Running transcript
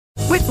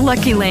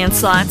Lucky Land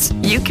Slots,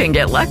 you can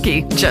get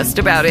lucky just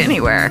about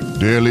anywhere.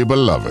 Dearly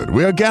beloved,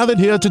 we are gathered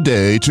here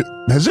today to...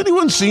 Has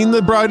anyone seen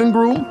the bride and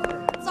groom?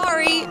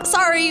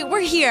 Sorry, we're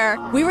here.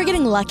 We were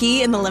getting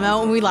lucky in the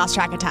limo and we lost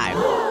track of time.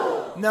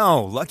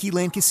 No, Lucky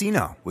Land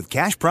Casino, with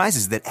cash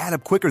prizes that add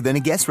up quicker than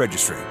a guest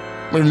registry.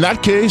 In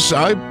that case,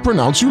 I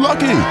pronounce you lucky.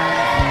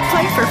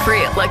 Play for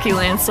free at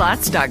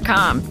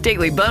LuckyLandSlots.com.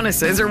 Daily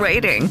bonuses are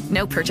waiting.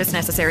 No purchase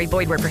necessary.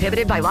 Void where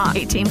prohibited by law.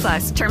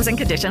 18+. Terms and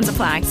conditions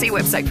apply. See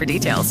website for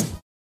details.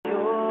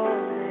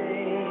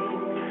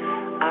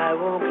 I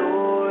will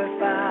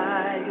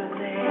glorify your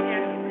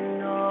name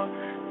in all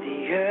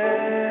the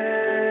earth.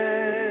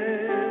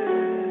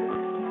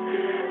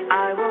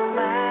 I will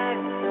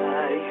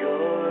magnify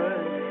your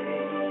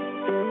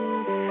name.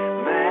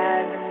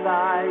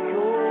 Magnify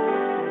your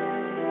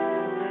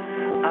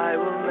name. I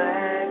will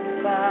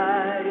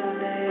magnify your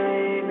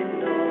name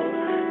in all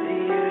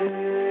the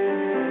earth.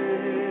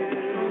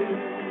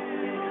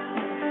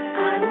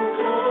 I will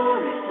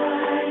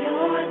glorify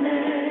your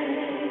name.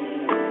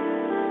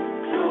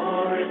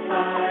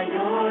 Glorify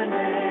your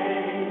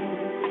name.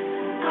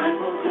 I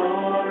will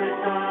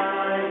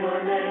glorify your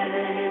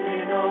name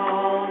in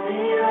all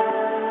the earth.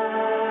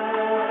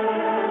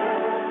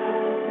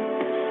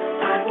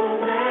 I will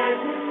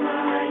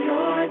magnify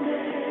your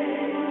name.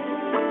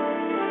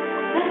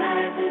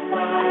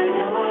 Magnify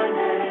your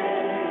name.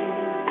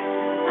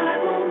 I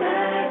will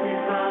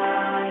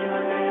magnify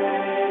your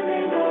name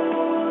in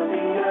all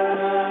the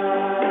earth.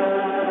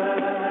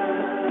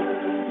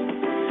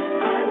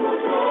 I will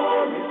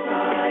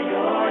glorify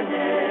your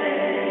name.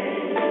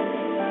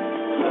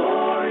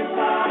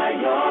 Glorify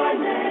your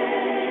name.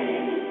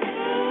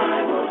 I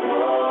will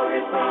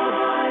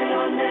glorify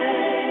your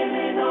name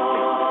in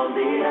all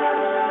the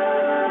earth.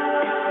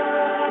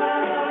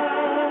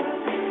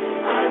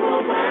 I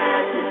will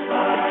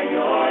magnify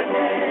your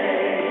name.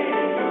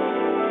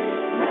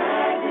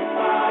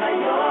 Magnify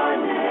your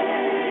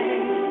name.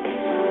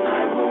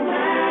 I will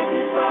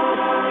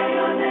magnify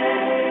your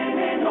name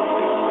in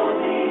all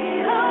the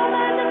earth. I'll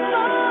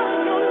magnify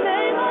your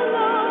name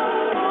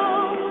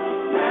alone.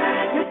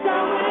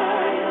 Magnify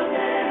your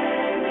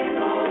name in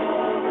all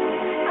the earth.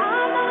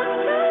 I'm not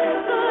sure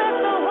to let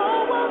the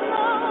whole world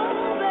know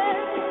that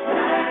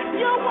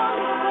you're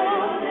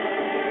wonderful.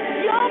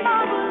 You're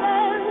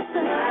marvelous.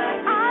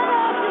 I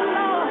love you,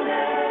 Lord.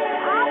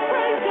 I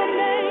praise your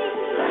name.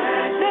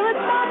 There is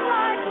none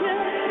like you.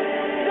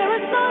 There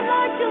is none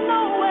like you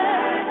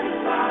nowhere.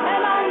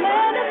 And I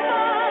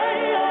magnify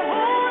your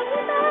holy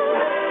name.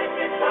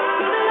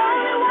 To the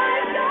only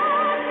wise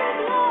God, for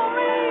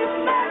glory,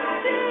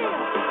 majesty,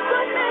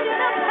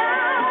 dominion, and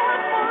power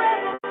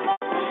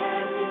forevermore.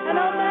 And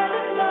I'll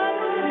magnify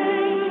your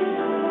name.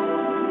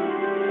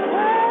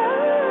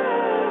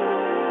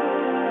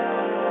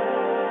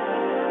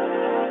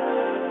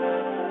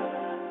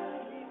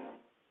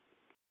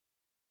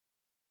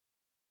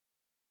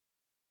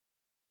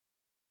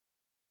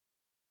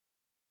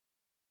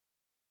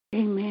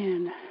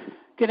 Amen.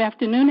 Good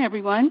afternoon,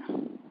 everyone.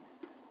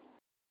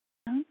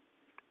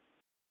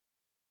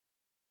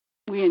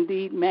 We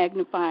indeed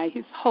magnify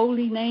his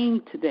holy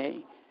name today.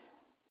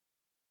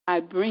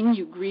 I bring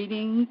you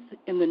greetings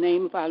in the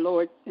name of our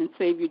Lord and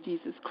Savior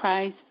Jesus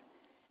Christ,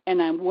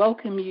 and I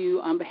welcome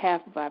you on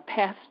behalf of our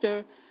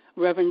pastor,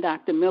 Reverend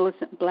Dr.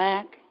 Millicent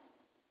Black.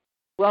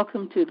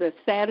 Welcome to the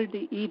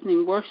Saturday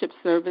evening worship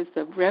service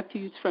of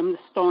Refuge from the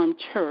Storm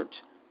Church,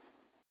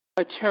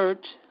 a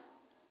church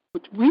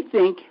which we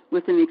think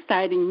was an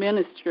exciting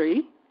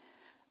ministry,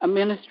 a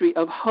ministry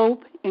of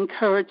hope,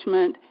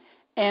 encouragement,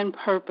 and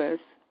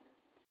purpose.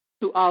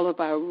 To all of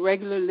our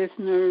regular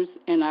listeners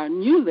and our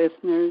new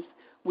listeners,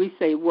 we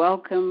say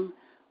welcome,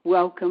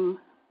 welcome,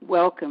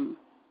 welcome.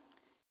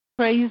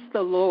 Praise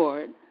the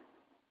Lord.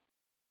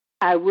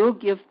 I will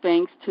give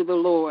thanks to the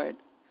Lord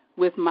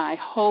with my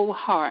whole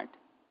heart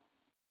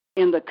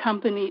in the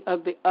company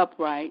of the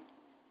upright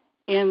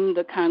in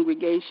the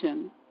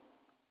congregation.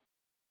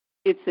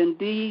 It's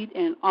indeed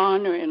an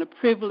honor and a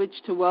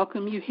privilege to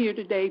welcome you here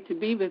today to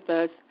be with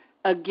us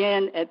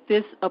again at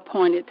this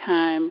appointed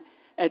time,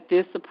 at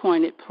this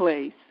appointed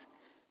place.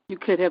 You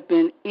could have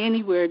been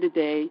anywhere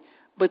today,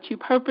 but you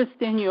purposed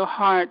in your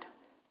heart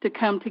to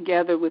come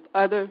together with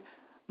other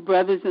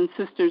brothers and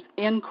sisters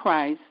in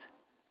Christ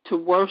to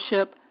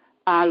worship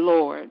our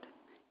Lord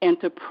and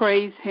to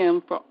praise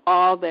him for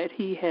all that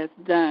he has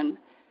done.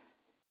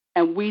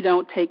 And we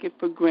don't take it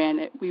for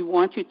granted. We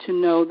want you to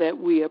know that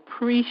we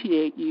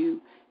appreciate you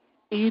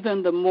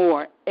even the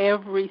more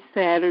every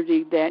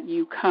Saturday that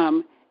you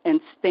come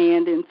and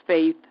stand in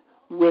faith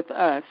with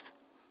us.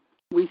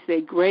 We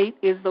say, great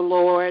is the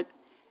Lord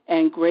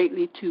and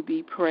greatly to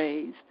be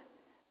praised.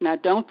 Now,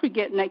 don't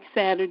forget next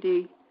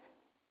Saturday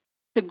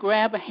to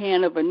grab a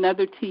hand of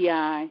another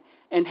TI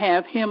and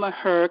have him or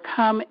her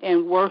come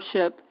and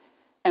worship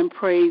and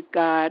praise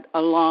God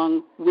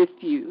along with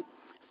you.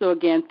 So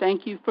again,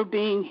 thank you for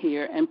being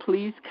here, and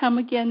please come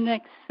again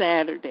next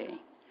Saturday.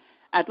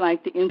 I'd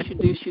like to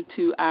introduce you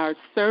to our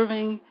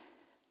serving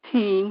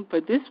team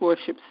for this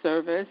worship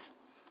service.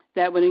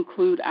 That would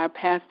include our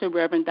pastor,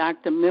 Reverend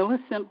Dr.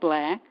 Millicent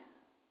Black,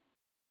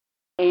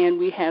 and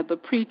we have the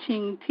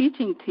preaching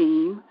teaching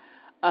team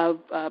of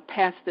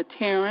Pastor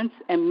Terrence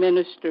and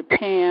Minister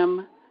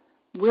Pam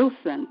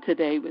Wilson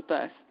today with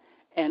us.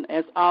 And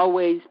as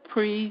always,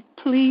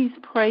 please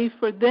pray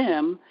for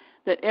them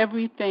that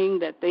everything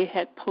that they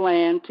had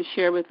planned to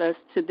share with us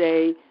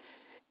today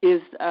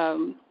is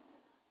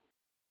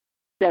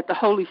that the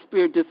Holy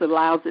Spirit just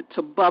allows it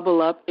to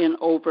bubble up and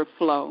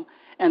overflow,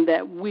 and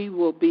that we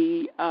will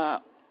be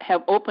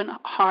have open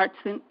hearts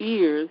and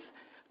ears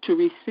to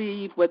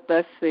receive what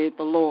thus saith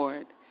the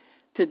Lord.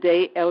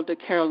 Today, Elder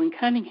Carolyn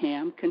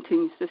Cunningham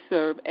continues to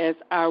serve as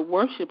our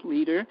worship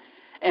leader,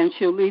 and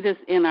she'll lead us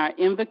in our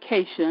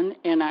invocation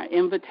and our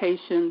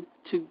invitation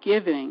to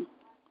giving.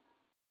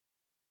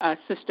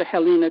 Sister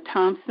Helena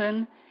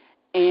Thompson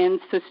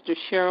and Sister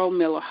Cheryl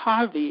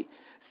Miller-Harvey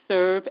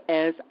serve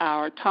as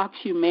our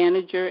TalkShoe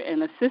manager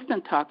and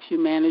assistant TalkShoe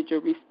manager,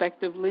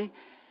 respectively,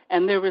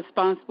 and they're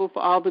responsible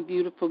for all the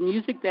beautiful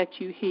music that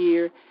you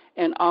hear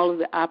and all of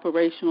the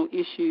operational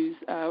issues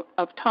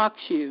of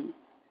TalkShoe.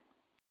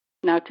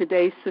 Now,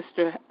 today,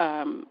 Sister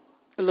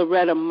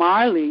Loretta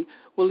Marley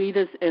will lead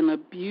us in a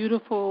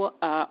beautiful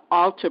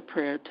altar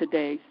prayer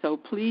today. So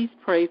please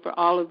pray for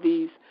all of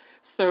these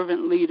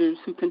servant leaders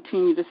who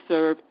continue to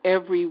serve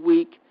every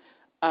week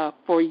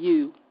for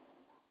you.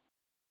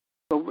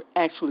 Well,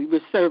 actually, we're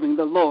serving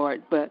the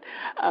Lord, but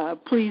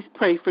please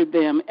pray for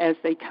them as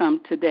they come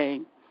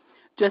today.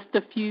 Just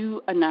a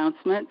few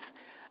announcements.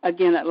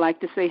 Again, I'd like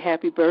to say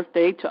happy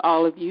birthday to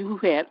all of you who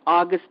had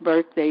August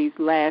birthdays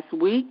last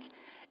week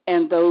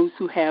and those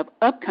who have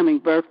upcoming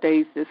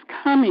birthdays this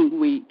coming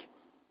week.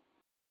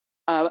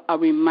 A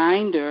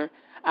reminder,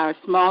 our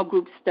small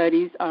group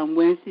studies on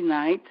Wednesday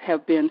nights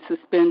have been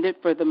suspended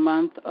for the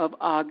month of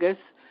August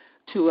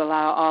to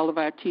allow all of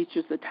our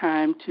teachers the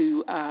time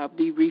to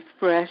be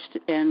refreshed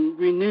and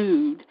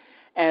renewed.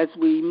 As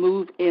we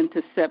move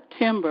into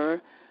September,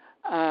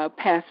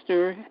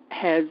 Pastor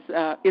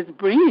is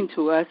bringing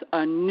to us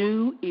a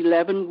new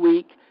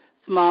 11-week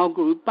small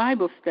group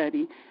Bible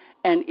study,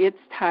 and it's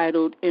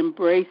titled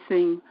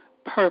Embracing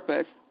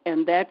Purpose,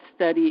 and that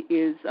study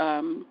is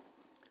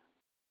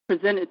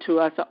presented to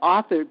us,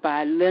 authored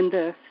by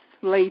Linda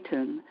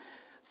Slayton.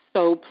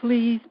 So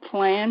please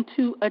plan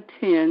to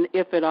attend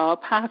if at all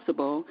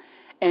possible,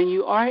 and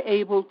you are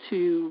able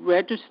to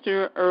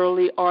register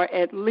early or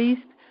at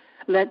least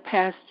let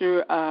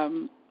Pastor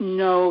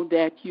know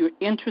that you're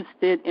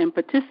interested in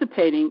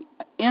participating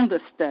in the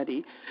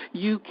study.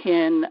 You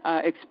can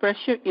express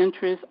your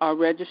interest or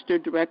register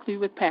directly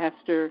with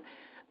Pastor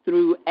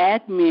through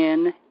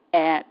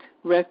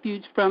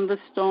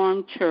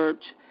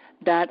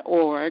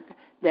admin@refugefromthestormchurch.org.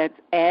 That's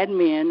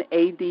admin,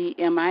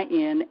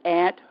 ADMIN,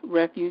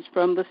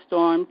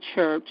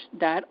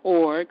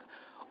 @refugefromthestormchurch.org,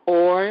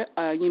 or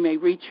you may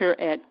reach her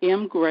at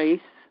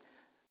mgrace,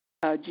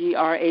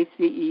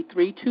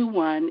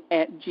 GRACE321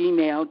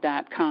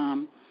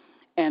 @gmail.com.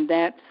 And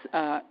that's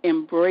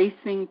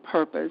Embracing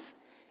Purpose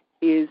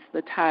is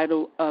the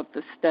title of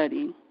the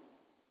study.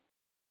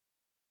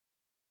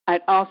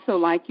 I'd also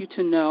like you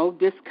to know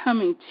this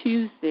coming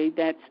Tuesday,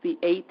 that's the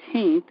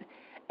 18th,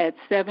 at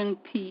 7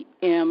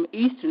 p.m.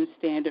 Eastern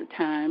Standard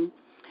Time,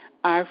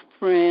 our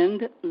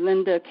friend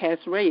Linda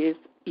Cass-Reyes,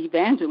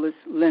 evangelist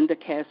Linda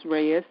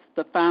Cass-Reyes,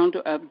 the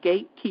founder of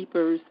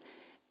Gatekeepers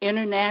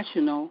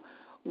International,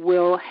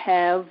 will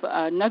have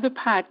another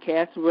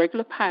podcast,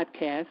 regular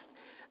podcast.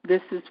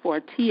 This is for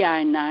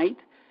TI night,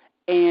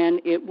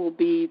 and it will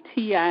be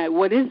TI,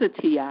 What is a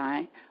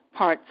TI,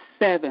 Part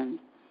 7.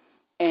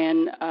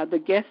 And the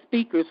guest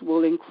speakers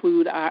will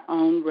include our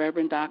own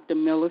Reverend Dr.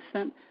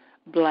 Millicent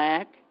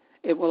Black.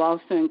 It will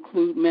also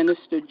include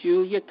Minister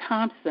Julia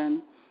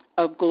Thompson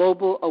of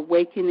Global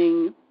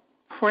Awakening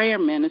Prayer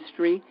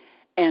Ministry,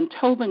 and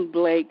Tobin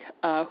Blake,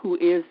 who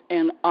is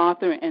an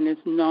author and is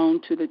known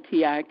to the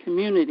TI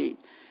community.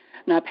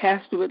 Now,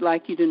 Pastor would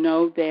like you to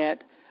know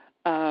that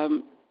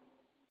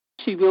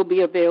she will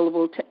be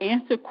available to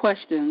answer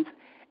questions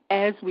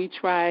as we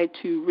try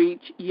to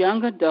reach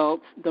young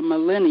adults, the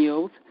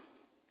millennials,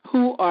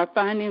 who are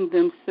finding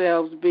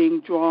themselves being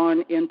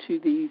drawn into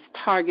these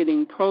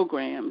targeting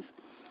programs.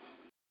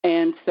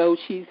 And so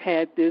she's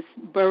had this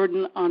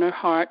burden on her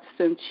heart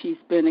since she's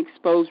been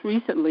exposed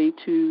recently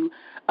to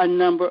a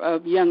number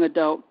of young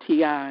adult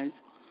TIs.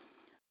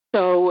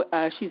 So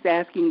she's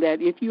asking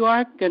that if you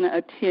are going to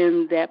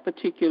attend that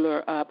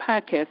particular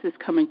podcast this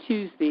coming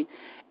Tuesday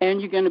and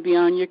you're going to be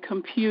on your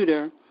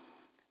computer,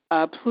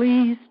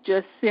 please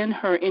just send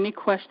her any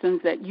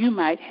questions that you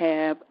might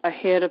have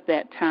ahead of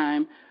that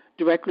time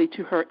directly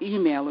to her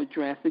email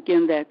address.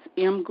 Again, that's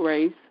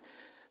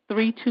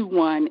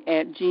mgrace321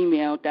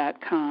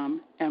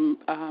 @gmail.com. And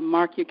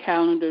mark your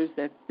calendars,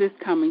 that's this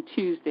coming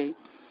Tuesday.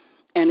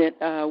 And it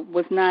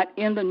was not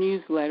in the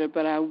newsletter,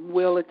 but I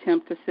will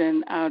attempt to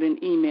send out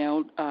an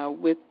email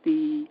with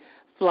the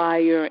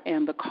flyer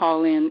and the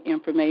call-in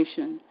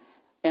information.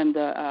 And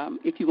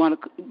if you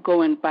want to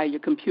go in by your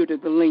computer,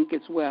 the link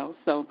as well.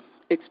 So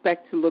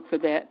expect to look for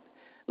that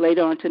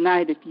later on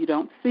tonight. If you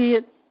don't see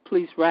it,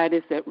 please write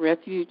us at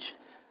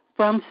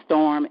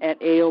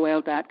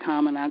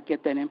refugefromstorm@aol.com, and I'll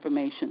get that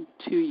information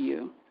to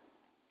you.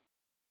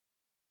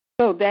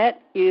 So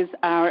that is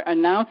our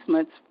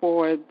announcements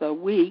for the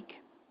week.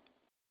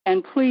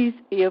 And please,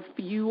 if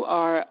you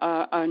are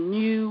a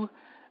new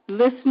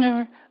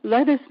listener,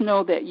 let us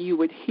know that you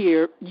were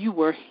here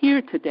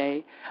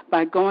today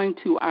by going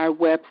to our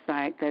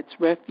website. That's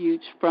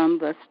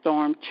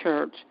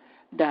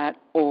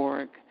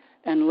refugefromthestormchurch.org,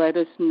 and let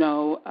us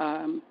know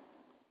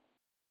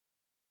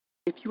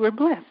if you were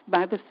blessed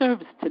by the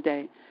service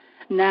today.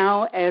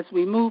 Now, as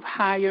we move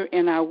higher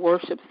in our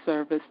worship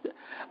service,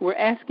 we're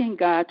asking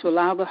God to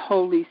allow the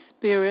Holy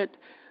Spirit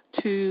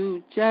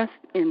to just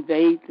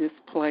invade this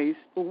place,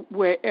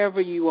 wherever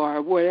you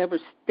are, whatever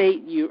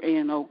state you're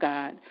in, oh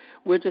God.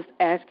 We're just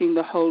asking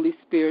the Holy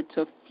Spirit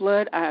to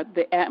flood out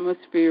the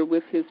atmosphere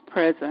with his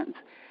presence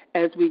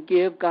as we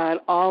give God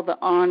all the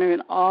honor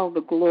and all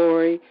the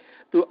glory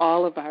through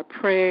all of our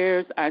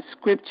prayers, our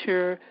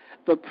scripture,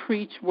 the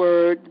preach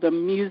word, the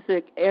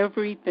music,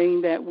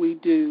 everything that we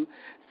do,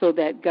 so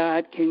that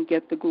God can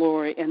get the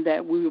glory and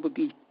that we will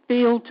be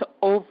filled to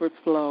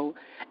overflow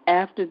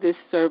after this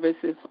service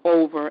is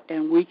over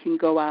and we can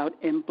go out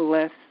and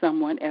bless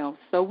someone else.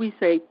 So we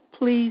say,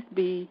 please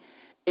be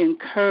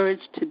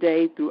encouraged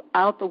today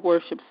throughout the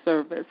worship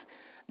service.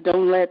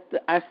 Don't let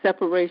our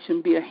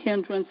separation be a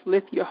hindrance.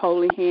 Lift your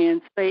holy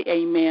hands, say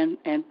amen,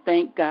 and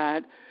thank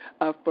God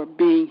for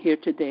being here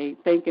today.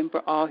 Thank him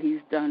for all he's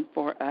done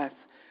for us.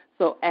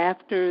 So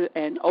after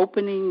an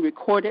opening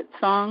recorded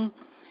song,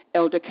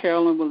 Elder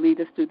Carolyn will lead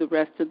us through the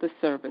rest of the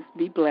service.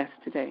 Be blessed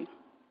today.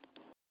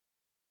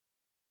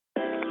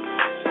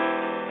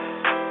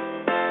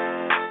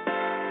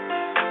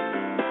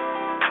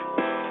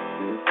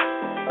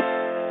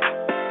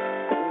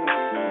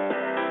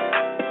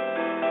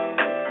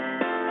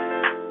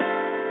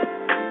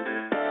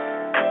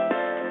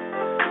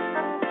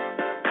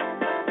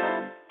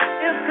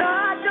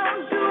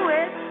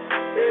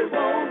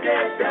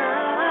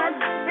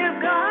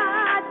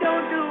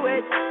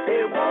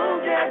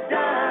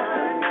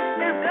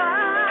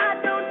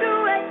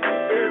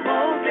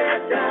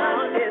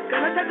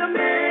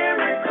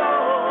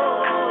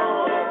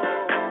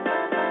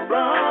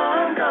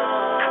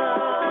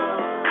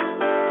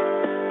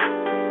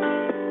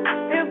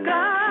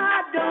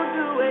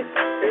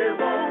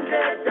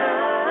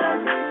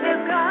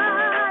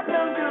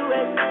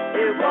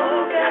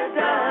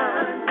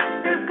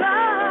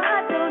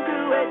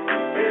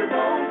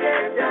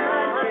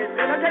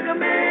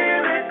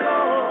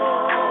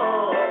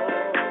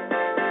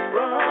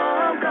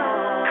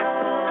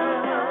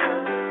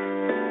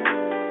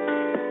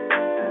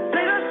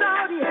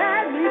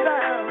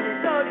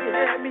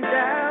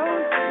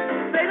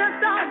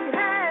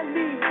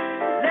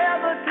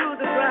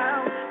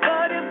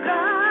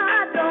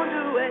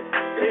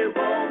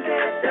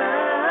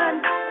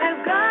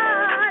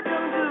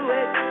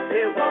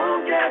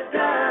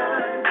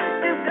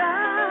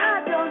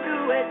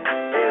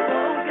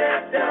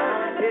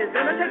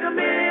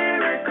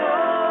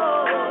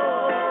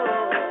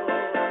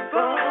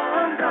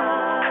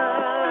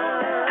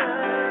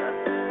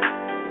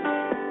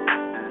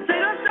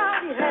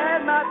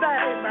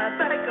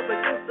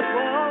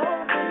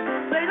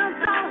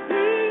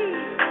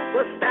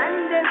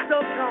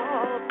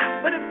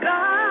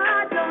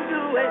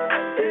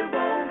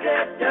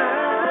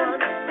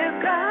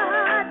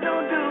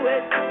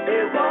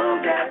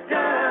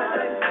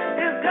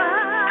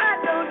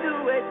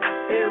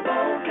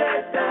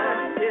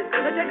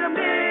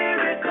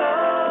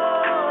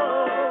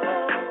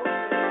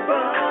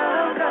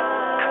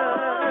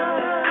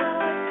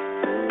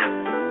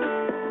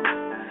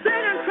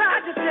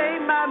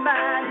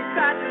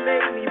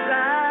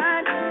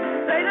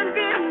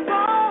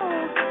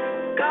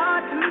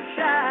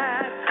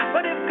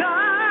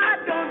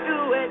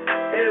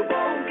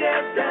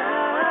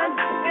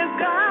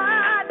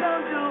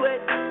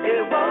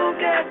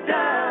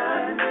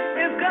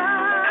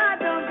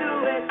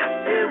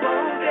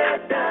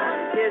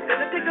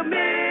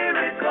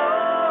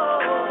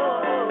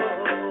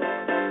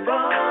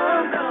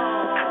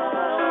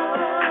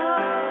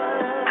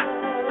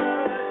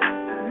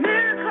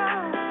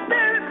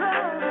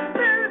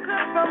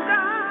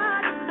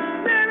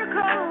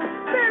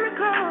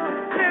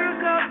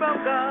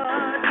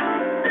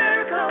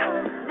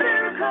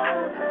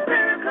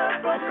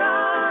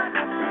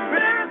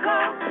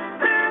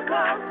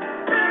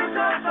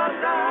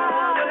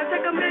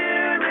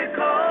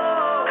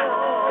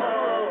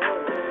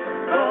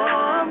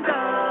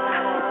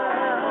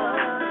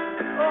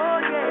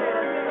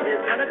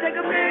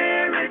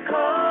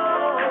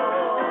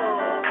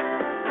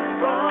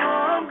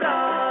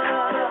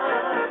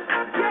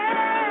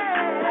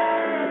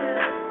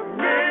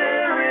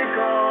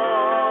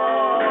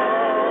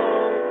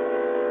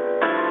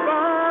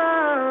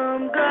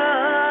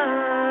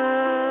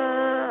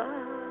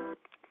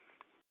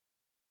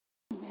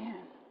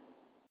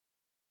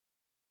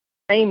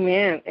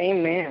 Amen.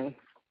 Amen.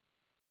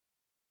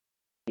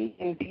 He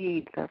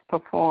indeed does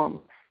perform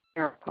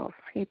miracles.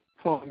 He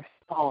performs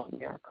all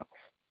miracles.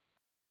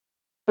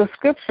 The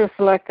scripture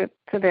selected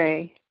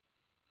today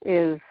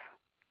is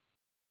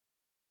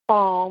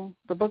from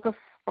the book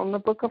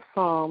of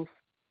Psalms,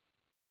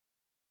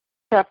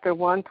 chapter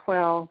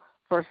 112,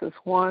 verses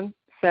 1,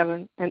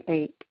 7, and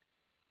 8.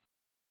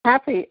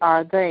 Happy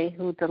are they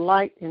who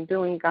delight in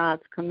doing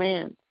God's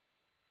commands.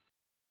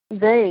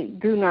 They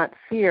do not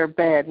fear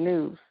bad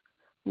news,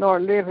 nor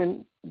live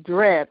in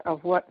dread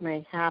of what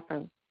may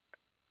happen.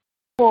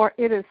 For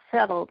it is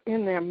settled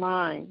in their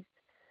mind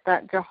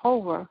that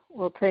Jehovah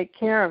will take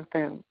care of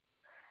them.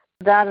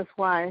 That is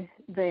why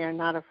they are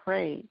not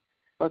afraid,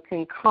 but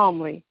can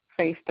calmly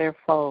face their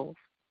foes.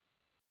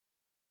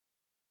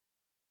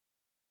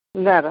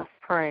 Let us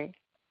pray.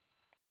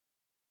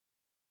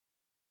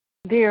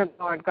 Dear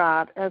Lord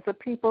God, as a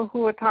people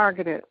who are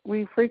targeted,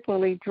 we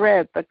frequently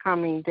dread the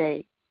coming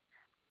day.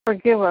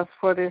 Forgive us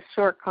for this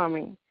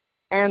shortcoming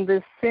and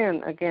this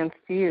sin against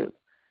you.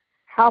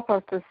 Help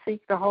us to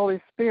seek the Holy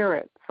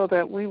Spirit so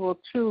that we will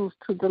choose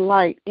to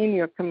delight in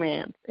your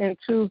commands and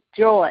choose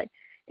joy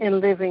in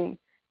living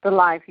the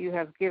life you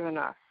have given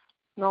us,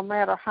 no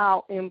matter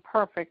how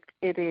imperfect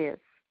it is.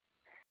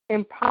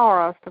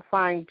 Empower us to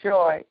find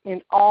joy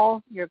in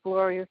all your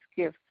glorious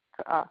gifts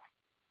to us.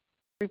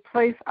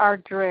 Replace our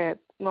dread,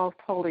 most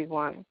holy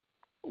one,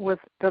 with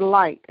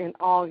delight in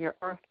all your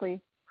earthly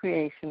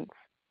creations.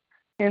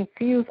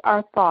 Infuse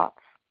our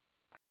thoughts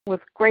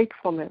with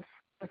gratefulness,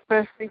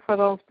 especially for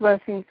those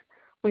blessings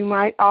we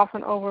might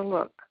often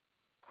overlook,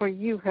 for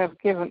you have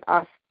given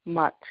us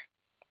much.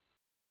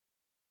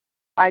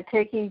 By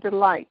taking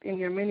delight in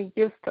your many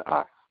gifts to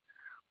us,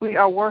 we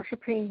are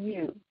worshiping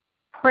you,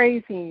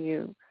 praising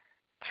you,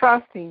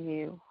 trusting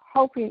you,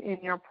 hoping in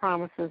your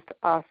promises to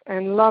us,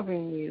 and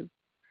loving you,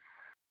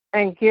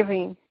 and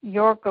giving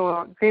you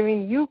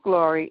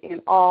glory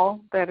in all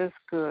that is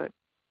good.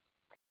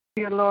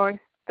 Dear Lord,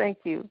 thank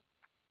you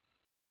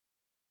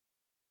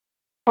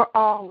for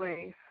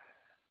always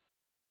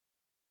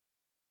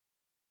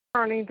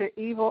turning the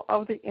evil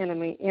of the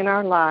enemy in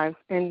our lives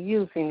and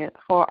using it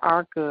for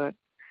our good.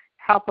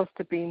 Help us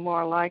to be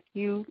more like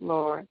you,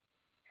 Lord,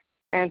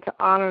 and to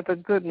honor the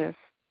goodness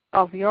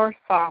of your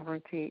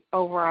sovereignty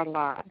over our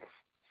lives.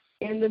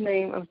 In the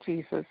name of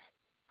Jesus,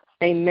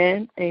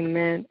 amen,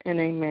 amen, and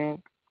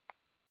amen.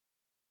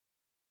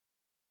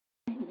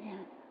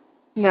 Amen.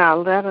 Now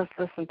let us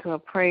listen to a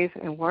praise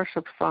and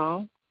worship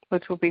song,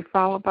 which will be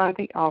followed by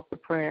the altar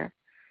prayer.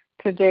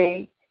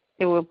 Today,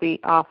 it will be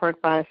offered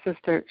by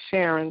Sister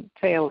Sharon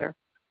Taylor,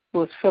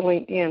 who is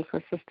filling in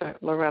for Sister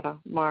Loretta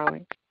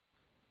Marley.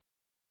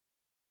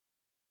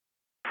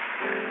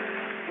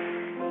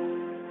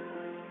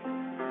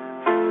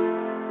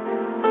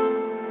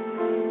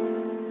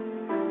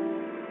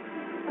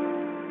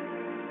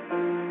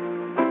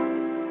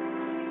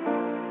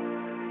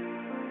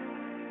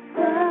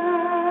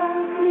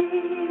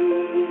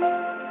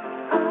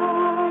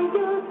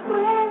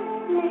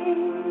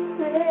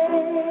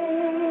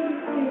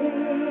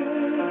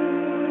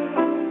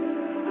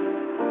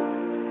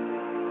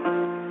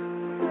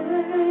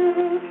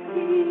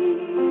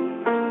 Thirsty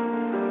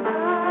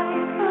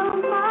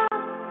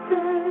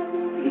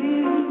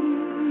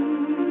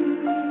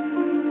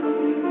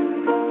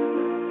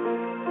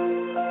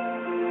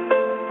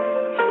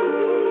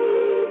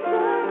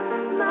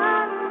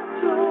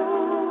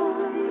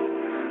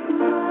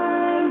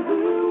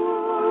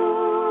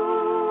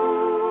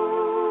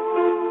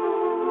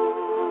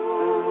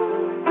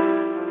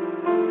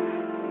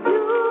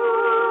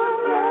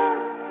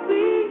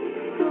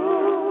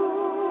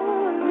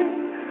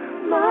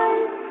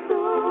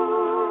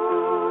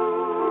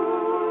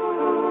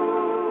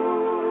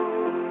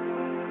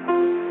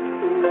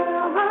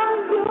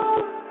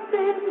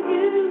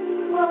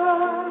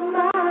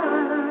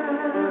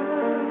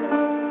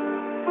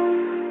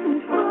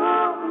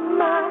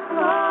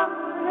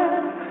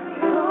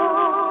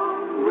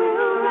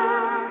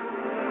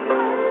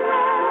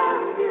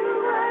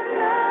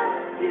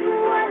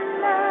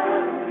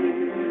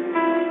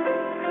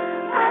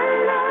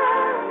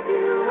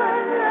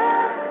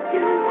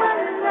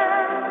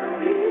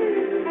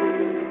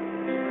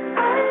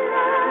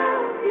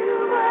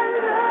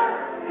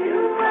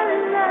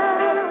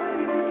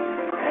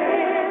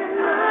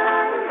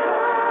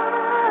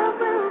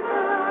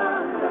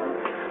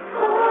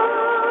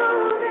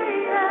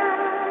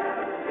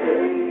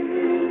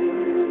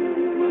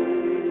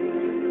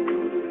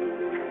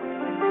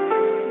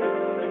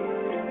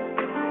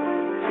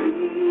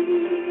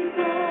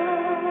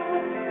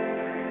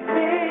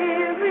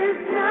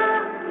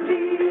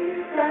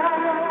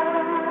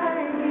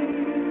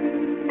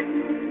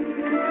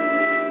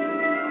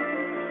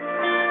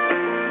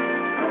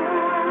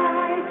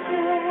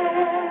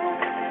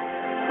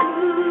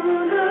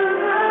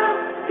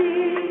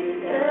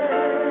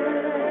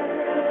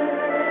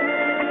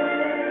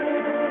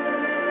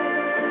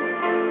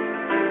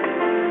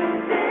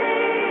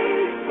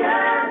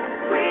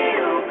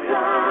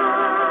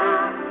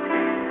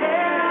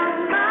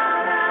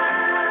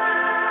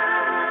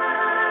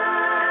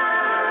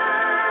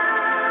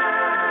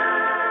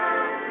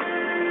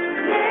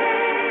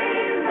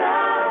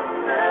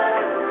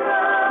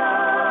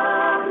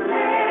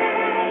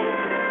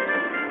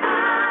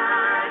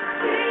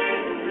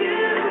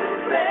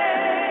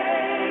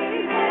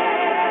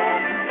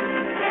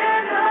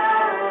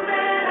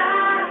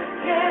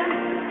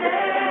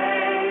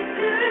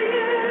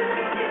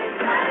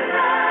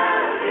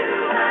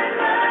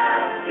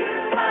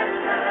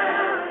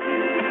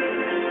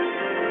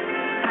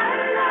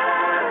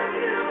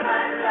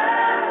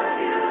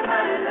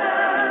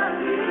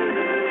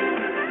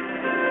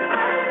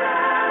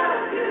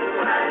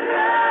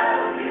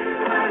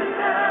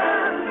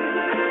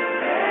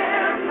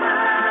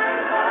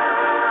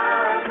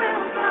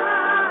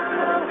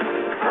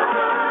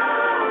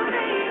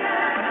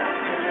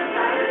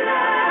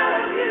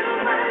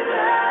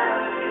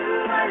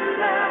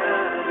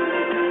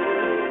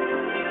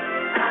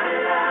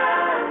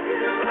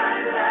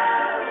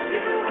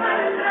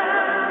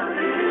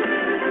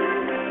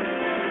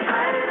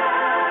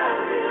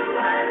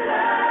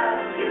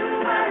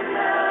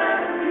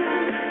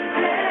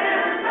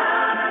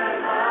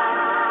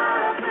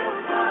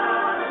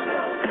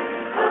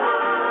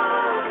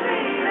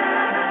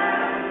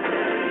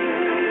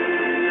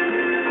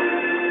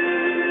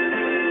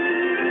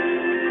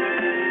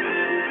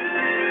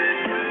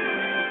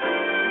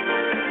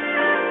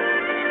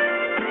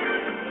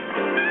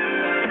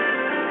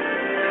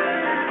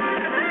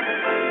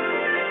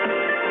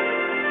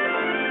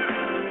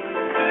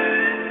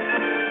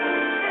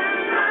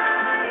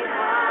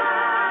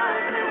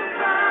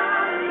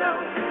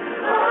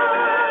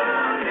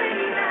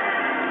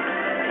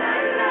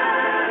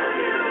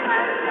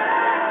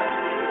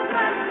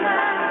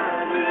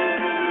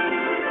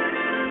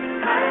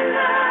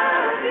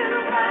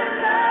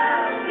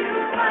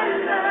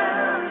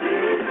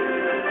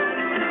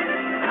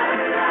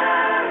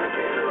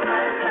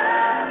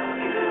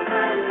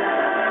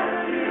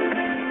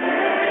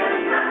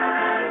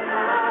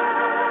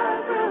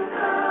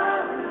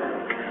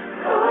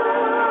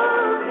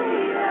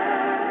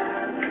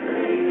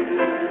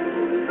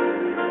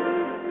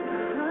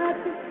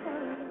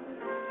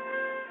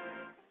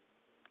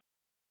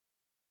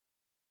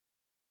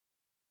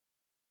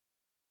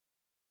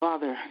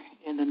Father,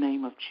 in the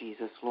name of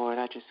Jesus, Lord,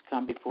 I just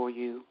come before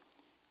you,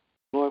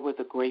 Lord, with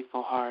a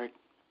grateful heart,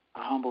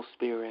 a humble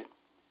spirit,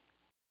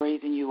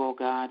 praising you, O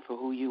God, for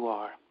who you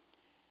are.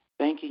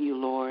 Thanking you,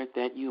 Lord,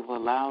 that you've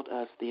allowed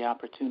us the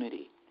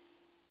opportunity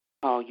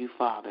to call you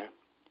Father.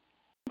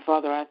 And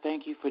Father, I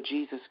thank you for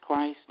Jesus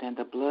Christ and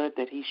the blood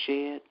that he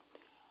shed,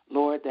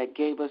 Lord, that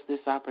gave us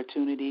this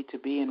opportunity to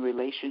be in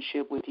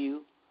relationship with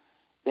you,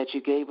 that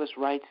you gave us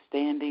right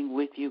standing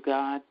with you,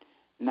 God,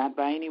 not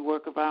by any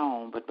work of our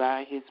own, but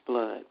by his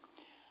blood.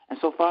 And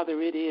so, Father,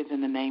 it is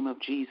in the name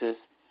of Jesus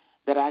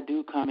that I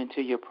do come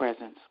into your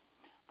presence.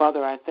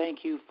 Father, I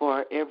thank you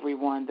for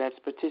everyone that's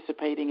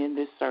participating in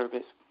this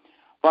service.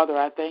 Father,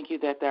 I thank you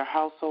that their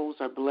households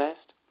are blessed.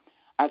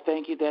 I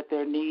thank you that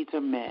their needs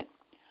are met.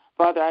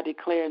 Father, I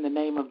declare in the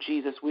name of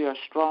Jesus we are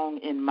strong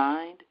in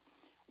mind,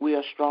 we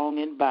are strong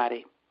in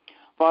body.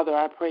 Father,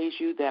 I praise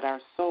you that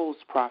our souls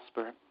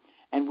prosper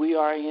and we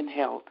are in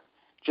health,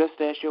 just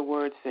as your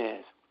word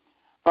says.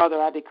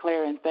 Father, I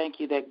declare and thank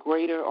you that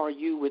greater are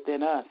you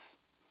within us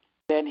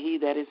than he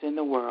that is in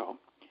the world.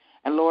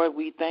 And Lord,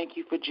 we thank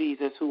you for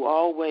Jesus, who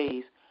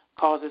always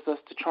causes us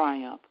to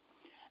triumph.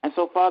 And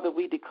so, Father,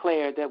 we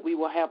declare that we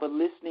will have a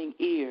listening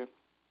ear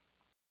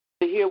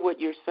to hear what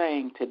you're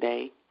saying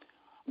today.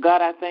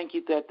 God, I thank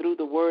you that through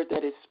the word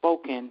that is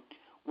spoken,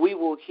 we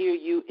will hear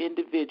you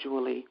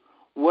individually,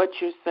 what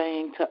you're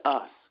saying to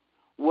us,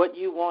 what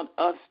you want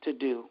us to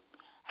do,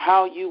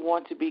 how you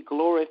want to be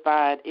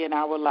glorified in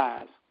our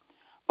lives.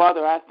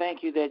 Father, I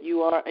thank you that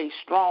you are a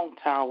strong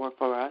tower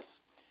for us.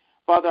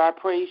 Father, I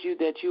praise you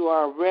that you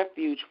are a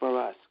refuge for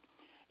us.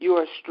 You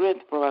are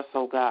strength for us,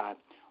 oh God,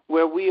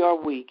 where we are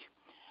weak.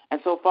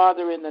 And so,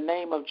 Father, in the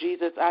name of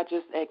Jesus, I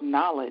just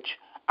acknowledge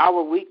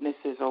our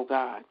weaknesses, oh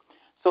God,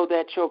 so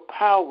that your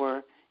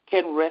power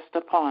can rest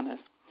upon us.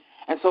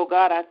 And so,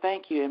 God, I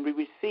thank you, and we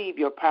receive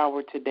your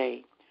power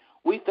today.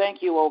 We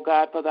thank you, oh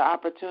God, for the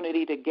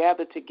opportunity to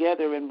gather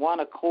together in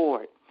one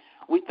accord.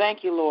 We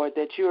thank you, Lord,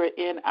 that you are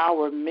in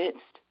our midst.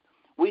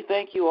 We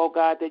thank you, oh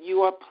God, that you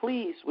are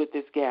pleased with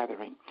this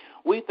gathering.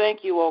 We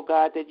thank you, oh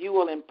God, that you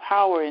will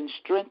empower and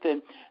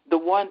strengthen the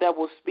one that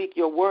will speak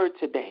your word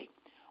today.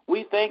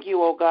 We thank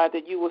you, oh God,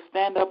 that you will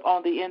stand up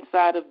on the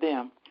inside of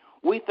them.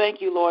 We thank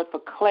you, Lord, for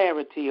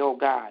clarity, oh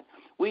God.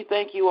 We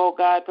thank you, oh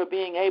God, for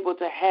being able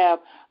to have,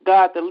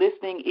 God, the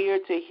listening ear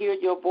to hear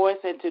your voice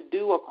and to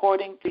do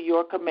according to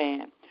your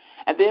command.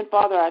 And then,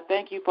 Father, I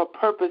thank you for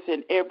purpose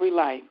in every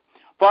life.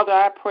 Father,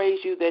 I praise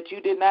you that you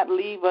did not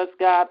leave us,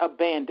 God,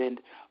 abandoned.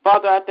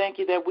 Father, I thank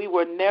you that we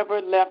were never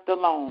left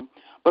alone.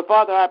 But,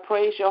 Father, I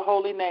praise your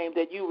holy name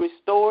that you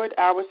restored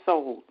our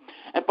soul.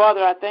 And,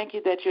 Father, I thank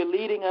you that you're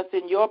leading us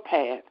in your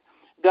path,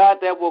 God,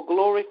 that will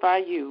glorify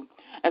you.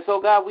 And so,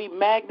 God, we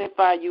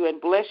magnify you and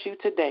bless you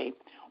today.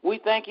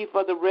 We thank you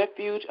for the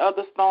refuge of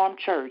the Storm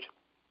Church.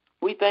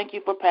 We thank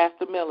you for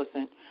Pastor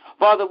Millicent.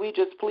 Father, we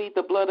just plead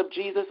the blood of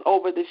Jesus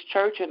over this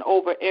church and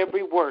over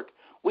every work.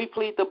 We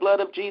plead the blood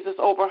of Jesus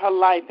over her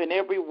life and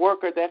every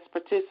worker that's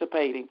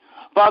participating.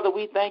 Father,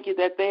 we thank you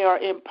that they are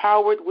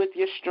empowered with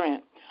your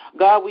strength.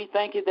 God, we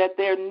thank you that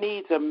their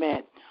needs are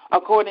met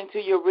according to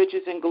your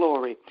riches and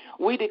glory.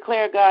 We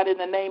declare, God, in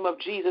the name of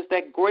Jesus,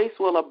 that grace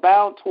will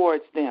abound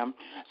towards them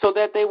so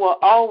that they will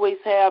always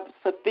have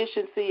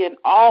sufficiency in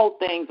all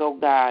things, oh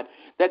God,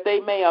 that they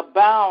may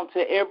abound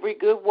to every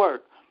good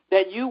work,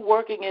 that you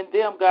working in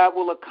them, God,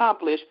 will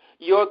accomplish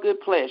your good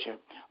pleasure.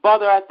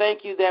 Father, I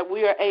thank you that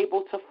we are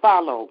able to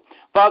follow.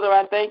 Father,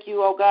 I thank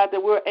you, oh God,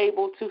 that we're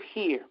able to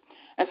hear.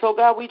 And so,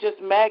 God, we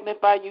just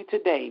magnify you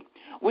today.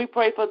 We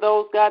pray for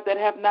those, God, that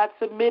have not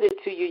submitted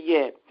to you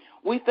yet.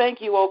 We thank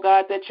you, oh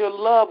God, that your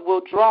love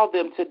will draw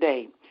them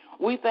today.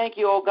 We thank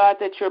you, oh God,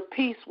 that your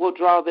peace will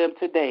draw them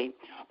today.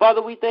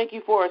 Father, we thank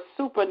you for a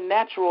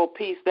supernatural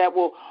peace that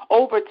will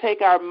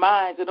overtake our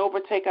minds and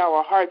overtake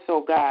our hearts,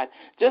 oh God,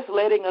 just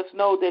letting us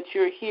know that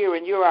you're here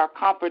and you're our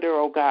comforter,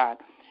 oh God,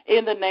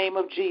 in the name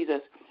of Jesus.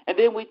 And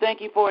then we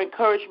thank you for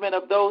encouragement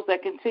of those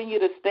that continue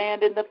to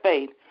stand in the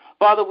faith.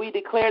 Father, we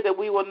declare that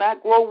we will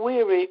not grow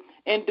weary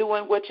in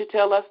doing what you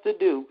tell us to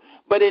do,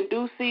 but in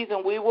due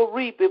season we will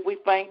reap if we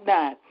faint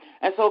not.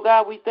 And so,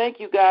 God, we thank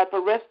you, God,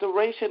 for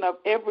restoration of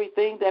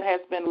everything that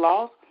has been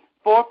lost,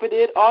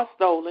 forfeited, or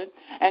stolen.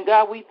 And,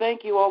 God, we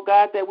thank you, oh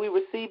God, that we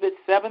receive it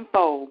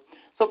sevenfold.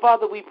 So,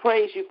 Father, we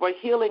praise you for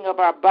healing of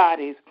our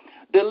bodies,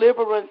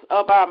 deliverance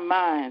of our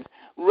minds,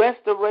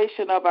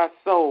 restoration of our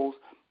souls,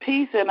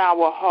 peace in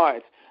our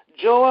hearts,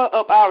 joy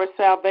of our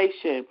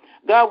salvation.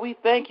 God, we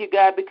thank you,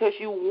 God, because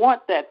you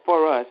want that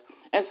for us.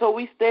 And so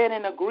we stand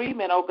in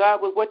agreement, oh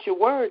God, with what your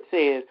word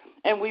says,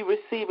 and we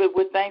receive it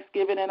with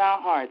thanksgiving in our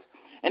hearts.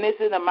 And it's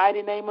in the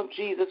mighty name of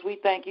Jesus we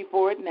thank you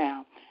for it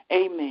now.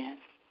 Amen.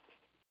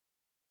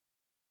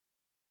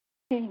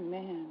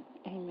 Amen.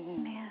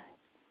 Amen.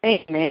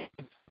 Amen.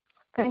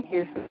 Thank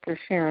you, Sister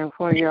Sharon,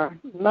 for your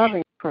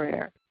loving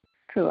prayer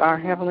to our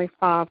Heavenly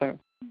Father.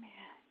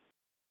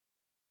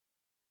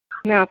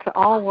 Now, to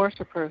all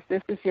worshipers,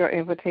 this is your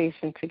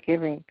invitation to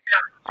giving.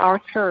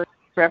 Our church,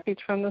 Refuge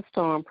from the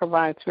Storm,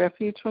 provides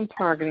refuge from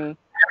targeting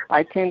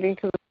by tending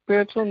to the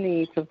spiritual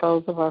needs of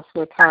those of us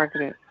who are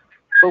targeted.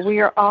 But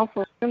we are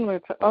also similar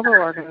to other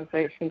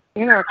organizations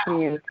in our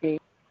community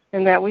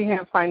in that we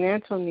have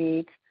financial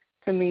needs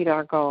to meet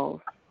our goals.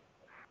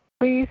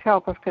 Please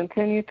help us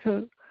continue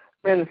to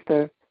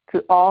minister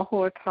to all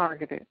who are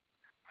targeted.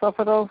 So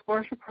for those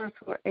worshipers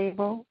who are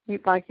able,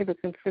 we'd like you to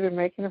consider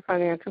making a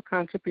financial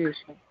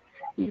contribution.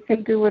 You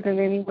can do it in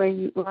any way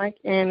you like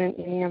and in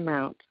any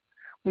amount.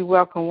 We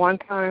welcome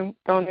one-time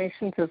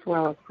donations as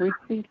well as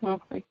weekly,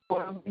 monthly,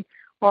 quarterly,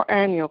 or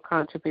annual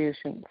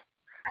contributions.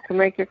 To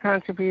make your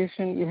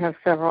contribution, you have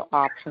several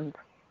options.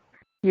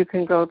 You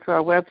can go to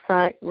our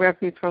website,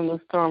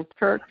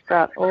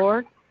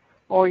 refugefromthestormchurch.org,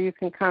 or you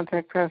can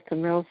contact Pastor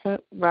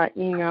Millicent by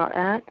email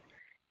at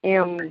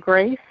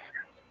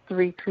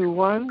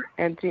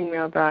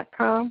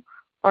mgrace321@gmail.com,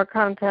 or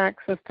contact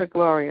Sister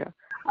Gloria,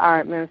 our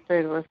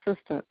administrative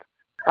assistant,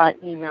 by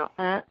email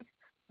at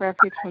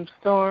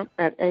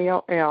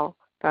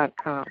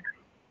refugefromstorm@aol.com.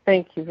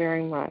 Thank you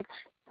very much.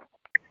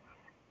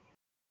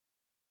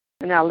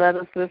 And now let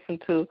us listen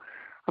to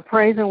a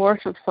praise and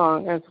worship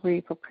song as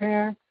we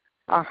prepare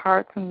our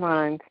hearts and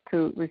minds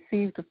to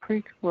receive the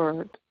preached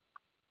word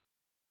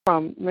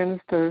from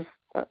Ministers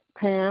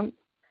Pam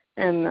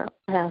and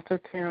Pastor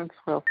Terrence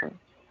Wilson.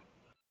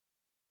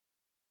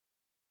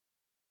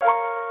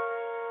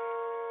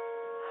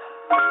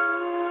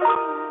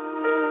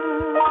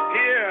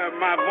 Hear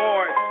my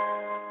voice,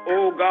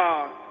 O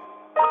God,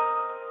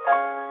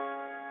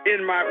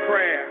 in my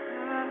prayer.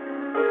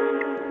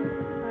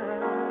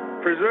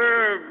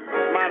 Preserve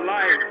my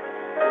life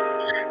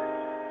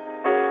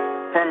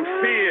from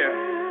fear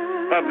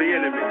of the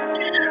enemy.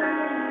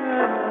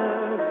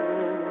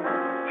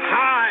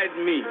 Hide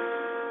me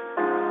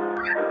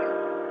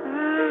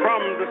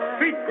from the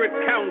secret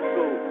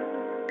counsel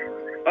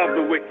of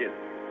the wicked,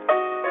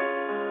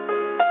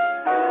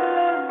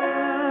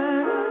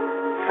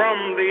 from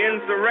the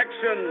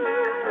insurrection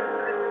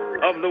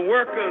of the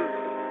workers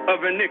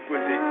of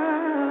iniquity.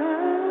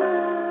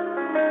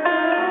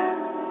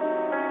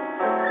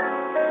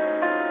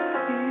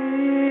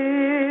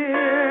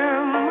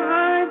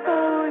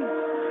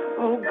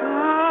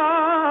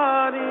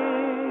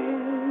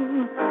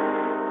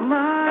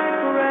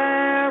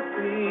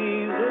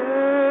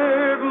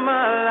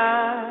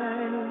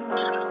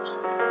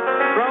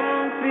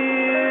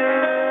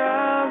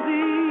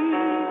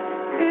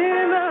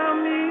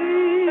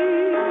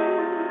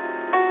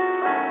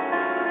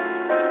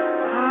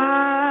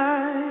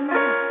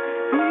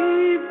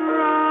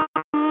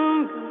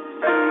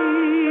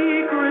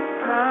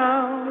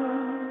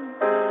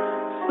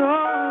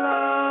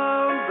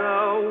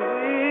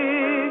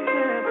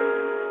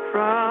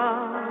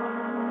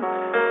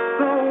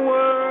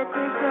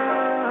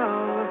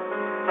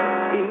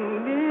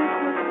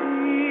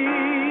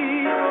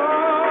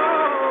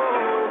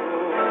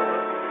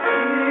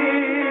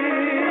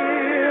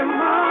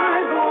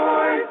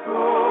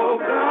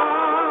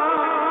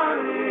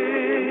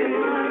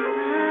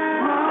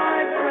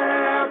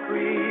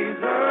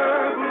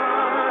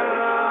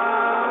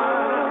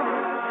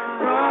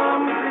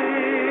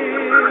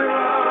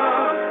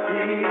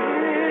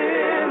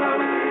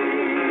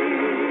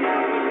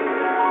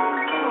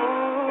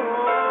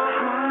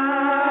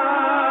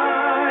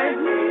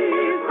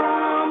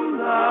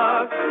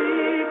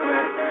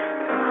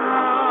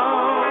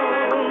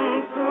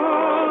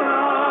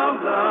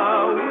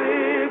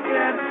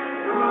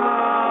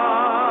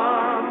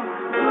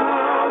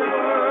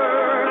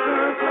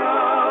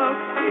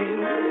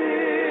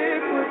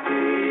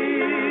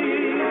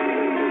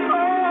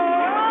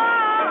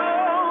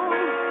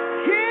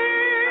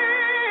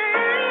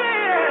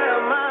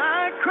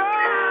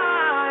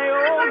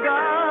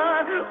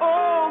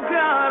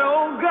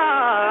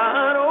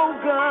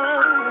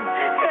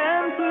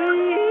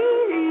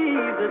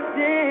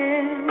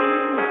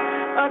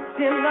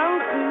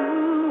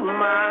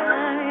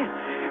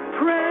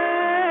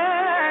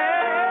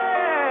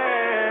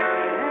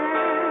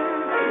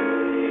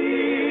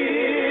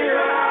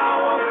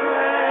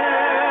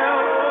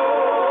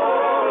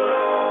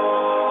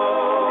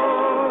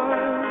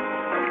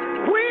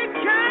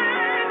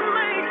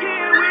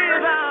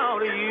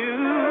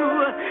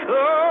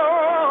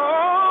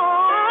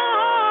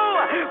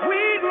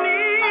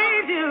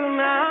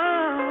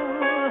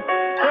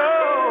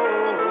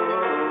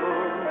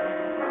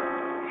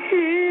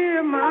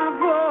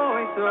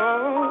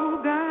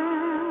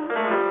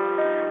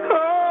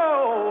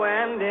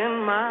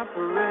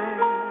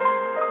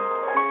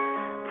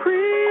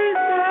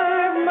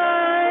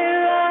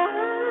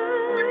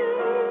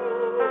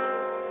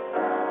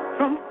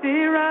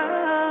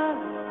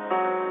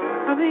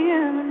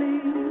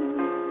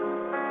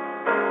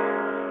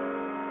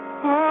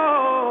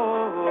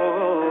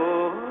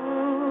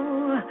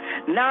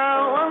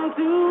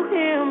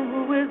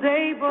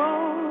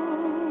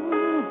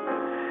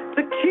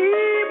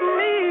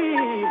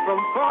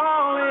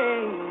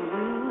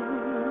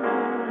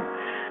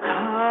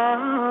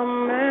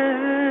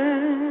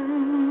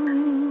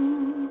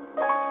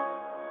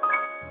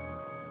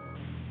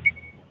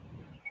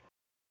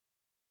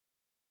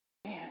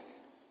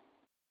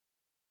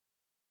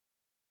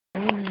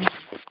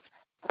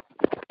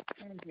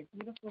 is a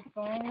beautiful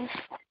song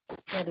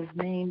that is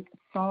named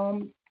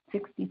Psalm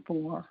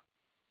 64.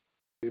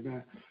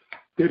 Amen.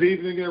 Good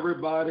evening,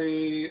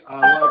 everybody.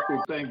 I'd like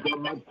to thank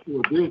God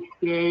for this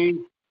day,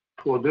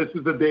 for this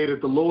is the day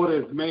that the Lord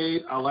has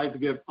made. I'd like to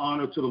give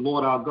honor to the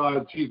Lord our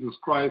God, Jesus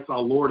Christ, our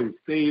Lord and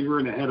Savior,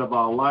 and the head of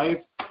our life.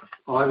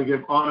 I'd like to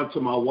give honor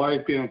to my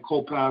wife being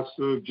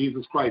co-pastor of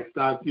Jesus Christ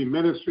Statue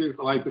Ministries.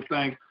 I'd like to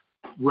thank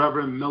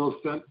Reverend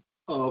Millicent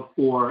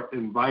for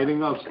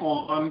inviting us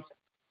on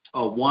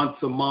once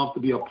a month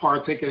to be a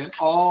partaker, and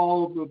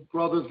all the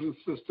brothers and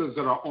sisters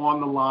that are on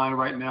the line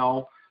right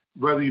now,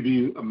 whether you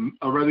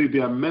be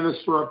a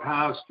minister or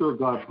pastor,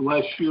 God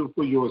bless you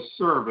for your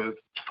service.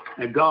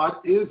 And God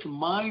is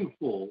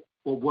mindful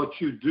for what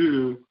you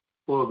do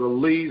for the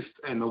least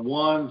and the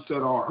ones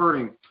that are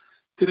hurting.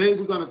 Today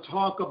we're going to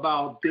talk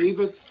about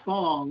David's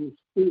songs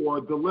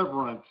for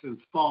deliverance in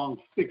Psalm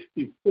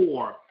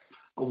 64.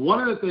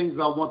 One of the things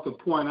I want to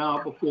point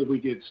out before we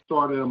get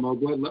started, I'm going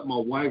to go ahead and let my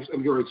wife,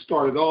 I'm going to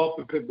start it off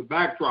and put the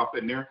backdrop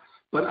in there,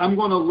 but I'm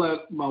going to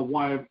let my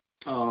wife,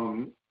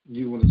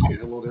 you want to say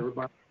hello to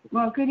everybody?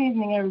 Well, good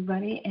evening,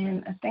 everybody,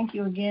 and thank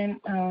you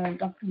again,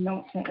 Dr.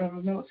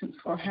 Millicent,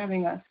 for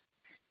having us.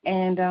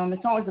 And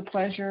it's always a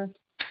pleasure.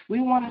 We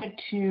wanted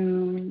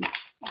to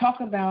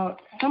talk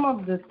about some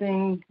of the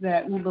things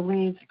that we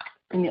believe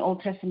in the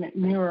Old Testament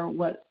mirror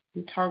what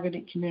the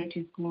targeted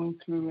community is going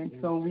through. And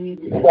so we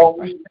are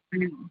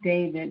studying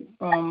David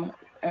from,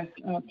 as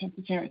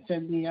Pastor Terrence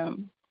said, the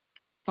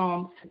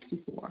Psalm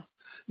 64.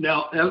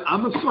 Now,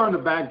 I'm going to start in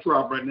the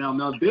backdrop right now.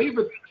 Now,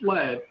 David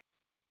fled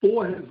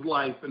for his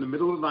life in the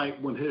middle of the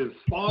night when his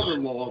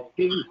father-in-law,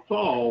 King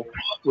Saul,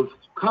 was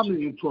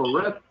coming in to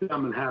arrest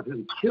him and have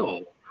him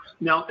killed.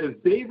 Now, as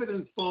David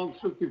in Psalm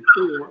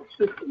 64,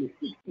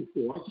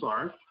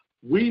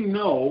 we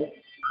know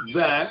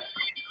that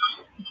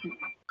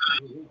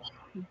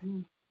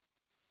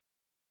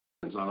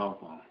it's not our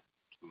phone.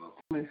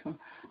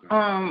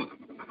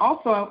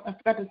 Also, I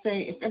forgot to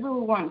say, if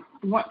everyone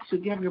wants to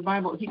get your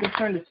Bible, if you can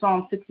turn to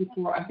Psalm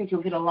 64, I think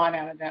you'll get a lot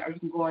out of that, or you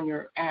can go on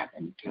your app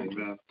and turn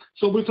it.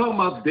 So we're talking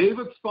about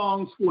David's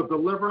songs for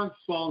deliverance,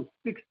 Psalm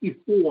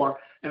 64,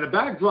 and the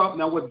backdrop.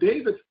 Now, when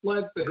David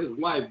fled for his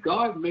life,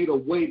 God made a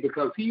way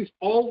because he's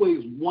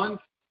always way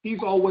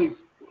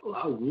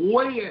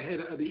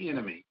ahead of the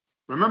enemy.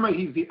 Remember,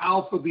 he's the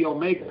Alpha, the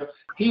Omega.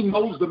 He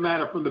knows the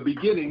matter from the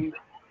beginning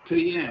to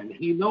the end.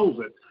 He knows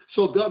it.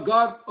 So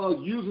God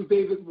uses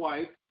David's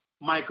wife,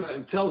 Micah,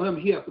 and tell him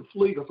he has to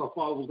flee because her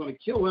father was going to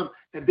kill him.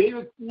 And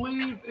David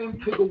flees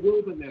into the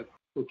wilderness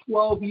for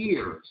 12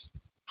 years,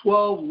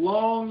 12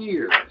 long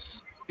years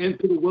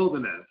into the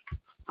wilderness.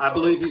 I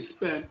believe he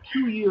spent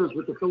 2 years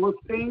with the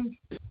Philistines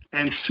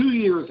and 2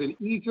 years in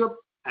Egypt.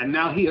 And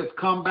now he has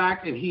come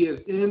back and he is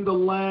in the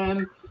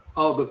land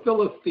of the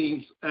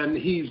Philistines. And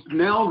he's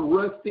now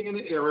resting in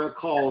an area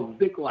called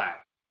Ziklag.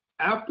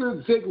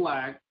 After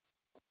Ziklag,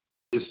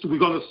 we're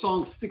going to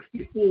Psalm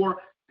 64.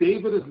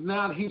 David is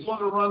now, he's on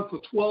the run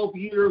for 12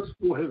 years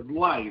for his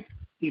life.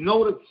 He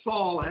knows that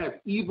Saul has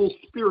evil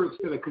spirits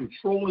that are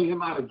controlling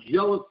him out of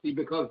jealousy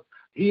because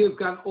he has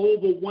gotten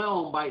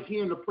overwhelmed by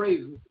hearing the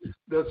praises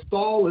that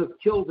Saul has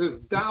killed his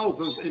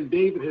thousands and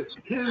David his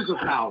tens of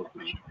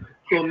thousands.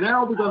 So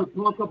now we're going to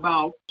talk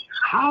about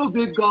how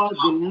did God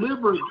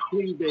deliver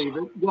King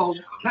David, well,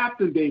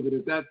 Captain David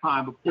at that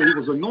time before he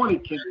was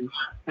anointed king.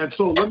 And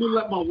so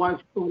let my wife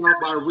start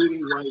out by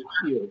reading right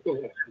here. Go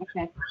ahead.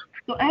 Okay.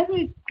 So as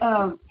we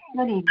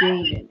study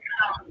David,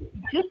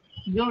 just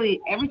really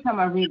every time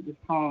I read the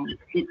Psalm,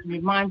 it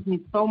reminds me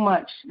so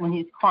much when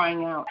he's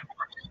crying out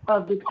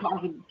of this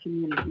targeted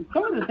community.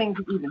 Some of the things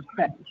he even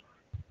says.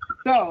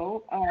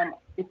 So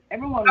if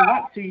everyone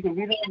wants to, you can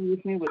read along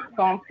with me with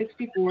Psalm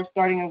 64,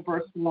 starting in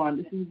verse 1.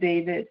 This is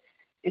David.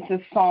 It's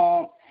a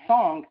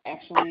song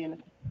actually, and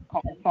it's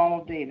called the Psalm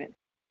of David.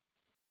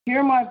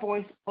 Hear my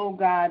voice, O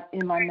God,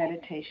 in my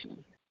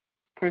meditation.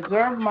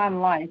 Preserve my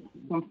life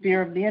from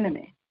fear of the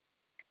enemy.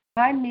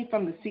 Hide me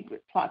from the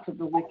secret plots of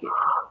the wicked,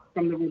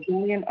 from the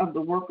rebellion of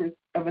the workers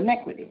of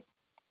iniquity,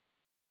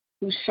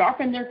 who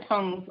sharpen their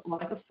tongues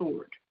like a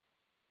sword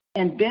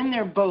and bend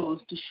their bows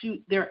to shoot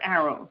their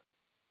arrows,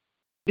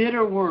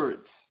 bitter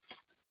words,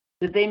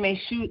 that they may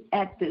shoot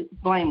at the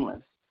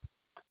blameless.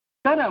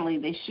 Suddenly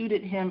they shoot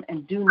at him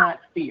and do not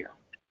fear.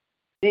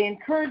 They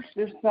encourage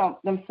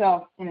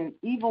themselves in an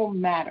evil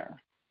matter.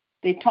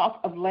 They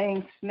talk of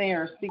laying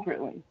snares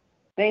secretly.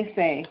 They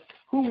say,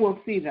 who will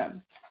see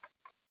them?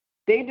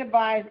 They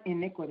devise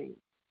iniquity.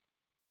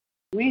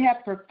 We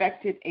have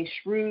perfected a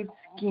shrewd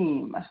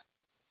scheme.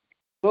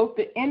 Both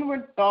the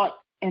inward thought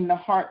and the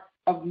heart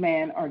of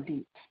man are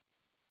deep.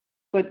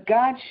 But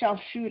God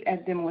shall shoot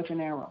at them with an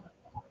arrow.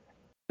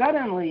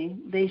 Suddenly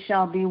they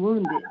shall be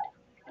wounded.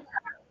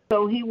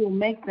 So he will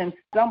make them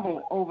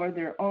stumble over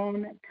their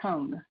own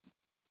tongue.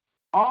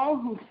 All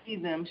who see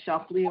them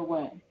shall flee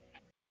away.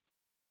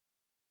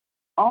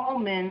 All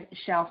men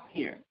shall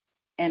fear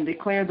and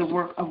declare the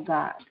work of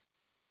God,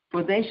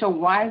 for they shall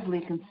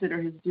wisely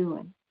consider his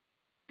doing.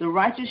 The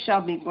righteous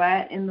shall be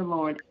glad in the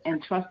Lord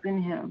and trust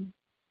in him.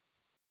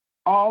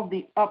 all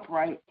the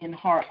upright in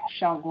heart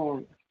shall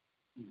glory.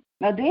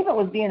 Now, David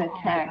was being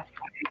attacked,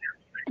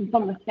 and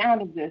from the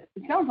sound of this,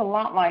 it sounds a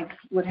lot like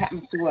what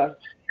happens to us.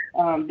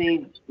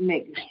 They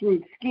make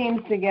shrewd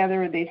schemes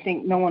together. They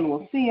think no one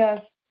will see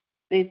us.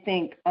 They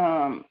think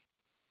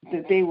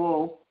that they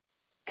will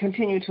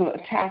continue to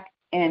attack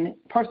and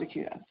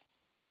persecute us.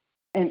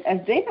 And as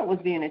David was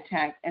being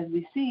attacked, as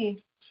we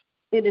see,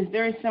 it is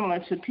very similar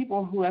to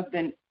people who have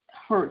been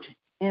hurt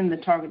in the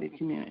targeted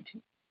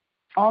community.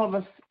 All of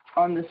us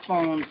on this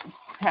phone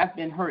have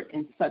been hurt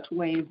in such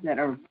ways that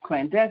are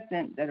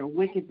clandestine, that are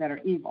wicked, that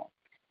are evil.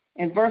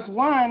 In verse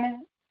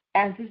 1,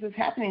 as this is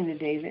happening to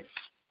David,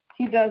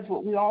 he does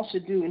what we all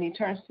should do, and he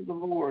turns to the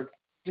Lord,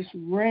 just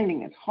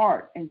rending his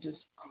heart and just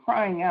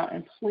crying out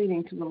and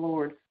pleading to the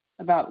Lord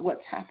about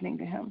what's happening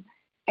to him.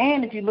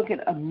 And if you look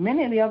at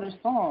many of the other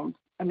Psalms,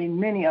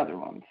 many other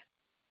ones,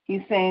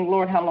 he's saying,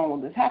 Lord, how long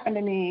will this happen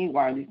to me?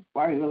 Why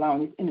are you allowing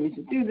these enemies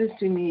to do this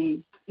to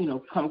me?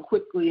 Come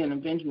quickly and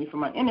avenge me from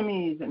my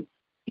enemies. And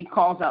he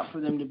calls out for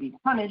them to be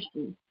punished,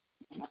 and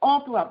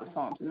all throughout the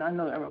Psalms. And I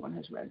know everyone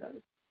has read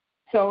those.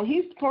 So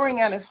he's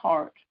pouring out his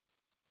heart,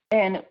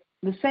 and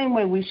the same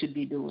way we should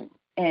be doing.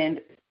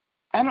 And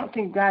I don't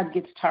think God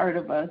gets tired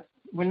of us.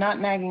 We're not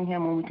nagging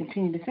him when we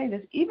continue to say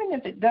this, even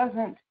if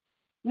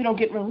we don't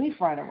get relief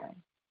right away.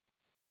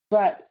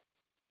 But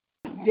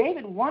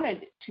David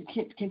wanted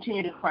to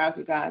continue to cry out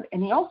to God,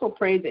 and he also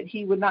prayed that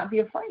he would not be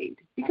afraid,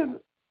 because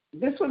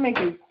this would make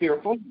you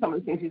fearful, some of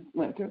the things he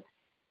went through.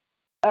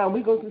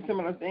 We go through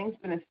similar things,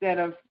 but instead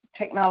of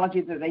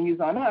technology that they use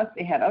on us,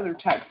 they had other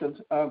types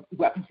of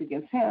weapons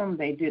against him.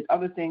 They did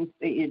other things.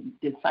 They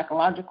did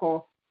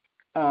psychological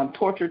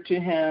torture to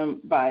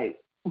him by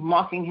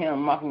mocking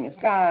him, mocking his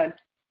God,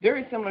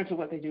 very similar to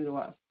what they do to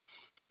us.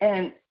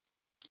 And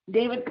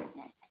David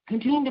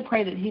continued to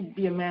pray that he'd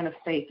be a man of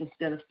faith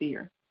instead of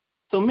fear.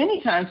 So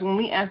many times when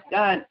we ask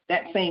God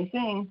that same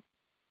thing,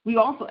 we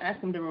also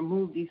ask him to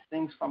remove these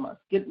things from us,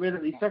 get rid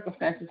of these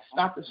circumstances,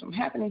 stop this from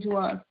happening to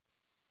us.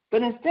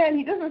 But instead,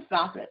 he doesn't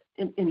stop it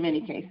in many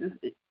cases,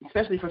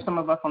 especially for some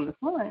of us on this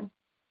line.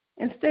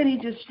 Instead, he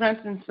just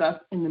strengthens us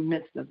in the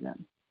midst of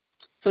them.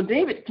 So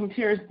David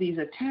compares these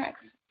attacks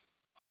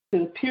to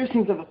the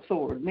piercings of a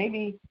sword.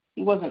 Maybe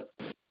he wasn't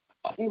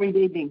every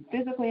day being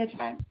physically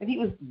attacked, but he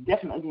was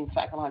definitely being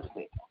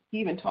psychologically attacked. He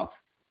even talks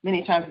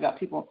many times about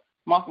people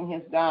mocking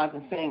his gods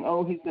and saying,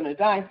 oh, he's going to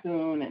die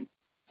soon, and,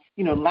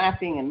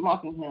 laughing and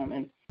mocking him.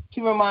 And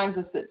he reminds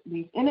us that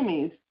these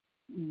enemies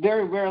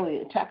very rarely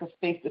attack us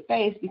face to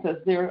face because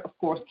they're, of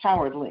course,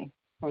 cowardly,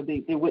 or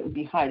they wouldn't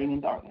be hiding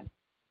in darkness.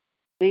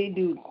 They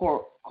do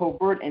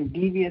covert and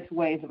devious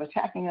ways of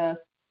attacking us,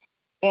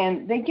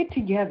 and they get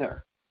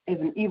together as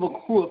an evil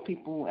crew of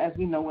people, as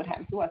we know what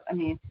happened to us.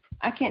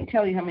 I can't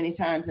tell you how many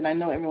times, and I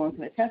know everyone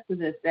can attest to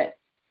this, that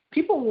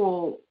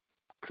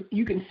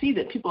you can see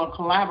that people are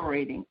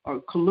collaborating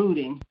or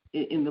colluding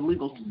in the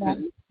legal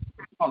system.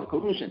 It's called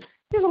collusion.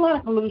 There's a lot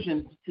of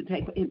collusion to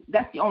take.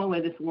 That's the only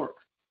way this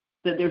works.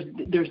 That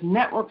there's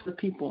networks of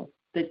people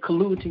that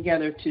collude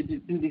together to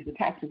do these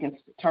attacks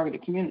against the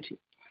targeted community.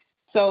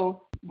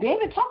 So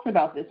David talks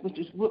about this, which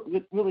is what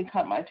really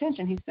caught my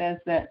attention. He says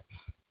that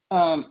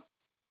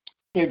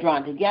they're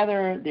drawn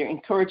together, they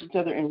encourage each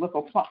other in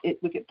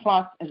wicked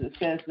plots, as it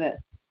says that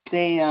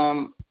they,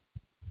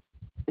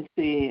 let's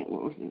see,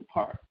 what was the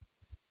part?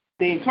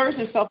 They encourage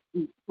themselves,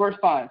 verse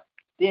 5,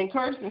 they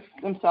encourage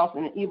themselves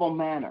in an evil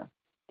manner.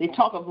 They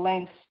talk of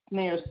laying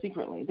snares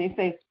secretly. They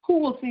say, who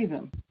will see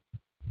them?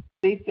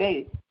 They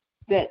say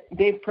that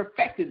they've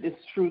perfected this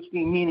true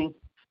scheme, meaning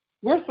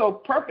we're so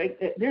perfect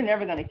that they're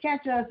never going to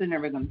catch us, they're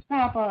never going to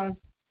stop us,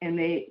 and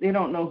they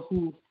don't know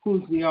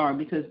whose we are,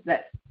 because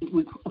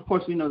of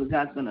course we know that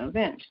God's going to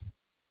avenge.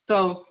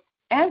 So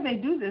as they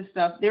do this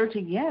stuff, they're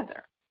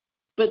together.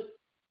 But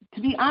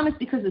to be honest,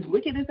 because as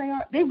wicked as they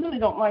are, they really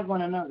don't like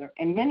one another.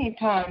 And many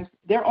times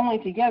they're only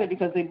together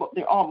because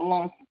they're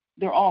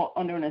all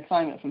under an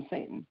assignment from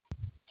Satan.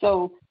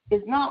 So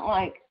it's not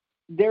like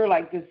they're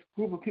like this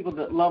group of people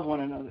that love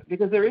one another,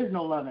 because there is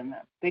no love in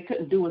them. They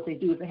couldn't do what they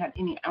do if they had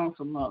any ounce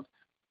of love.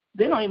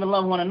 They don't even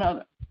love one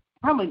another.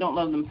 Probably don't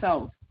love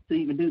themselves to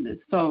even do this.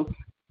 So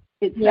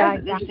it's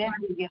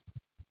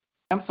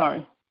I'm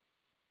sorry.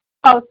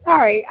 Oh,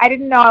 sorry. I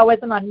didn't know I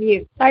wasn't on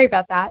mute. Sorry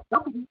about that.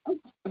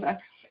 Okay.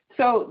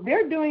 So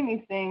they're doing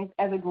these things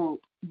as a group,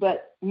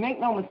 but make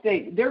no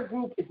mistake, their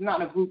group is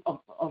not a group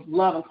of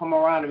love and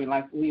camaraderie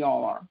like we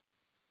all are.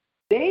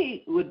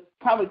 They would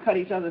probably cut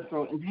each other's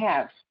throat in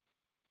half,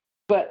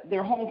 but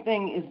their whole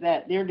thing is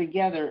that they're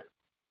together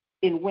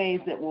in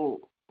ways that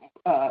will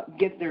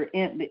get their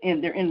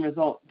end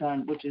result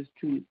done, which is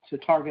to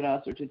target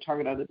us or to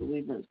target other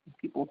believers,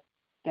 people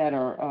that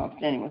are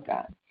standing with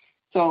God.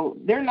 So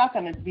they're not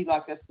going to be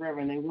like that forever,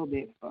 and they will be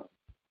exposed.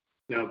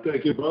 Now,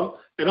 thank you, Bob.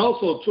 And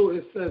also, too,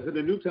 it says in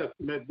the New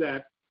Testament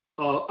that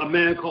a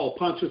man called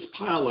Pontius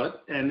Pilate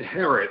and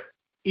Herod,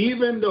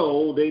 even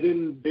though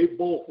they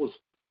both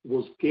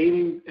was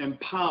gaining in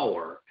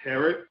power.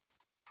 Herod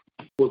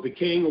was the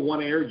king of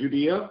one area,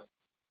 Judea,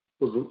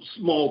 was a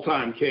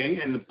small-time king,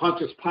 and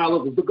Pontius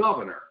Pilate was the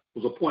governor.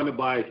 was appointed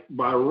by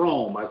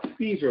Rome, by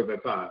Caesar at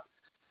that time.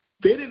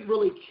 They didn't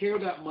really care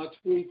that much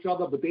for each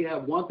other, but they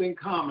had one thing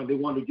common. They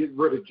wanted to get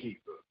rid of Jesus.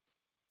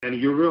 And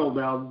you're real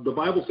now. The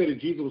Bible said that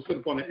Jesus was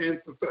sitting upon the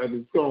ancestor of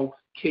his throne,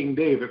 King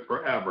David,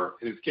 forever,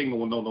 and his kingdom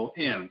will know no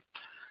end.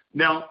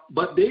 Now,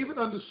 but David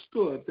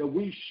understood that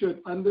we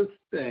should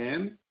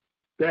understand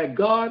that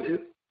God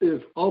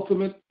is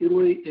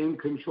ultimately in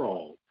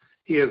control.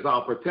 He is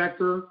our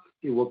protector.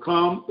 He will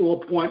come to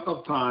a point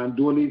of time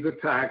during these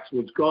attacks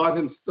which God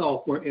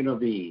himself will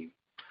intervene.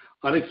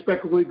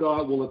 Unexpectedly,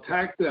 God will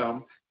attack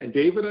them, and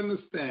David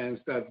understands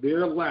that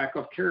their lack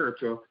of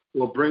character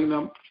will bring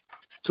them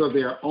to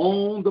their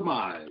own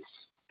demise.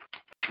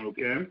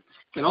 Okay?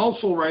 And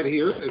also right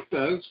here, it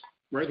says,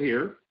 right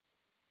here.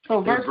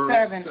 So verse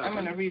 7, I'm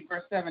going to read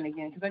verse 7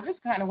 again, because I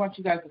just kind of want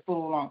you guys to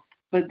follow along.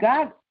 But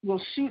God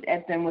will shoot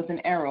at them with an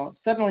arrow.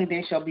 Suddenly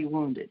they shall be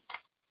wounded.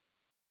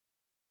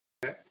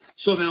 Okay.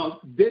 So now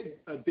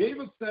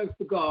David says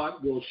to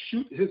God, will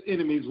shoot his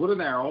enemies with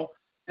an arrow,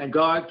 and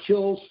God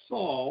kills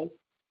Saul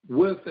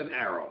with an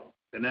arrow.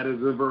 And that is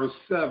in verse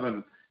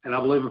 7. And I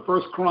believe in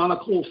 1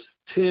 Chronicles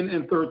 10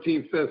 and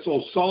 13 says,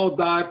 so Saul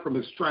died from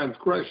his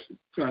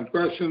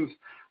transgressions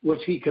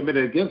which he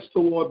committed against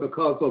the Lord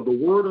because of the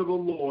word of the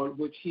Lord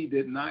which he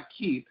did not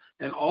keep.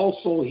 And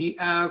also he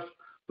asked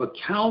the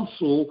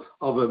counsel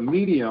of a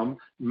medium,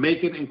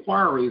 making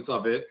inquiries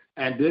of it,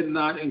 and did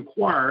not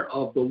inquire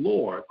of the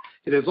Lord.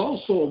 It is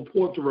also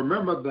important to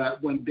remember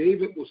that when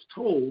David was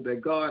told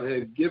that God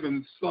had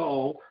given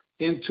Saul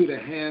into the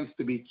hands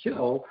to be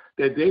killed,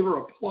 that David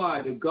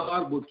replied that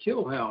God would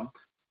kill him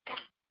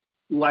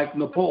like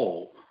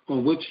Napoleon,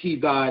 on which he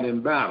died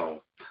in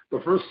battle.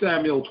 But 1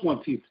 Samuel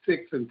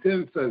 26 and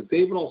 10 says,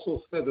 David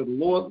also said that the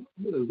Lord,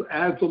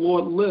 as the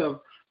Lord lived,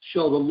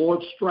 shall the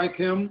Lord strike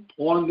him.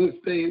 On this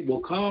day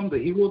will come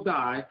that he will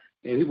die,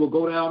 and he will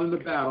go down in the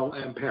battle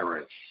and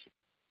perish.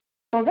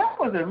 So that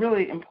was a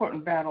really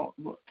important battle,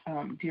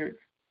 dear.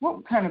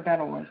 What kind of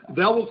battle was that?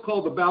 That was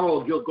called the Battle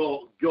of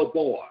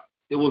Gilboa.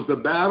 It was the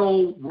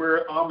battle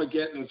where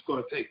Armageddon is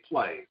going to take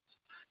place.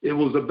 It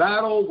was a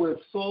battle with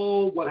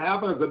Saul. What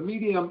happened is a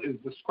medium is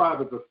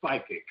described as a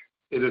psychic.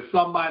 It is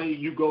somebody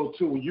you go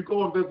to. When you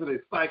go and visit a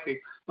psychic,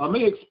 let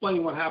me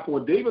explain what happened.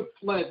 When David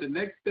fled, the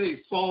next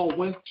day Saul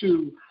went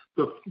to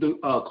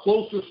the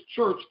closest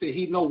church that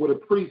he knew where the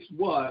priest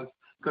was,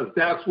 because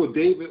that's where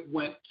David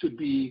went to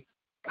be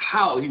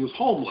housed. He was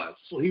homeless.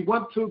 So he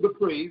went to the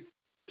priest,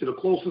 to the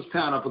closest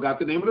town. I forgot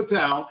the name of the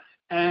town.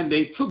 And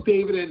they took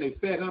David in, they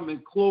fed him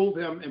and clothed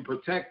him and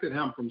protected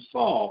him from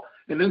Saul.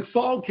 And then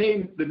Saul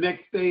came the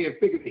next day and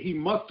figured that he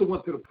must have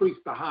went to the priest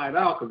to hide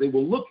out because they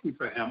were looking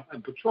for him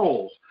in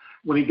patrols.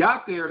 When he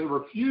got there, they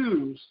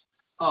refused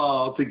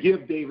to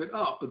give David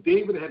up. But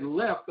David had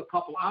left a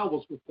couple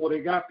hours before they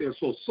got there.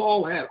 So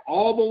Saul had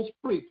all those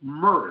priests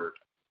murdered.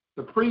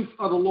 The priests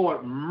of the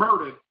Lord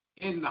murdered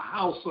in the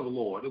house of the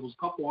Lord. It was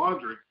a couple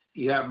hundred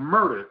he had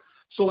murdered.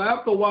 So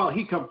after a while,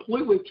 he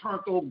completely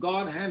turned over.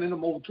 God handed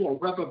him over to a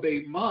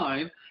reprobate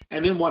mind.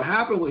 And then what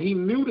happened when he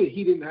knew that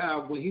he didn't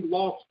have, when he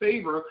lost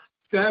favor,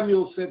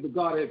 Samuel said that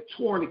God had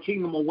torn the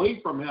kingdom away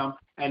from him.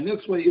 And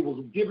this way it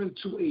was given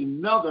to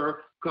another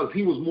because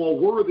he was more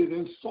worthy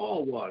than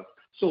Saul was.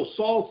 So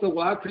Saul said,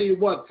 well, I tell you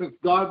what, since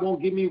God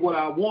won't give me what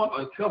I want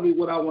or tell me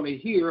what I want to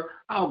hear,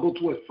 I'll go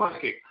to a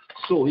psychic.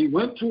 So he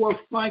went to a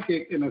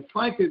psychic, and the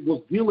psychic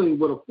was dealing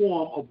with a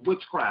form of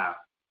witchcraft.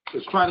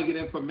 Is trying to get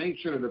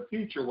information in the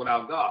future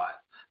without God.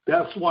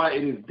 That's why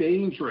it is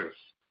dangerous.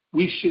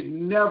 We should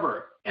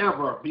never,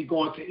 ever be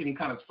going to any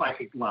kind of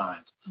psychic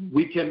lines.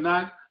 We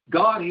cannot.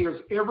 God hears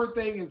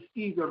everything and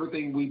sees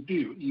everything we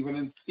do, even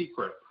in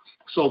secret.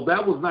 So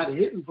that was not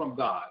hidden from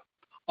God.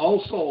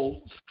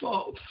 Also,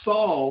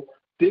 Saul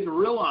didn't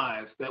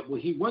realize that when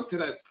he went to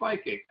that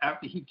psychic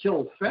after he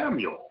killed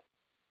Samuel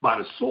by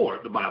the sword,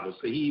 the Bible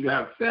says, he even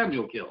had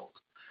Samuel killed,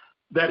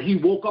 that he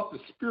woke up the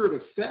spirit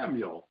of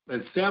Samuel.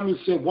 And Samuel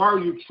said, why are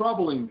you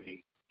troubling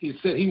me? He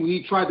said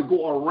he tried to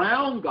go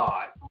around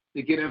God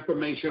to get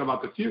information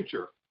about the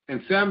future.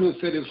 And Samuel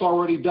said, it's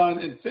already done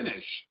and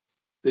finished,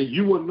 that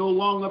you will no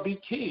longer be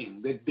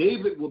king, that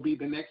David will be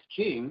the next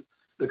king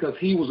because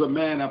he was a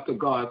man after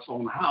God's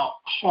own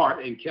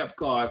heart and kept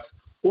God's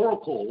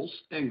oracles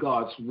and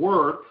God's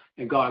word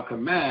and God's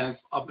commands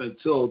up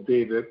until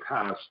David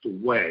passed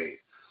away.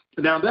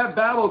 Now, that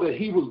battle that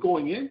he was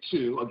going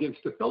into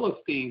against the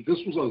Philistines, this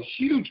was a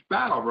huge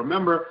battle.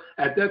 Remember,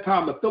 at that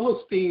time, the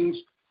Philistines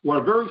were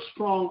a very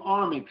strong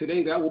army.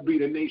 Today, that will be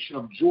the nation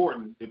of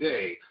Jordan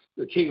today,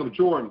 the king of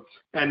Jordan.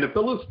 And the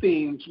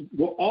Philistines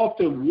were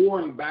often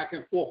warring back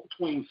and forth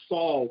between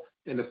Saul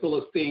and the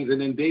Philistines. And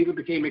then David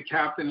became a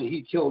captain, and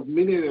he killed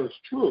many of those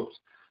troops.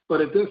 But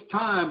at this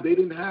time, they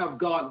didn't have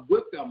God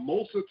with them.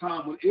 Most of the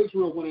time when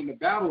Israel went into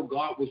battle,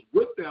 God was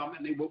with them,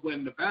 and they would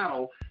win the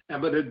battle.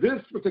 But at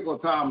this particular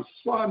time,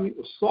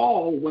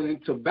 Saul went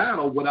into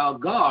battle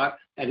without God,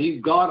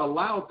 and God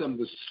allowed them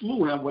to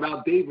slew him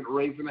without David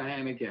raising a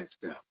hand against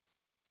them.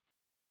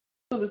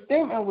 So the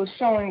statement was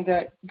showing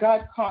that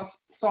God caused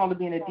Saul to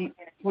be in a deep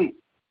sleep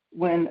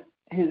when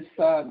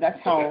that's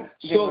how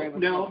they were able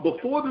to. Now,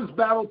 before this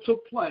battle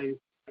took place,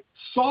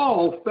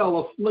 Saul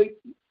fell asleep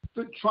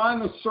trying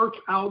to search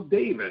out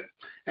David.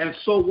 And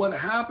so what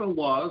happened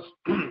was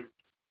that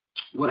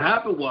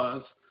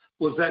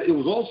it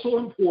was also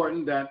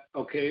important that,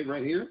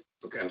 right here.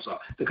 I'm sorry.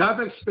 The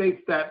context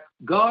states that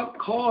God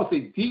caused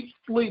a deep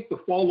sleep to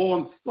fall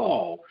on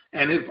Saul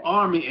and his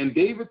army, and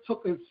David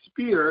took his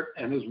spear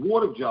and his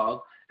water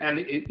jug, and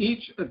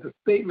each of the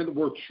statement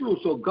were true.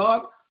 So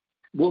God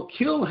will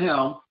kill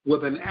him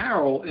with an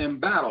arrow in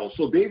battle.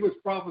 So David's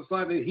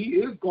prophesied that he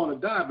is going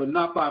to die, but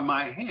not by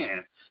my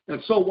hand.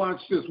 And so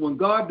watch this. When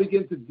God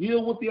begins to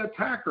deal with the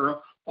attacker,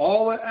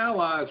 all the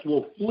allies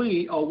will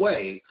flee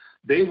away.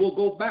 They will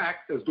go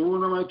back, as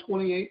Deuteronomy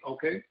 28,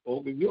 okay?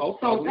 So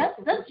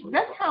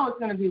that's how it's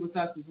going to be with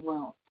us as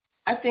well.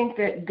 I think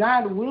that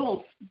God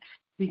will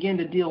begin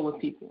to deal with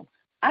people.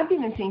 I've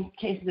even seen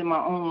cases in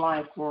my own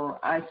life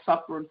where I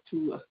suffered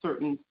through a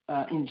certain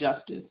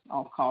injustice,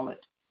 I'll call it,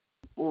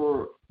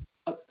 for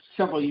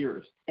several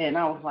years. And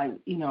I was like,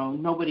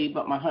 nobody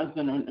but my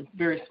husband and a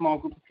very small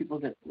group of people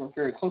that were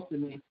very close to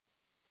me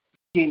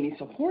gave me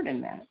support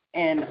in that.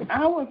 And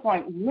I was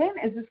like, when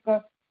is this going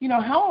to,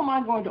 how am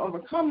I going to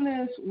overcome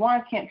this?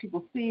 Why can't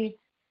people see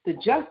the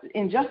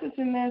injustice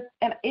in this?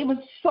 And it was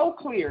so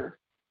clear.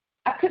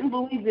 I couldn't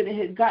believe that it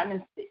had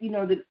gotten,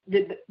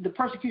 the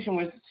persecution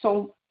was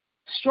so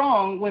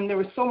strong when there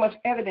was so much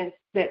evidence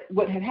that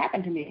what had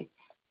happened to me.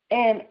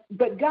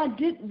 But God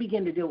did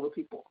begin to deal with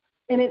people.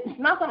 And it's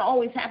not going to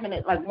always happen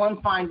at like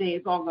one fine day.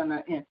 It's all going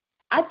to end.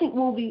 I think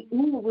we'll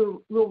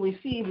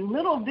receive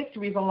little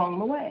victories along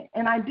the way.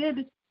 And I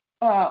did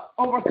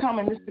overcome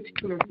in this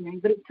particular thing,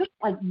 but it took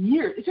like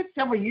years. It took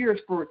several years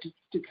for it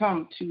to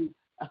come to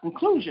a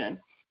conclusion.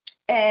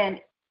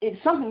 And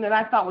it's something that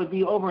I thought would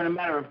be over in a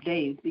matter of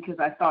days because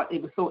I thought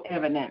it was so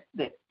evident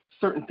that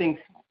certain things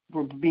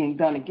were being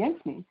done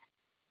against me.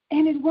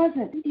 And it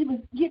wasn't.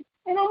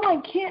 And I'm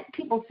like, can't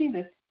people see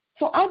this?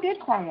 So I did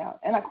cry out,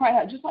 and I cried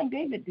out just like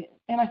David did.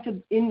 And I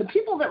said, and the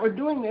people that were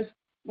doing this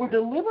were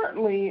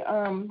deliberately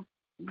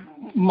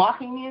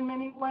mocking me in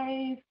many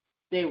ways.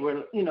 They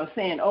were,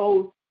 saying,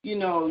 oh,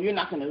 you're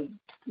not going to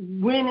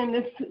win in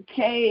this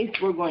case.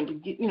 We're going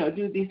to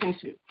do these things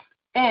too.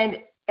 And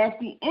at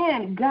the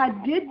end,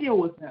 God did deal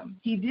with them.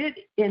 He did,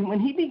 and when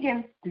he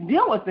began to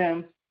deal with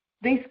them,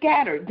 they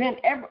scattered. Then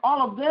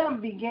all of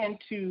them began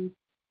to,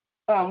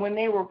 when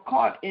they were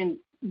caught in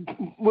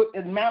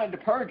amounted to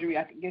perjury,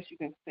 I guess you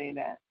can say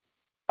that,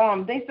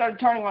 they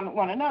started turning on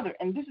one another.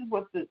 And this is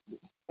what is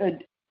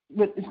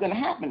going to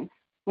happen.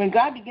 When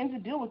God begins to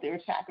deal with their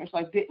attackers,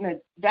 like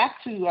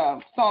back to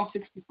Psalm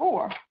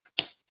 64,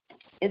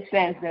 it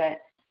says that,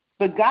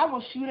 but God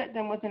will shoot at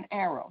them with an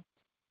arrow.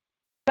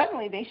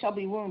 Suddenly they shall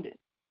be wounded.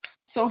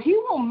 So he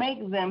will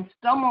make them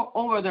stumble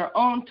over their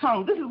own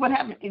tongue. This is what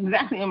happened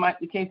exactly in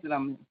the case that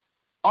I'm in.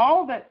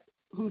 All that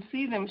who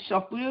see them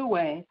shall flee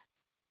away.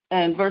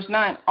 And verse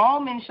 9,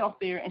 all men shall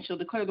fear and shall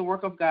declare the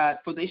work of God,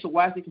 for they shall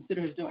wisely consider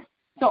his doing.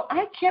 So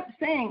I kept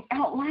saying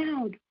out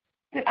loud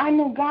that I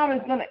know God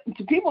is going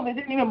to people that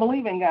didn't even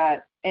believe in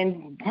God,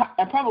 and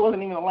I probably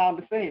wasn't even allowed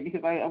to say it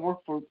because I work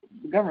for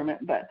the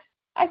government, but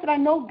I said, I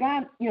know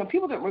God, some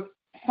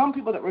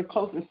people that were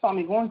close and saw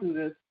me going through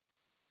this,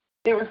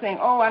 they were saying,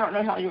 oh, I don't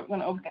know how you're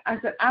going to overcome. I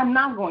said, I'm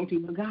not going to,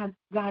 but God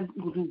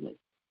will do this.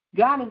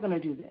 God is going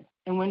to do this.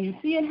 And when you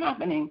see it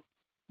happening,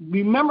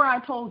 remember I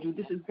told you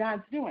this is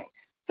God's doing.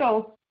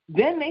 So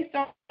then they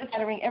started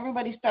scattering.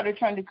 Everybody started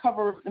trying to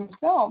cover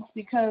themselves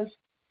because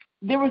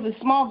there was a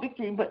small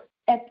victory. But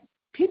I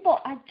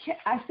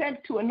said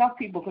to enough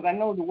people, because I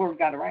know the word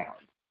got around,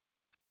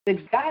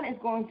 that God is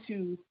going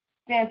to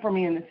stand for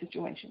me in this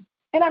situation.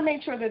 And I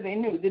made sure that they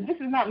knew that this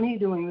is not me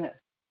doing this.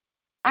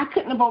 I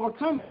couldn't have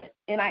overcome it.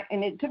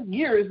 And it took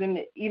years. And,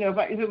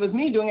 if it was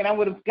me doing it, I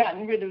would have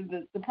gotten rid of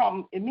the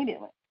problem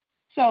immediately.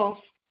 So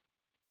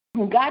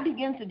when God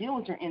begins to deal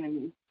with your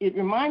enemies, it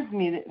reminds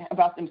me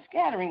about them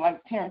scattering,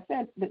 like Terrence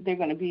said, that they're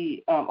going to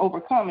be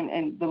overcome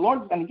and the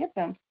Lord is going to get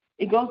them.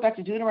 It goes back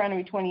to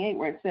Deuteronomy 28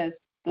 where it says,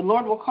 the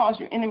Lord will cause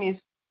your enemies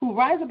who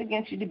rise up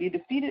against you to be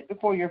defeated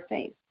before your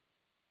face.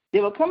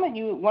 They will come at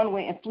you one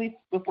way and flee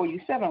before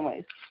you 7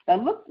 ways.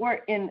 Now look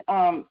where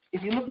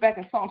if you look back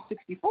in Psalm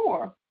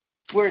 64,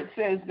 where it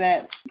says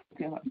that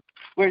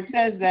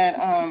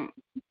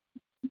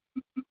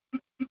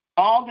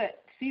all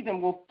that see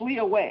them will flee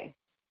away.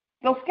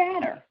 They'll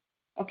scatter.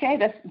 Okay,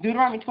 that's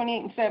Deuteronomy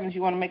 28:7. If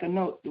you want to make a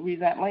note to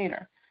read that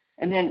later.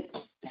 And then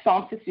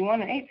Psalm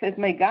 61:8 says,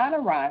 may God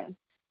arise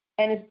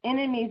and his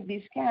enemies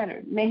be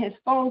scattered. May his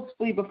foes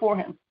flee before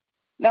him.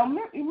 Now,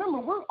 remember,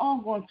 we're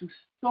all going through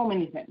so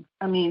many things.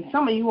 I mean,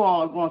 some of you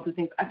all are going through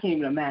things I can't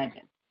even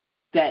imagine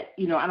that,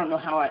 I don't know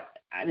how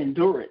I'd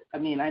endure it. I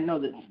mean, I know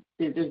that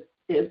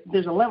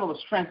there's a level of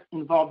strength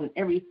involved in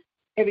every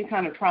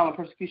kind of trial and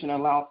persecution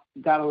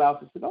God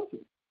allows us to go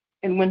through.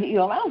 And when he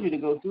allows you to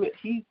go through it,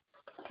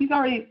 he's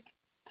already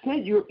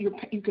said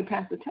you can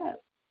pass the test.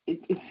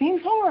 It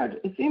seems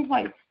hard. It seems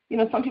like,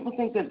 some people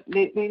think that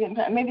they didn't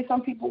pass. Maybe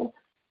some people,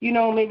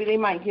 maybe they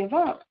might give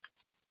up.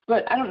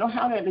 But I don't know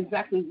how that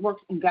exactly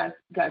works in God's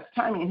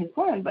timing and his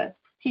plan, but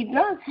he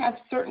does have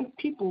certain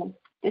people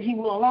that he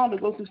will allow to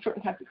go through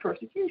certain types of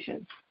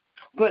persecution.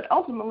 But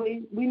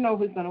ultimately, we know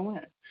who's going to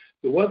win.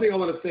 The one thing I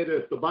want to say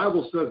is the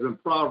Bible says in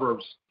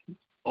Proverbs,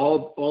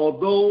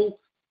 although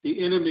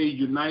the enemy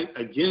unite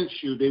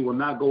against you, they will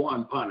not go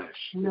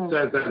unpunished. It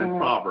says that in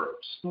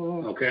Proverbs,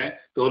 okay?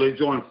 Though they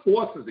join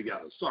forces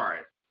together,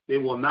 they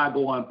will not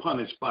go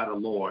unpunished by the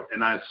Lord.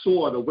 And I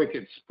saw the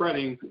wicked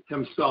spreading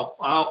himself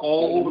out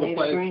all over the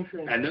place,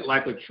 and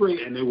like a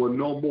tree, and they were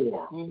no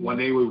more when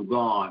they were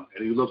gone.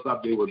 And he looked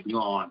up, they were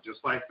gone, just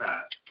like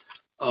that.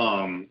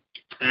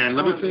 And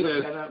let me say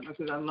this,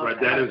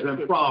 that is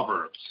in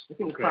Proverbs.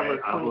 Okay,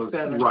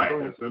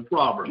 it's in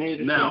Proverbs.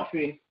 Now,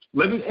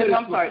 let me say this.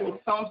 I'm sorry,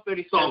 it's Psalms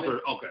 37,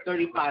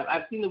 35.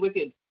 I've seen the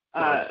wicked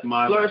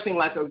flourishing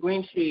like a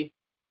green tree,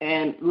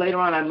 and later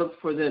on I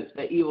looked for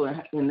the evil,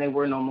 and they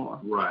were no more.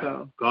 Right.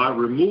 So, God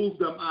removed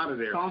them out of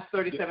there. Psalms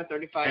 37,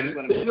 35.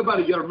 And think about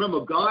it. You got to remember,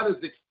 God is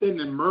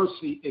extended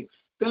mercy,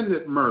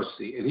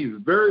 and he's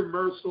very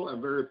merciful and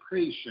very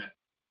patient.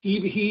 He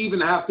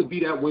even has to be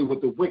that way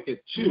with the wicked,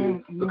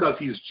 too, because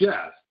he's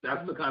just.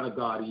 That's the kind of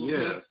God he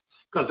is.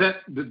 Because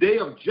at the day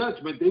of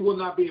judgment, they will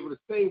not be able to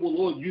say, well,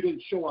 Lord, you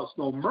didn't show us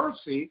no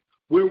mercy.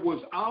 Where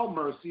was our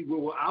mercy? Where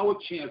was our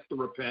chance to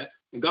repent?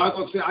 And God's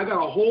going to say, I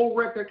got a whole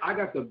record. I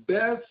got the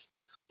best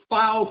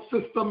file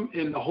system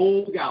in the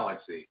whole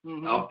galaxy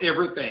of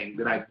everything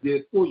that I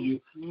did for you.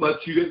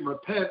 But you didn't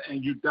repent,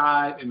 and you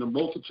died in the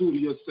multitude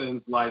of your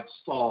sins like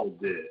Saul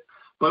did.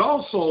 But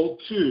also,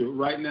 too,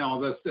 right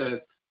now, as I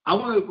said, I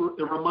want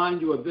to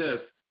remind you of this.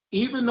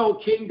 Even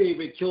though King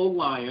David killed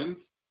lions,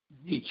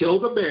 he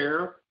killed a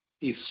bear,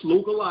 he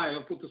slew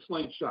Goliath with the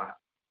slingshot.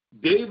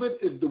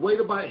 David, the way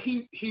to buy,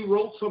 he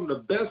wrote some of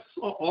the best.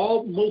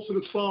 Most of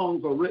the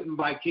songs are written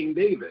by King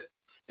David,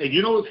 and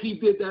you notice he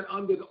did that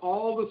under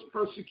all this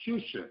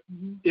persecution.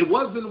 It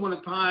wasn't when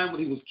a time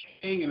when he was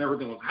king and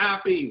everything was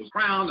happy. He was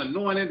crowned,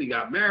 anointed. He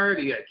got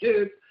married. He had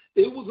kids.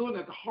 It was during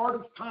the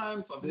hardest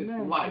times of his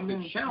life,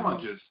 the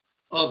challenges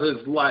of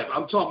his life.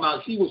 I'm talking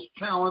about he was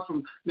challenged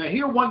from. Now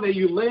here one day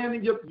you land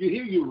and you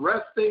hear you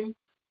resting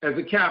as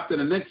a captain.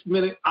 The next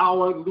minute,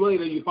 hour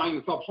later, you find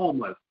yourself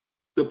homeless,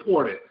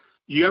 deported.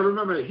 You got to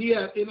remember, he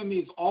had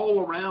enemies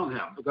all around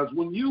him, because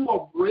when you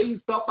are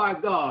raised up by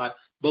God,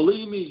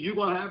 believe me, you're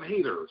going to have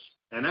haters.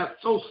 And that's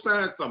so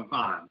sad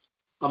sometimes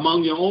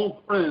among your own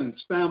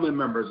friends, family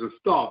members, and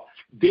stuff.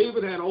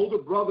 David had older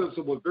brothers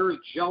who were very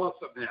jealous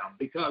of him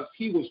because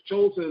he was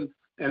chosen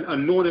and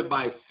anointed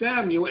by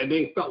Samuel, and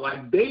they felt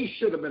like they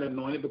should have been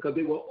anointed because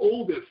they were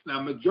oldest.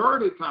 Now,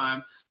 majority of the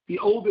time, the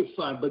oldest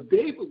son, but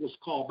David was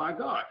called by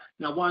God.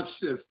 Now, watch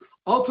this.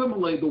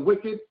 Ultimately, the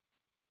wicked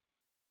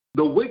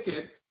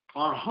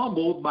are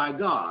humbled by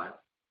God.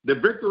 The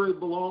victory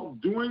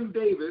belonged during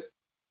David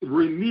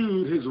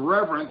renewed his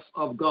reverence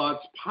of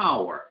God's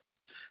power.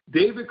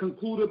 David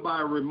concluded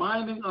by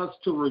reminding us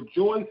to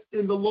rejoice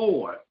in the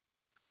Lord.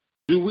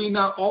 Do we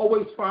not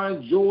always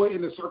find joy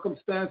in the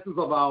circumstances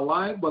of our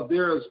life? But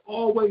there is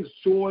always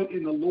joy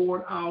in the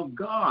Lord our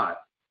God.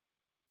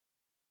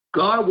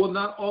 God will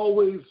not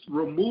always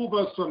remove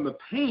us from the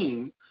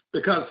pain,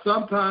 because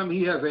sometimes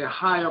he has a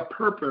higher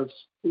purpose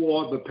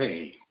for the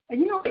pain. And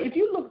you know, if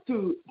you look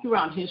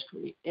throughout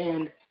history,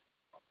 and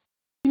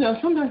you know,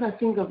 sometimes I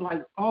think of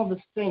like all the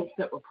saints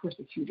that were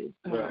persecuted,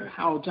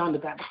 how John the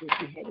Baptist was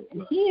beheaded,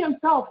 and he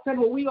himself said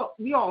what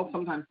we all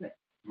sometimes say: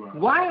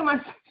 why am I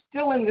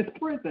still in this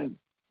prison?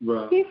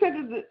 He said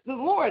to the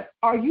Lord,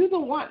 "Are you the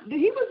one?"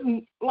 He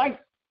was like,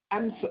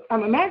 I'm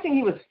imagining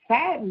he was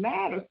sad,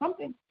 mad, or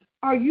something.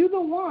 Are you the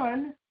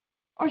one,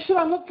 or should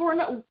I look for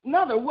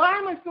another? Why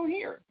am I still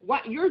here? Why,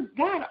 you're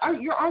God.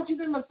 Aren't you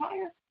the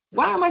Messiah?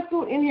 Why am I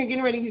still in here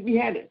getting ready to be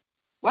beheaded?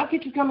 Why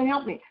can't you come and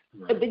help me?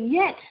 But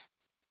yet,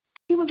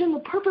 he was in the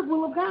perfect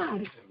will of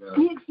God.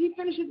 He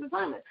finished his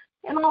assignment.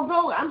 And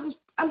although I'm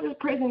just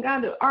praising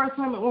God that our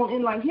assignment won't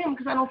end like him,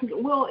 because I don't think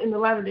it will in the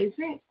latter-day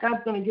saints.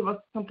 God's going to give us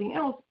something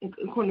else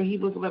according to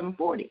Hebrews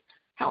 11:40.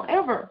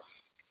 However,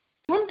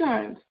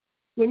 sometimes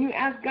when you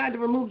ask God to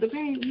remove the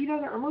pain, he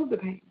doesn't remove the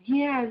pain.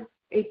 He has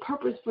a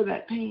purpose for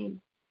that pain.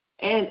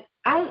 And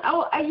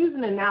I used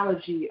an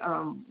analogy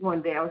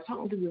one day. I was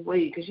talking to this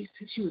lady because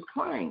she was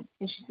crying,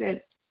 and she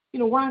said, you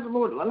know, why is the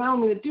Lord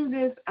allowing me to do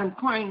this? I'm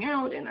crying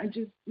out, and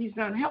he's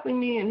not helping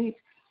me, and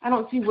I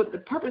don't see what the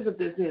purpose of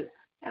this is.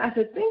 And I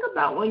said, think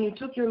about when you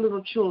took your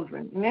little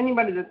children, and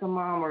anybody that's a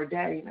mom or a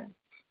dad even,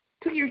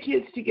 took your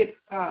kids to get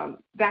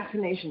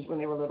vaccinations when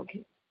they were little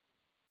kids.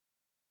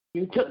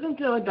 You took them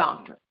to a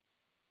doctor.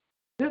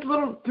 This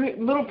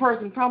little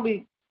person,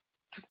 probably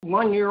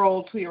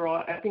 1-year-old,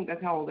 2-year-old, I think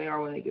that's how old they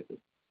are when they get the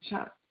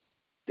shot.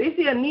 They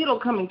see a needle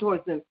coming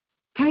towards them.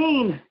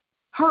 Pain,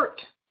 hurt.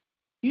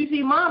 You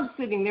see mom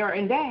sitting there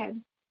and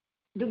dad.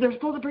 They're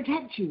supposed to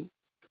protect you.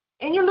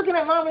 And you're looking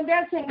at mom and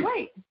dad saying,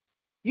 wait,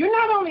 you're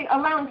not only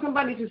allowing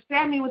somebody to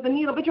stab me with a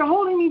needle, but you're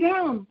holding me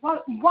down. Why?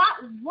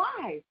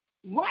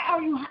 Why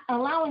are you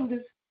allowing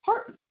this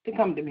hurt to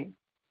come to me?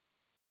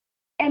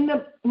 And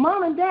the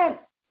mom and dad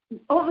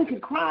only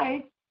could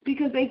cry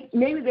because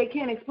maybe they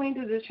can't explain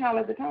to the child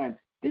at the time,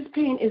 this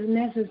pain is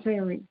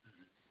necessary.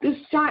 This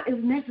shot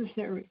is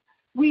necessary.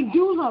 We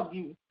do love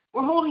you.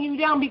 We're holding you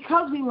down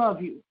because we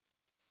love you.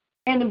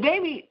 And the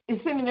baby is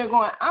sitting there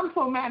going, I'm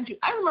so mad at you.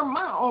 I remember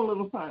my own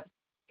little son.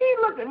 He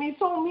looked at me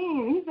so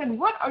mean. He said,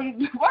 why are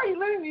you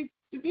letting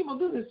these people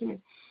do this to me?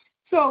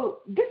 So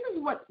this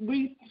is what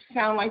we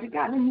sound like to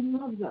God, and he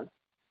loves us.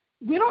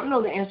 We don't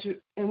know the answer,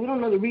 and we don't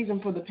know the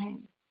reason for the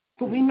pain.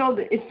 But we know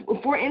that if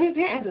we're in his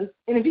hands,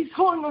 and if he's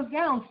holding us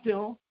down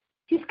still,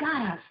 he's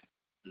got us.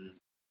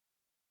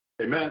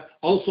 Amen.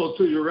 Also,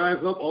 to your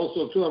rise up,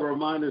 also to a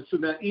reminder to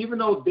that even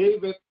though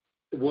David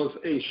was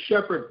a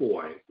shepherd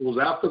boy, was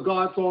after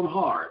God's own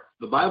heart,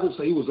 the Bible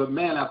says he was a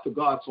man after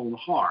God's own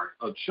heart,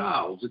 a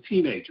child, a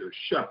teenager,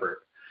 shepherd,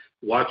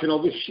 watching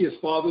over his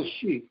father's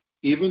sheep.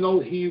 Even though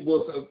he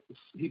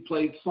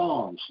played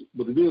songs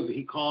with the music,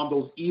 he calmed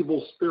those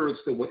evil spirits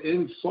that were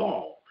in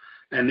Saul.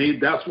 And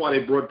that's why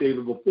they brought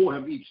David before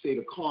him each day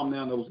to calm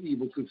down those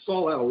evils. Because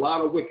Saul had a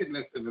lot of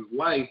wickedness in his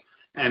life,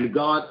 and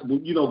God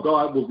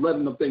was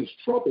letting them things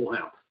trouble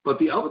him. But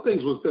the other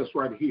things was this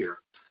right here.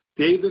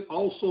 David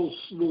also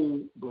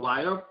slew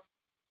Goliath,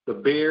 the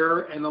bear,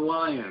 and the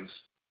lions.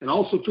 And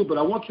also, too, but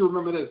I want you to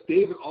remember this,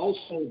 David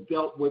also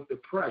dealt with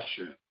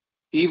depression.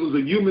 He was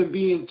a human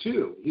being,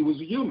 too. He was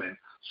a human.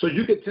 So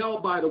you could tell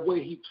by the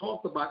way he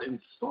talked about in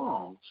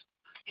songs,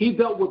 he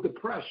dealt with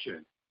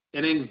depression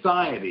and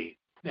anxiety,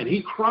 and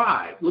he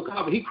cried. Look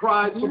how he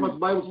cried so much. The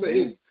Bible says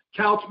his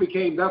couch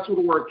became, that's where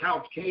the word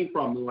couch came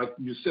from, like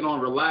you sit on,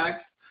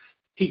 relax.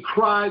 He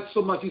cried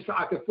so much, he said,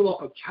 I could fill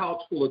up a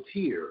couch full of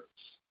tears.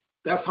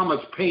 That's how much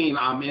pain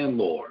I'm in,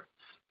 Lord.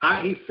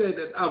 He said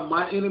that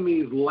my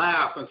enemies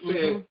laugh and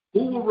said,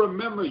 who will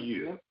remember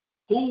you?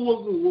 Who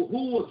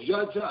will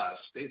judge us?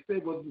 They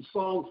said in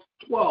Psalm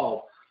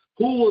 12,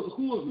 who is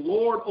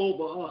Lord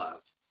over us?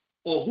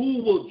 Or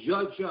who will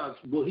judge us?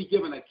 Will he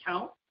give an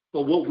account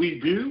for what we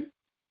do?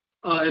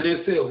 And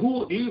they said,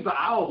 these are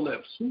our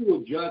lips. Who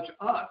will judge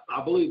us?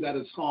 I believe that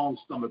is Psalms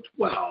number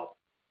 12.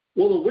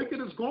 Well, the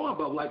wicked is gone,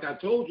 but like I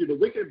told you, the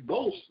wicked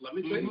boast. Let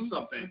me tell you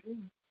something.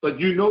 But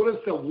you notice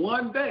that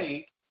one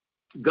day,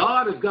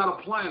 God has got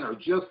a planner,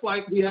 just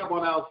like we have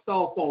on our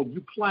cell phone.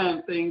 You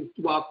plan things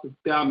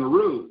down the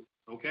road,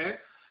 okay?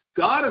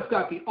 God has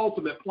got the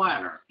ultimate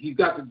planner. He's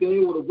got the day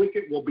where the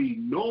wicked will be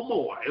no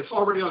more. It's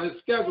already on his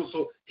schedule,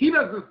 so he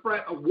doesn't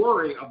fret or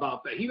worry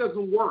about that. He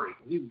doesn't worry.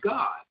 He's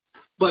God.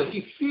 But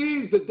he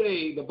sees the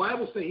day, the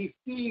Bible says he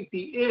sees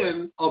the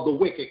end of the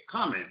wicked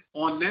coming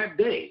on that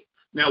day.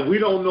 Now, we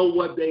don't know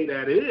what day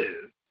that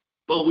is,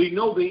 but we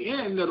know the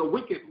end of the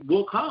wicked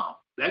will come.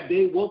 That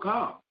day will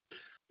come.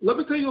 Let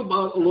me tell you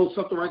about a little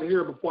something right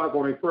here before I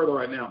go any further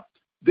right now.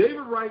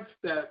 David writes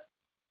that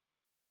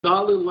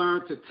godly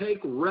learn to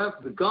take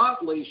the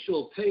godly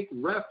shall take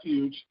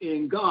refuge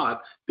in God.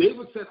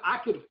 David said, I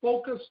could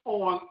focus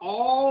on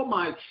all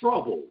my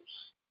troubles.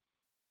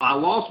 I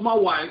lost my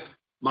wife.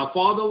 My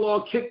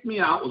father-in-law kicked me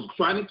out, was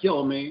trying to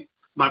kill me.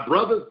 My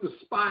brothers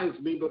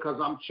despised me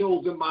because I'm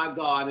chosen by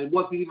God. It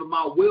wasn't even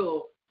my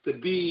will to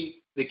be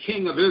the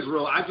king of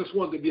Israel. I just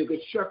wanted to be a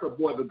good shepherd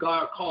boy, but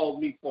God called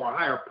me for a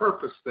higher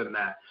purpose than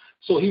that.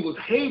 So he was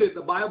hated.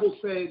 The Bible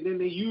said then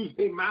they used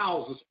their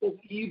mouths and spoke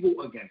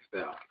evil against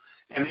them.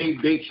 And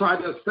they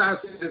tried to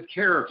assassinate his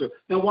character.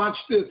 Now watch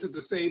this at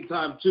the same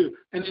time, too.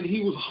 And then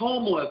he was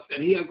homeless,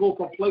 and he had to go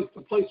from place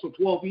to place for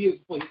 12 years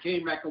before he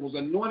came back and was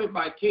anointed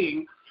by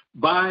king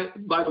by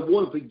the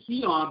word of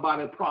Gideon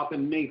by the prophet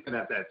Nathan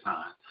at that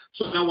time.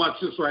 So now watch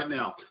this right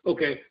now.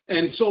 Okay,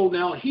 and so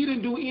now he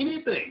didn't do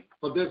anything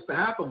for this to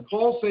happen.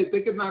 Paul said,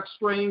 think it not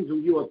strange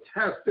when you are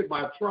tested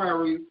by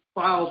trials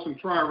and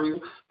trials,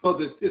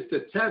 because it's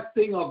the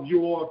testing of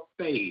your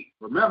faith.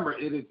 Remember,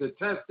 it is the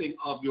testing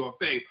of your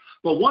faith.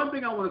 But one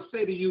thing I want to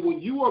say to you,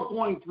 when you are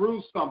going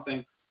through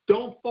something,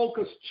 don't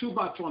focus too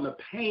much on the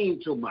pain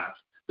too much,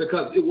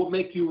 because it will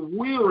make you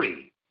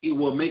weary. It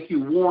will make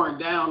you worn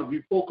down if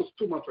you focus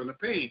too much on the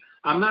pain.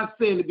 I'm not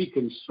saying to be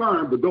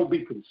concerned, but don't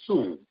be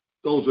consumed.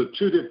 Those are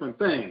two different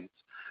things.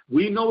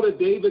 We know that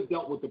David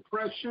dealt with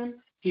depression.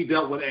 He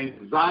dealt with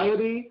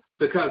anxiety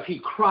because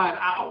he cried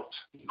out.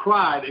 He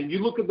cried. And you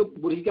look at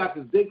when he got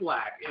to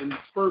Ziklag in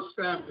 1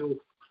 Samuel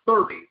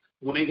 30.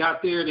 When they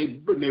got there, they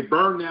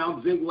burned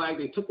down Ziklag.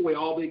 They took away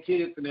all their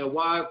kids and their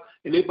wives.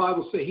 And the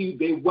Bible said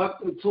they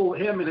wept until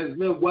him and his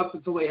men wept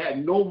until they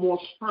had no more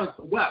strength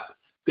to weep.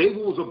 David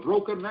was a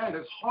broken man.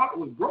 His heart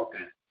was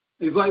broken.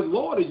 He's like,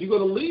 Lord, are you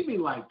going to leave me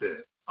like this?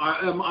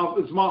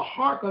 Is my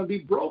heart going to be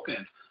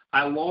broken?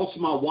 I lost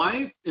my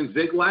wife in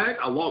Ziklag.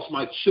 I lost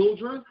my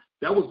children.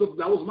 That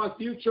was my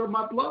future,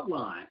 my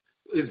bloodline.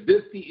 Is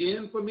this the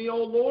end for me,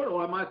 oh Lord,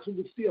 or am I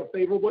to see a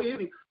favorable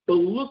ending? But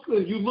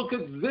you look at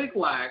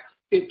Ziklag,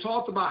 it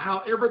talks about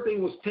how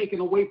everything was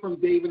taken away from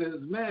David and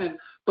his men.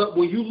 But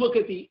when you look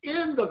at the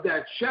end of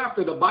that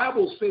chapter, the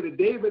Bible said that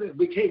David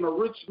became a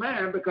rich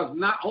man because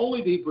not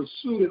only did he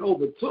pursue and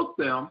overtook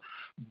them,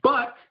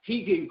 but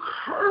he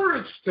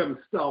encouraged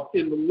himself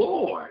in the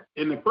Lord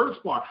in the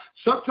first part.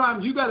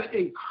 Sometimes you got to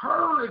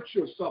encourage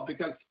yourself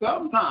because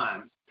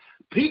sometimes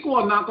People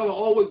are not going to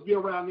always be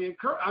around me.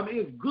 I mean,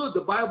 it's good.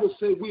 The Bible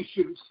says we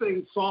should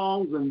sing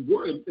songs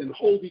and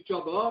hold each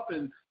other up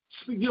and,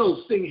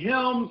 sing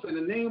hymns in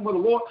the name of the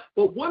Lord.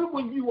 But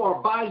when you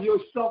are by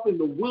yourself in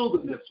the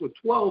wilderness for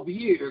 12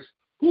 years,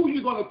 who are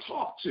you going to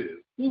talk to?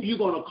 Who are you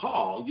going to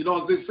call? You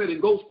know, as they said in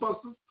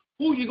Ghostbusters,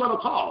 who are you going to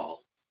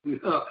call?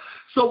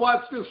 So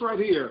watch this right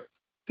here.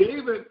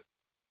 David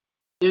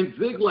in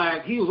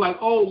Ziklag, he was like,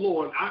 oh,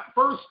 Lord,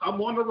 first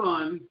I'm on the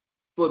run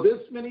for this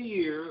many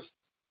years.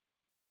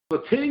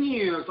 For 10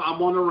 years,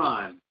 I'm on the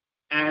run.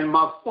 And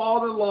my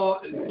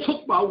father-in-law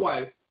took my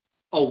wife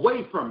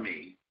away from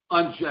me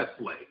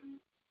unjustly.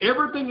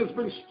 Everything has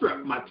been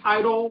stripped. My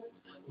title,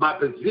 my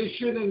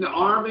position in the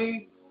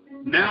army.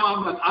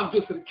 Now I'm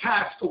just a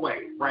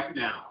castaway right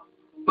now.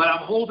 But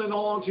I'm holding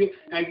on to it.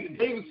 And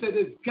David said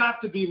there's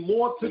got to be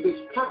more to this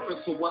purpose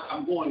of what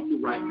I'm going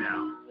through right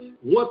now.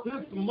 What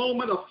this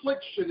moment of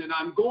affliction that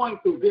I'm going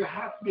through, there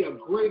has to be a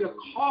greater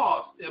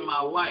cause in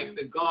my life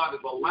that God is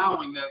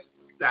allowing this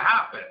to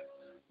happen.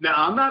 Now,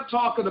 I'm not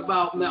talking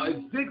about,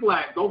 it's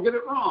Ziklag, don't get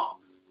it wrong.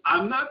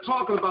 I'm not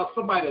talking about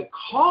somebody that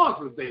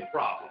causes their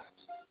problems.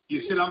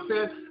 You see what I'm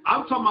saying?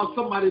 I'm talking about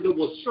somebody that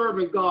was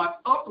serving God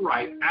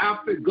upright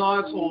after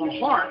God's own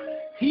heart.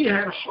 He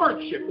had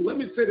hardship. Let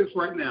me say this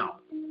right now.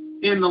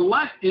 In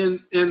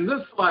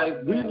this life,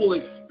 we will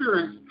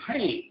experience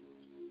pain.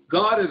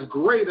 God is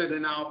greater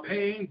than our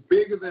pain,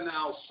 bigger than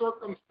our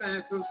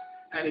circumstances,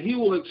 and he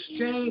will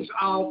exchange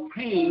our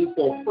pain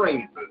for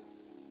praises.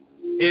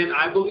 And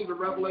I believe in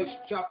Revelation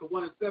chapter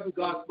 1 and 7,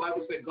 God's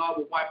Bible said God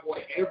will wipe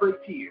away every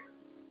tear.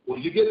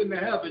 When you get into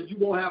heaven, you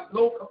won't have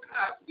no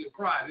capacity to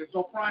cry. There's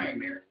no crying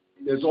there.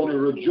 There's only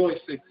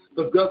rejoicing.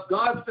 Because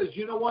God says,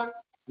 you know what?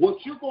 What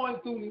you're going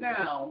through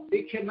now,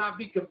 it cannot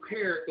be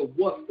compared to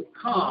what's to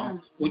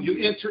come when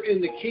you enter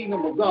in the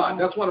kingdom of God.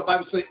 That's why the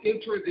Bible says,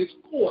 enter in his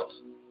courts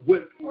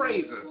with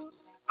praises.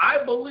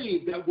 I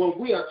believe that when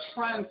we are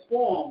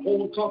transformed, when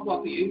we talk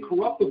about the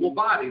incorruptible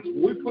bodies,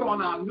 when we put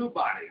on our new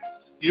bodies,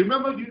 you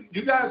remember,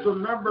 you guys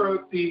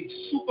remember the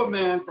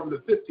Superman from the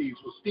 50s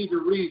where Stevie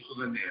Reeves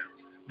was in there.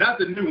 Not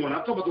the new one. I'm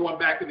talking about the one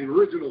back in the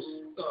original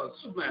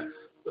Superman.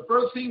 The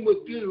first thing he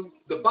would do,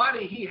 the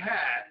body he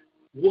had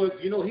was,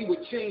 he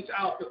would change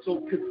outfits.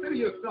 So consider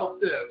yourself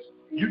this.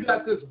 You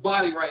got this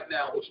body right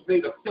now, which is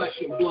made of flesh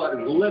and blood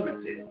and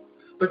limited.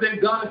 But then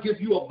God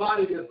gives you a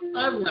body that's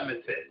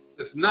unlimited.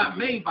 It's not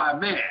made by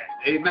man.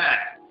 Amen.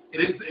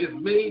 It is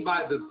made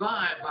by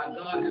design by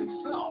God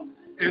himself.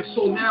 And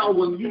so now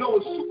when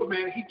with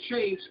Superman, he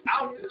changed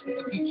outfits.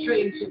 He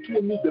changed into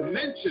a new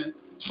dimension,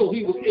 so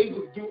he was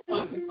able to do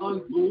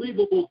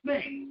unbelievable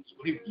things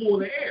when he flew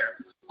in the air.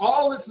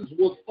 All that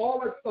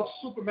stuff,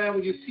 Superman,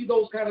 when you see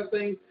those kind of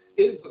things,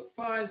 is the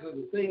signs of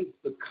the things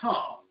to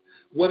come.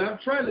 What I'm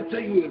trying to tell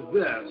you is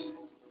this.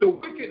 The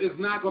wicked is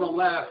not going to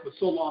last for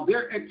so long.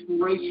 Their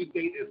expiration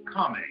date is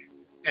coming,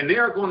 and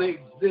they're going to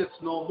exist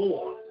no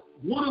more.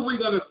 What are we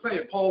going to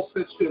say? Paul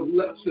said,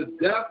 should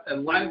death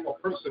and life or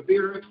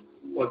perseverance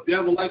or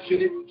devil life,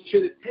 should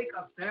it take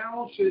us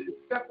down? Should it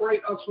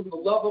separate us from the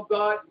love of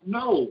God?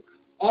 No.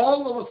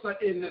 All of us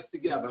are in this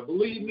together.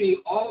 Believe me,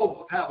 all of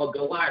us have a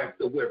Goliath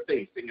that we're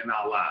facing in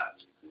our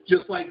lives.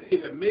 Just like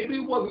David. Maybe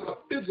it wasn't a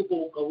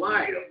physical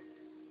Goliath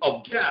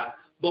of death,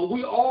 but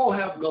we all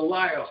have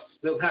Goliaths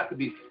that have to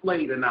be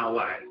slain in our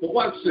lives. But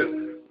watch this.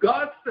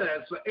 God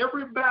says for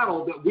every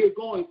battle that we're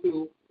going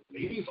through,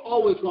 he's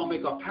always going to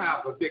make a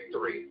path of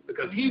victory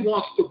because he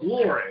wants the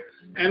glory.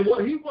 And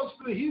what he wants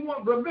to do,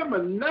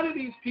 remember, none of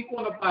these people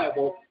in the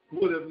Bible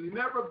would have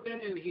never been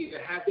in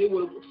here had they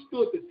would have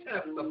stood the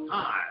test of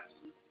time.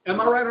 Am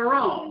I right or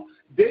wrong?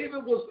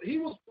 David was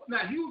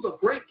a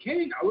great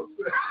king. I was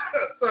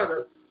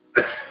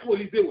what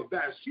he did with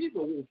Bathsheba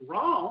was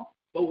wrong.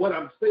 But what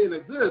I'm saying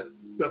is this: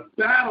 the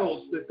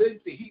battles that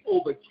he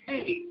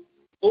overcame,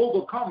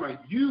 overcomer,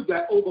 you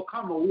that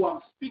overcomer who I'm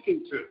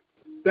speaking to,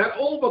 that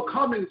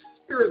overcoming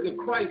spirit that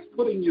Christ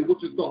put in you,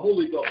 which is the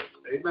Holy Ghost.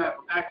 Amen.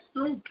 Acts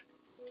 2.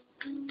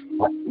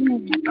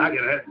 I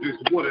gotta do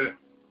some water.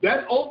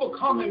 That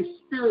overcoming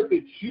spirit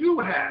that you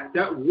had,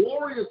 that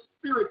warrior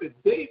spirit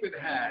that David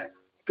had,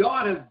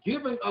 God has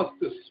given us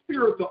the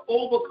spirit to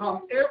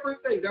overcome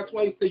everything. That's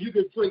why he said you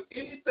can drink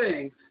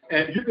anything,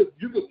 and you could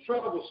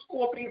travel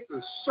scorpions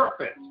and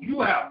serpents.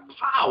 You have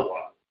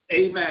power.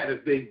 Amen.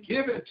 It's been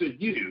given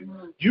to you.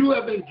 You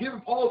have been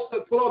given, Paul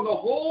said, put on the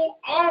whole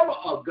armor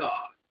of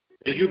God.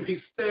 And you'll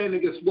be standing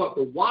against what?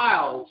 The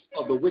wiles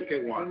of the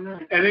wicked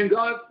one. And then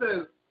God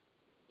says,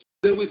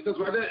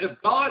 right there, if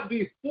God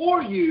be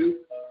for you,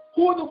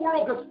 who in the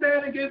world can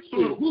stand against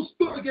you? Who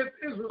stood against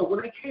Israel?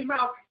 When they came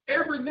out,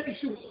 every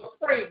nation was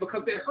afraid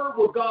because they heard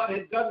what God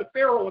had done to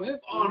Pharaoh and his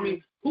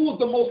army, who was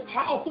the most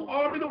powerful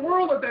army in the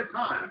world at that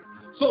time.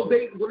 So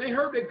when they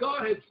heard that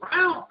God had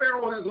drowned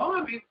Pharaoh and his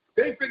army,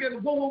 they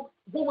figured, what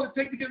would it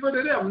take to get rid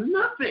of them?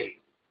 Nothing,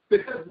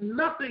 because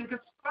nothing could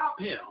stop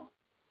him.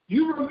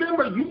 You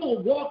remember, you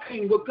were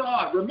walking with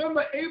God.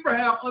 Remember,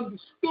 Abraham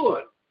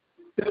understood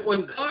that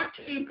when God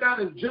came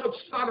down and judged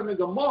Sodom and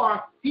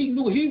Gomorrah, he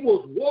knew he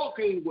was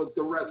walking with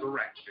the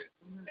resurrection.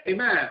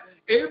 Amen.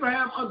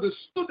 Abraham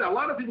understood that. A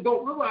lot of people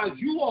don't realize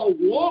you are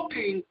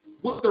walking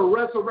with the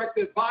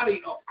resurrected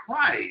body of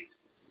Christ.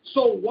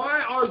 So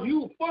why are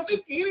you,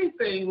 if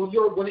anything, when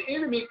the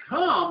enemy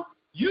comes,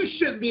 you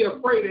shouldn't be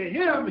afraid of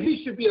him.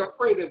 He should be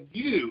afraid of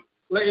you.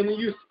 Like, and when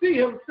you see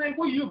him, say,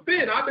 where you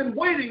been? I've been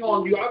waiting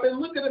on you. I've been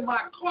looking at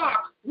my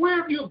clock.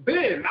 Where have you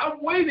been?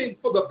 I'm waiting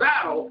for the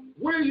battle.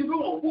 Where are you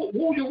going?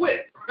 Who are you with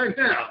right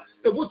now?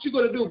 And what you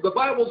going to do? The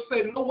Bible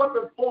says no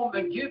weapon formed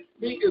against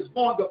me is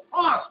going to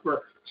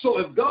prosper. So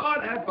if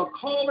God has a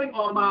calling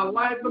on my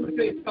life, let me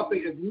tell you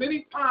something. As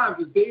many times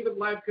as David's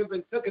life has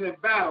been taken in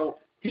battle,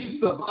 he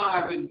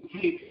survived and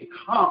became a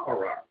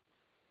conqueror.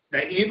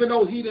 Now, even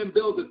though he didn't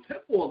build the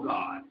temple of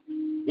God,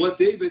 what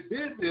David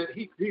did is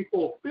he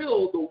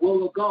fulfilled the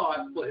will of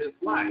God for his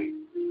life.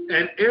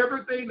 And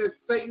everything that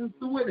Satan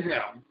threw at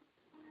him,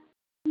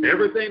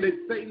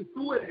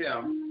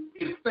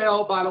 it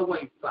fell by the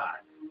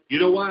wayside. You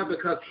know why?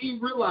 Because he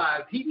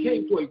realized, he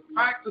came to a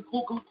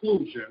practical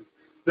conclusion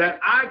that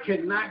I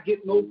cannot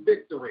get no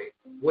victory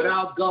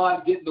without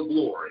God getting the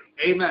glory.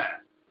 Amen.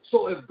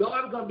 So if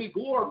God is going to be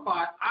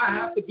glorified, I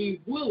have to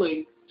be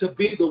willing to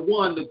be the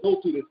one to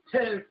go through the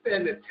test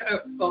and the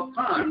test of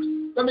times.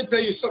 Let me tell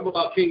you something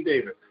about King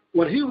David.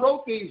 When he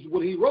wrote these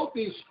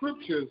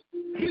scriptures,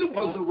 he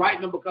wasn't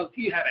writing them because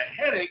he had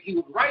a headache. He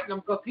was writing them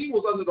because he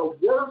was under the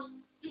worst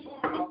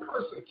form of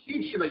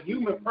persecution a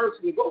human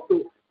person can go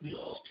through.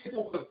 Most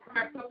people would have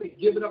cracked up and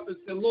given up and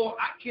said, Lord,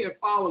 I can't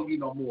follow you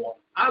no more.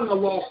 I've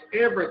lost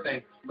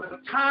everything. But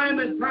time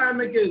and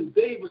time again,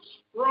 David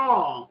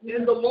strong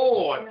in the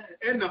Lord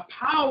and the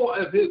power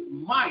of his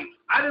might.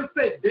 I didn't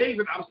say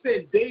David. I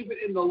said David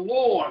in the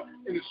Lord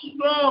and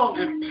strong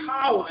in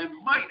power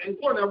and might. And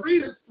go now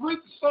read the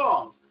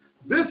Psalms.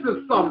 This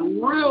is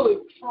some really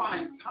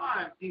trying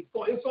times.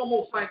 It's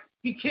almost like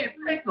he can't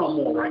take no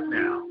more right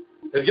now.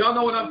 If y'all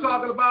know what I'm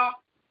talking about,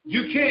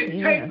 you can't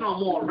take no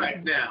more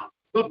right now.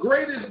 The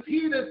greatest is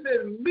he that's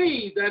in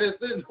me that is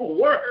in the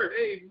word.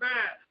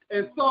 Amen.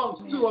 And Psalms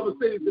 2, I'm going to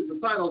say this in the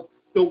title.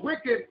 The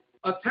wicked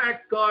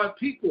attack God's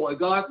people. And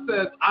God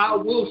says, I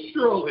will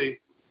surely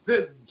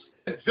send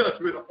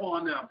judgment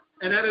upon them.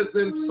 And that is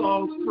in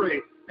Psalms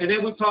 3. And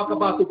then we talk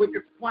about the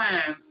wicked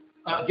plan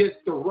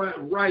against the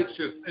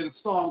righteous in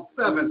Psalm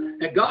 7.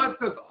 And God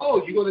says,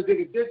 oh, you're going to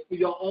dig a ditch for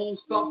your own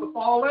stuff to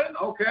fall in?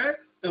 Okay.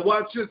 And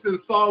watch this in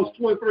Psalms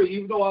 23.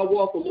 Even though I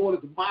walk, the Lord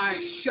is my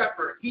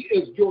shepherd. He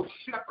is your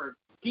shepherd.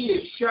 He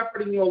is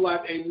shepherding your life,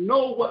 and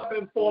no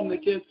weapon formed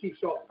against you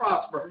shall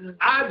prosper.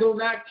 I do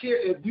not care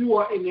if you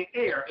are in the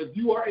air, if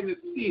you are in the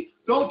sea.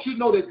 Don't you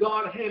know that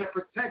God's hand of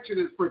protection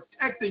is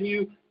protecting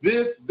you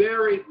this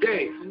very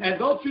day? And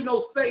don't you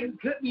know Satan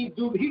he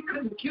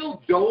couldn't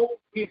kill Job.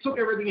 He took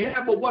everything he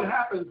had, but what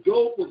happened?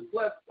 Job was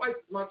blessed twice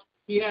as much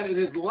he had in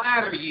his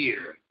latter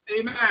years.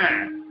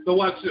 Amen. So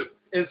watch this.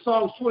 In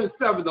Psalms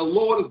 27, the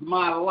Lord is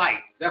my light.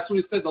 That's what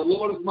he said. The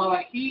Lord is my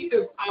light. He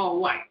is our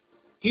light.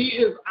 He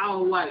is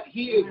our light.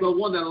 He is the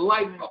one that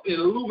lights up and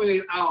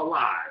illuminates our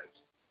lives.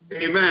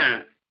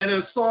 Amen. And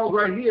in Psalms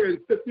right here in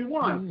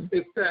 51,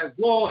 it says,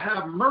 Lord,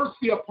 have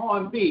mercy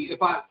upon me.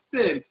 If I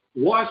sin,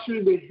 wash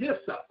me with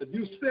hyssop. If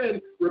you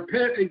sin,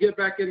 repent and get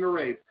back in the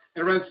race.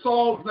 And in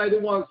Psalms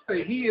 91,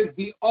 say, He is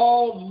the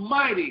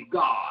Almighty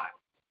God.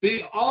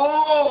 The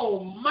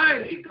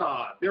Almighty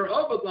God. There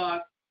are other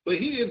gods, but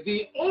He is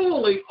the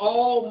only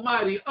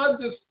Almighty,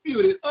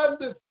 undisputed,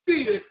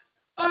 undefeated,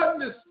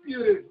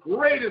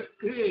 greatest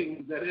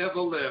king that ever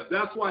lived.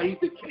 That's why He's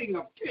the King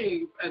of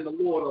kings and the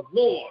Lord of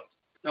lords.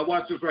 Now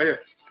watch this right here.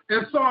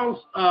 In Psalms,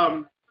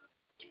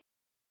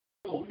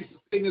 we used to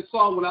sing this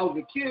song when I was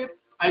a kid.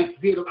 I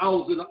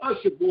was in the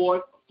usher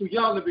board, too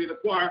young to be in the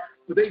choir,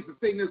 but they used to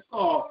sing this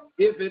song.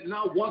 If it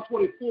now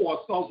 124,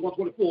 Psalms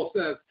 124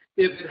 says,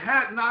 if it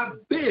had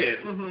not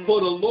been for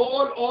the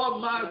Lord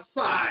on my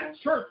side,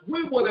 church,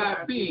 where would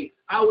I be?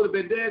 I would have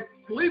been dead,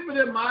 sleeping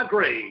in my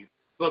grave.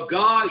 But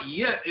God,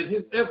 yet, in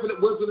His infinite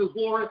wisdom and His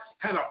glory,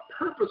 had a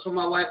purpose for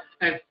my life.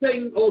 And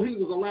Satan, He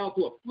was allowed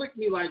to afflict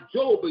me like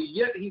Job, but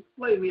yet He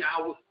slayed me,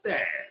 I was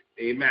sad.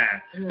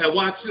 Amen. And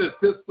watch this.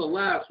 This is the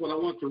last one. I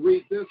want to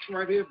read this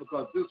right here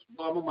because this is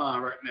on my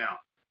mind right now.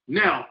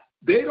 Now,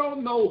 they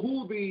don't know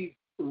who the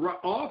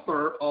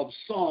author of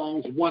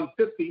Psalms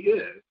 150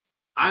 is.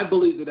 I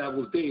believe that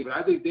was David.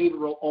 I think David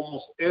wrote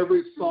almost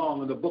every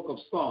song in the book of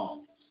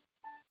Psalms,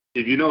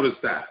 if you notice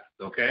that,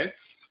 okay?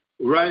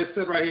 Right, it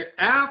said right here,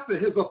 after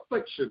his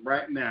affliction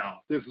right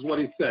now, this is what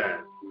he said.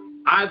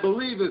 I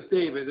believe it's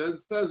David. It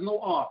says no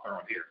author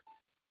on here.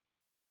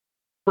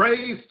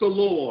 Praise the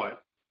Lord.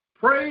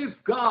 Praise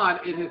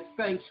God in His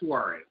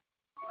sanctuary.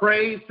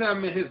 Praise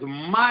Him in His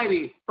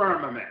mighty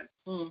firmament.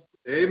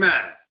 Amen.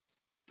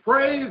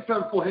 Praise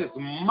Him for His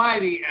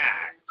mighty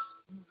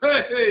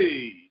acts.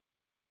 Hey!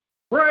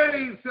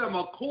 Praise Him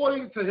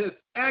according to His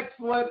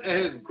excellence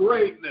and His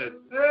greatness.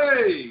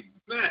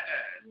 Amen.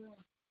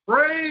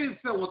 Praise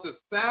Him with the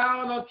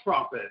sound of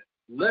trumpet.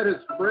 Let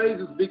His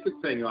praises be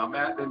continued. I'm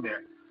adding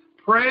there.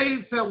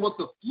 Praise Him with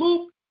the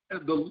flute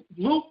the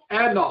lute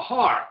and the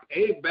harp.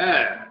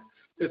 Amen.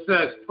 It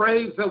says,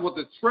 praise him with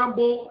the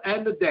tremble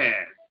and the dance.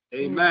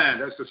 Amen.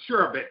 That's the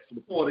sherbet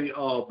before the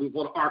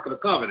Ark of the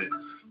Covenant.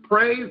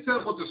 Praise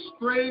him with the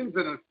strings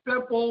and the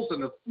cymbals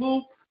and the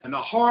flute and the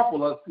harp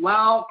with the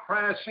loud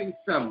crashing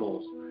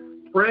cymbals.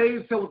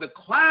 Praise him with the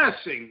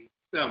clashing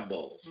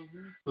cymbals.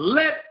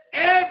 Let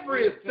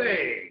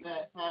everything,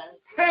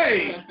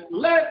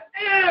 let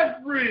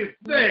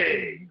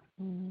everything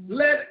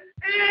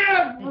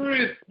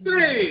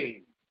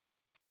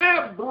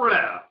have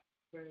breath.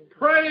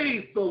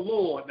 Praise the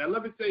Lord. Now,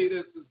 let me tell you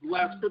this is the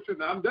last scripture.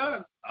 Now,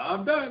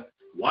 I'm done.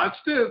 Watch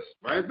this,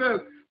 right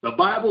there. The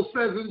Bible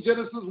says in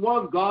Genesis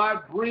 1,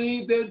 God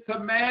breathed into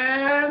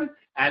man,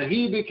 and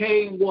he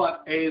became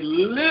what? A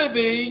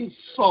living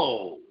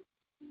soul.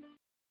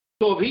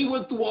 So if he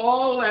went through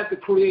all that to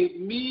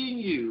create me and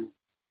you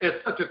at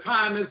such a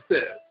time as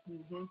this,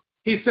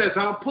 he says,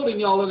 I'm putting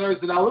y'all in earth.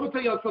 Now, let me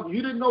tell y'all something.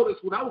 You didn't know this.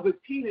 When I was a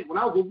teenager, when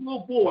I was a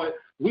little boy,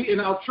 in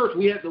our church,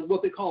 we had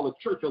what they call the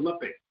Church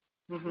Olympics.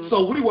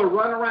 So we would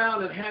run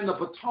around and hand the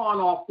baton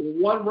off to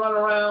one run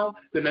around,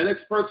 then the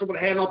next person would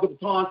hand off the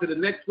baton to the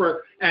next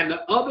person, and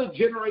the other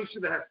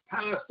generation that has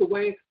passed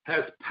away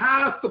has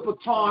passed the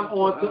baton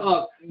on to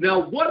us.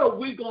 Now, what are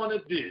we going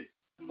to do?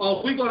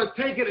 Are we going to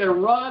take it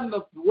and run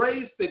the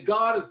race that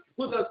God has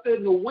put us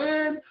in to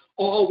win,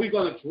 or are we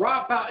going to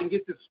drop out and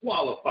get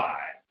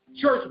disqualified?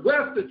 Church,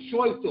 that's the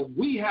choice that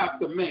we have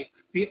to make.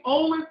 The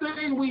only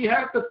thing we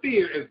have to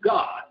fear is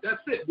God. That's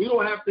it. We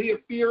don't have to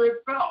fear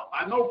itself.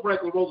 I know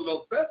Franklin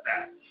Roosevelt said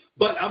that.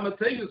 But I'm going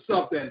to tell you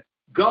something.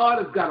 God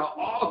has got an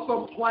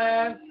awesome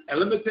plan. And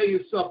let me tell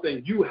you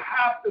something. You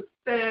have to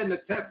stand the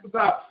test of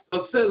time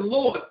and say,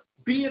 Lord,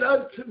 be it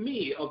unto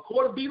me,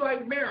 be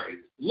like Mary.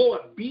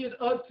 Lord, be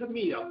it unto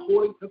me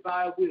according to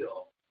thy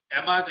will.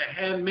 Am I the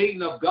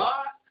handmaiden of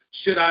God?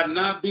 Should I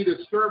not be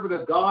the servant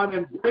of God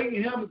and bring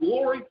him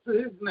glory to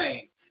his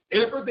name?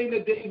 Everything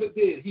that David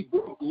did, he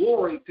brought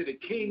glory to the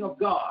King of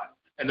God.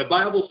 And the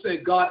Bible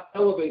said God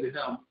elevated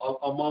him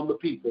among the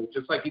people,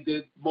 just like he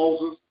did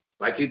Moses,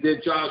 like he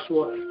did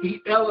Joshua. He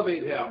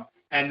elevated him.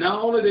 And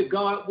not only that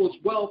God was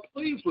well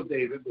pleased with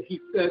David, but he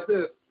said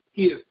this,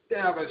 he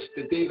established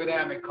the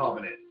David-Amic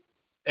covenant.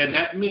 And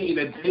that means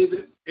that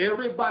David,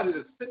 everybody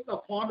that's sitting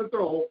upon the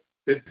throne,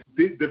 the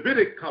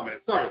Davidic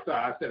covenant, sorry,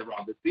 I said it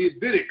wrong, the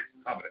Davidic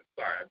covenant,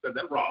 sorry, I said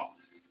that wrong.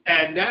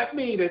 And that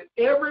means that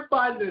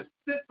everybody that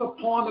sits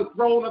upon the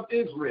throne of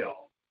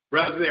Israel,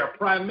 whether they're a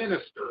prime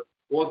minister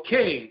or a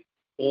king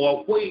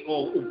or a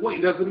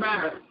queen, doesn't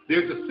matter,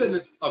 they're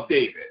descendants of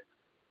David.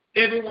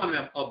 Every one of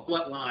them are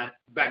bloodline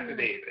back to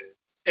David.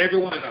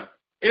 Every one of them.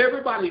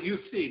 Everybody you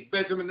see,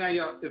 Benjamin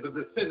Netanyahu is a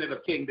descendant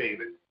of King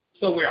David.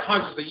 Somewhere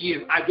hundreds of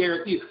years, I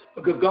guarantee you.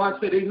 Because God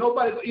said, ain't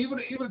nobody, even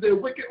if they're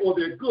wicked or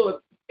they're good,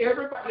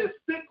 everybody that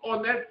sits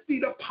on that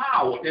seat of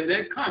power in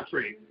that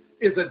country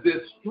is a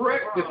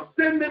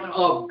descendant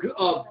of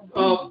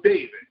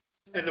David.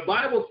 And the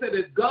Bible said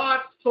that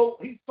God,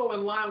 he's so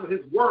in line with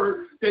his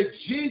word that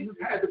Jesus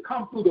had to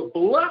come through the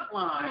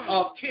bloodline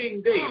of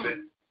King David.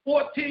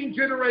 14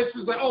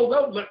 generations like,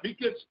 don't let me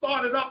get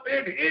started up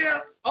in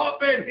here.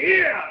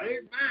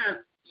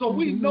 Amen. So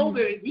we know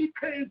that he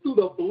came through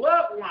the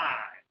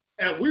bloodline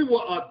and we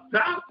were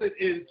adopted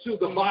into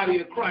the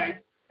body of Christ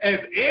as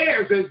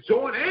heirs, as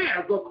joint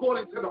heirs,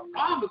 according to the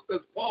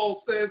promises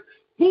Paul says.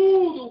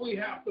 Who do we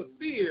have to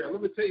fear?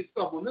 Let me tell you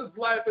something. When this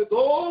life is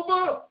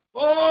over,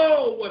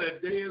 what a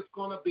day it's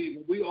going to be.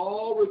 When we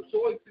all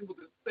rejoicing with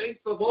the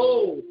saints of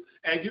old.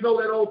 And you know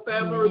that old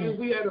family,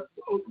 we had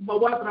my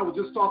wife and I were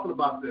just talking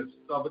about this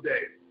the other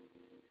day.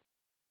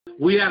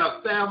 We had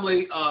a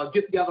family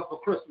get together for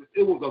Christmas.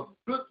 It was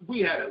we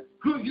had a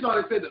good, you know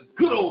what I said, a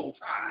good old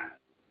time.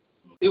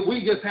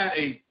 We just had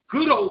a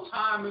good old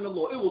time in the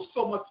Lord. It was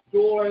so much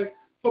joy.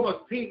 So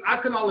much peace. I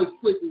couldn't always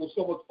sleep. It was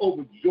so much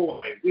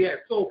overjoyed. We had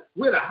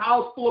a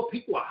house full of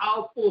people, a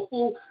house full of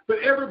food, but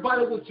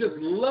everybody was just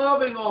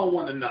loving on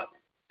one another.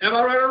 Am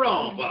I right or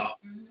wrong, Bob?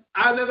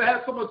 I never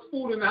had so much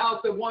food in the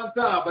house at one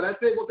time, but I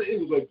tell you what, it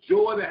was a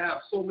joy to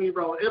have so many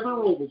around. Every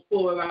room was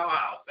full in our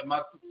house, and my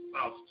sister's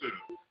house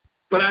too.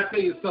 But I tell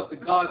you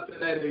something, God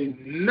said that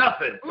ain't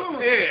nothing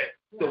compared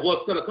to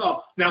what's going to come.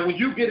 Now, when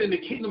you get in the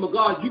kingdom of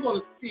God, you're going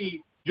to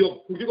see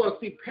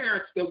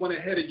parents that went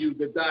ahead of you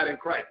that died in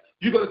Christ.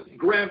 You're going to see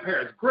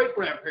grandparents,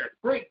 great-grandparents,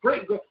 great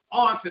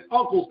aunts and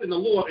uncles in the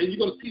Lord. And you're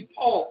going to see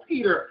Paul,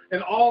 Peter,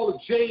 and all of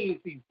James,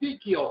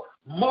 Ezekiel,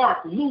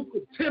 Mark, Luke,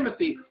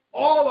 Timothy,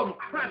 all of them,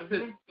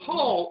 Crescent,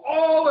 Paul,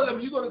 all of them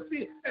you're going to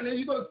see. And then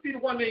you're going to see the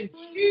one named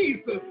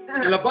Jesus.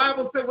 And the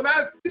Bible said, when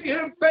I see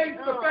him face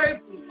to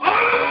face,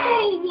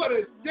 what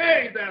a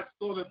day that's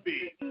going to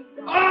be.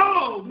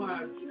 Oh,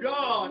 my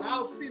God.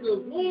 I'll see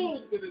the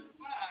wounds in his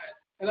side.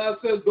 And I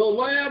said, the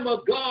Lamb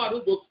of God who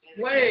was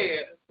slain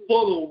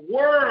for the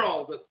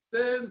world, the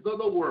sins of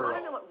the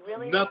world.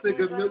 Nothing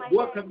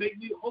what can make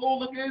me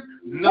whole again?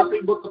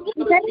 Nothing but the blood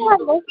of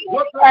Jesus.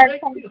 What can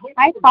make me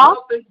whole?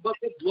 Nothing but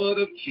the blood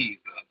of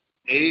Jesus.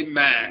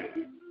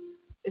 Amen.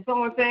 Is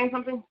someone saying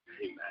something?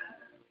 Amen.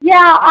 Yeah,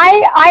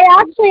 I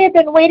actually have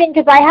been waiting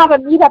because I have a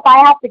meetup I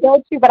have to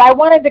go to, but I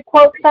wanted to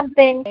quote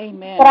something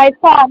that I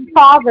saw in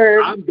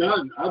Proverbs. I'm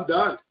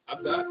done.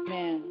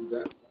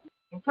 Amen.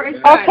 Okay.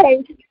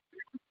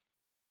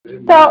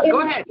 So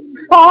Go ahead.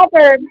 in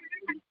Proverbs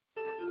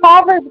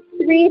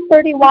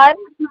 3:31,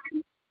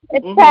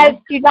 it says,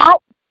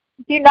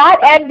 "Do not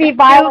envy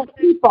violent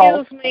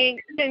people." Excuse me.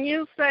 Can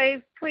you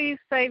please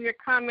save your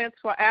comments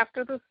for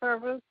after the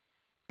service?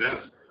 Yes.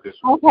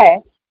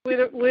 Okay.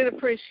 We'd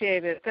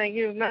appreciate it. Thank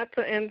you.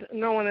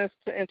 No one is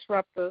to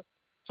interrupt the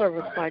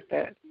service like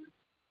that.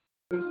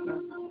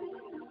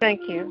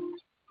 Thank you.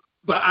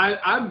 But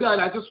I'm done.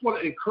 I just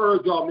want to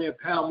encourage y'all, me and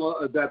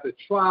Pamela, that the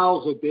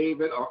trials of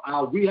David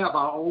we have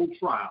our own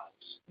trials.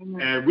 Mm-hmm.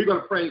 And we're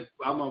going to pray.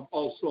 I'm going to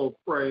also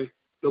pray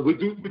that we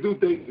do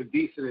things in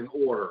decent and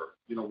order.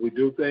 You know, we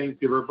do things,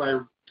 give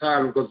everybody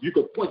time, because you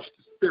could punch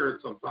the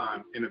spirit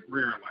sometimes in a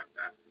prayer like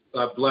that.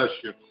 God bless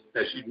you,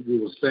 as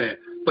you were saying.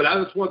 But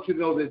I just want you to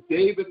know that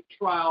David's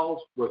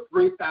trials were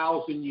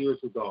 3,000 years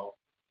ago.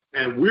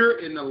 And we're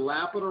in the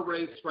lap of the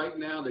race right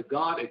now that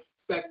God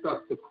expects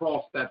us to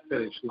cross that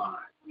finish line.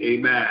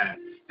 Amen.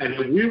 And if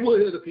we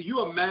will, can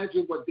you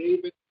imagine what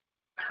David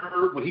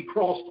heard when he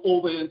crossed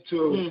over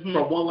into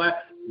from one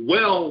lap?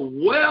 Well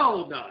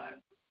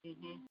done.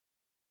 Mm-hmm.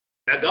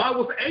 Now, God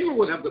was angry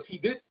with him because he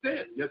did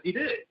sin. Yes, he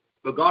did.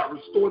 But God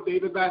restored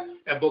David back.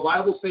 And the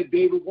Bible says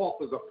David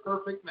walked as a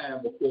perfect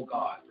man before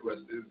God the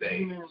rest of his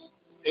days.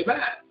 Amen.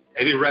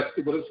 And he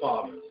rested with his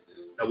father.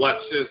 Now,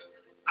 watch this.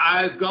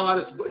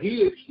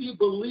 He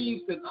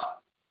believes in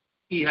us.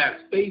 He has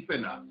faith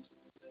in us.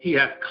 He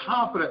has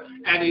confidence.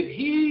 And if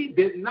he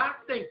did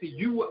not think that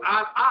you and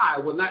I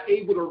were not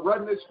able to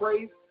run this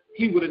race,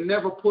 he would have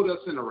never put us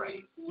in a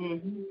race.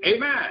 Mm-hmm.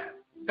 Amen.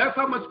 That's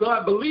how much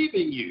God believes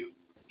in you.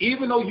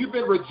 Even though you've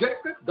been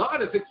rejected, God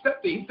has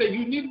accepted. He said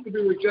you needed to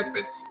be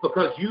rejected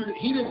because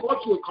he didn't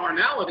want you in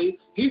carnality.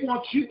 He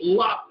wants you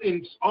locked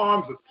in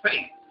arms of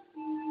faith.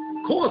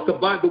 Of course,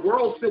 the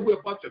world said we're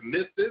a bunch of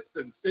mystics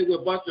and say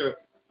we're a bunch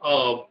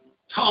of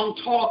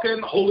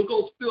tongue-talking, Holy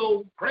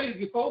Ghost-filled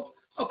crazy folks.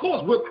 Of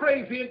course, we're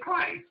crazy in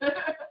Christ.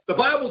 The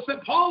Bible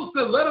said, Paul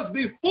said, let us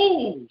be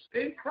fools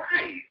in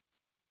Christ.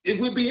 If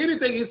we be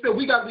anything, he said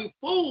we got to be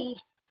fools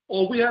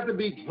or we have to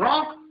be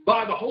drunk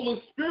by the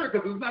Holy Spirit,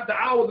 because it's not the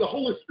hour the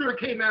Holy Spirit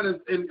came out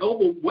and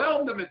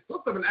overwhelmed them and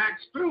took them in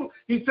Acts 2.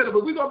 He said,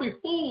 but we're going to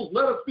be fools.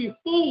 Let us be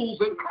fools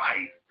in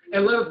Christ,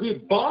 and let us be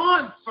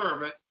bond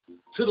servant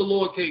to the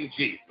Lord King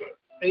Jesus.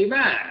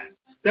 Amen.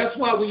 That's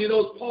why when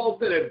Paul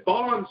said a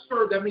bond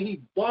servant, that means he's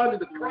bonded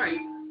to Christ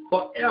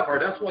forever.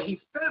 That's why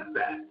he says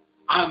that.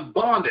 I'm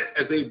bonded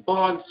as a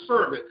bond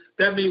servant.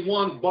 That means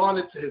one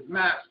bonded to his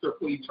master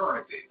for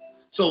eternity.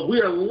 So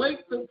we are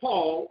linked to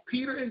Paul,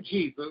 Peter, and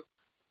Jesus.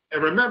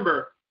 And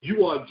remember,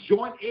 you are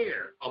joint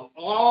heir of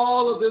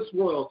all of this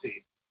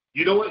royalty.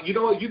 You know what? You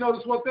know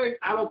this one thing?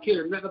 I don't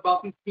care nothing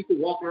about these people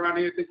walking around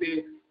here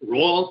thinking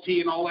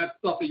royalty and all that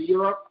stuff in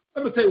Europe.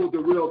 Let me tell you what the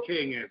real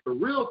king is. The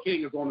real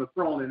king is on the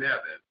throne in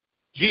heaven.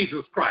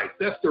 Jesus Christ.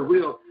 That's the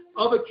real.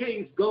 Other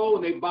kings go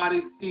and their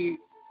bodies see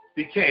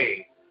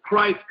decay.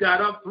 Christ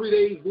got up 3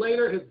 days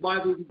later.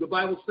 The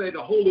Bible said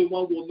the Holy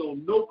One will know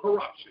no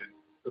corruption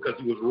because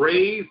he was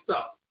raised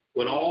up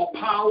with all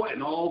power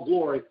and all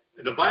glory.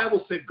 And the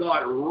Bible said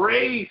God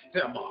raised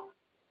him up,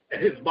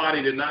 and his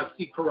body did not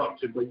see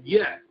corruption. But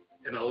yet,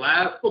 in the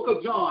last book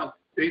of John,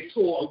 they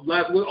saw,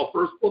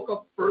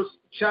 first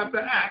chapter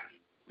Acts,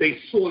 they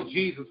saw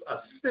Jesus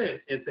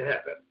ascend into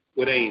heaven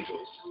with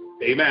angels.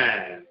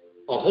 Amen.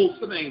 A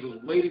host of angels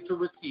waiting to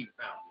receive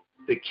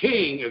him. The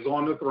king is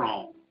on the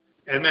throne.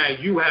 And man,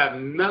 you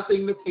have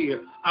nothing to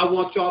fear. I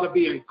want y'all to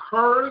be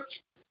encouraged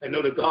and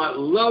know that God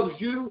loves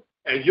you,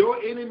 and your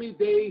enemy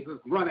days is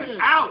running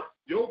out.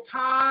 Your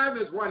time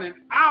is running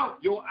out.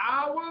 Your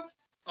hours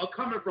are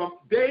coming from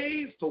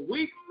days to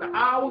weeks to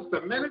hours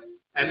to minutes,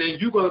 and then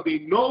you're going to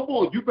be no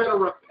more. You better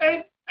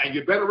repent, and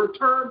you better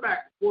return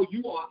back before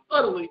you are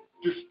utterly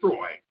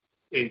destroyed.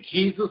 In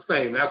Jesus'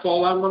 name, that's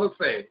all I'm going to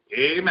say.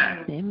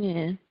 Amen.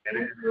 Amen.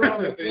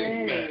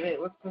 Amen.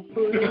 Let's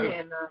conclude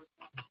and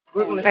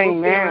we're going to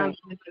amen.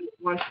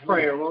 One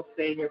prayer. We'll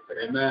stay here for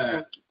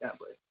amen. God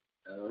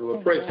bless.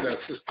 We'll pray for that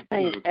sister.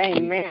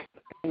 Amen.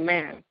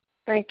 Amen.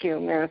 Thank you,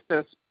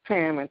 Ministers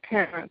Pam and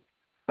Terrence,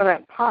 for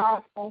that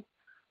powerful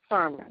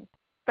sermon.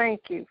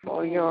 Thank you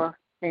for your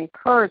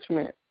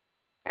encouragement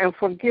and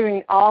for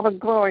giving all the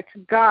glory to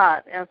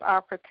God as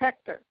our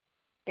protector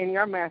in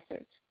your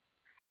message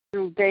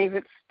through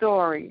David's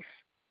stories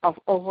of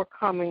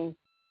overcoming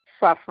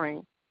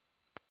suffering.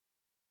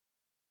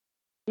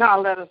 Now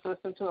let us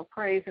listen to a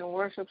praise and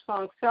worship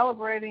song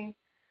celebrating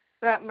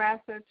that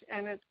message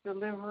and its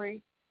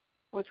delivery,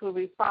 which will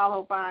be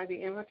followed by the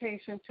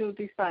invitation to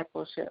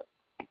discipleship.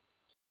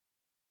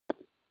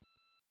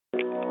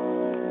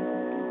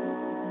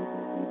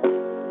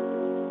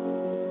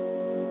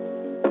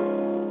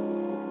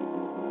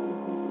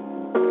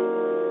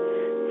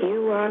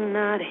 You are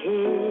not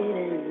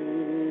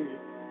hidden.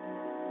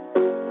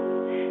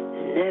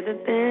 There's never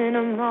been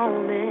a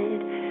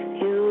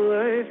moment you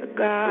were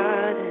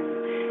forgotten.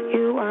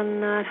 You are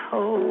not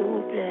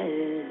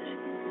hopeless.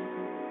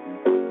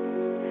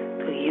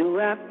 For you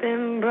have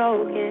been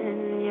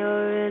broken,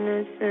 your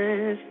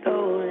innocence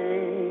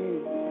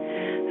stolen.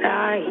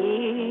 I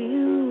hear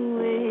you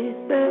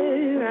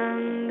whisper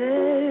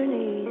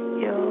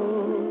underneath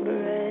your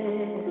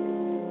breath.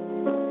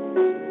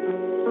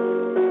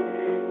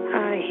 I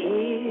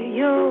hear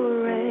your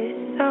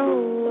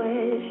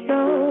SOS,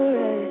 your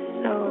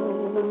SOS.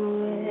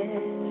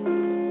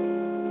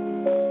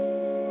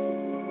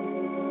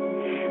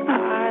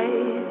 I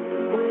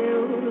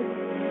will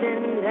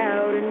send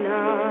out an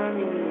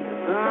army to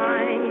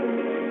find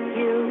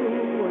you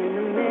in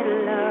the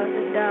middle of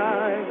the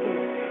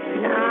darkest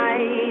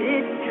night.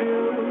 It's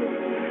true,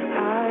 I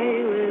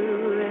will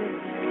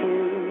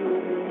rescue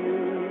you.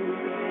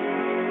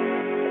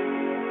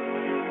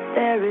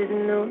 There is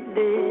no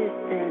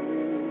distance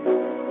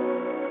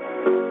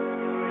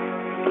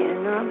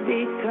cannot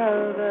be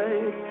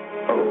covered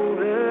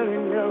over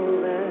and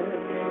over.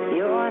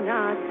 You're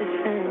not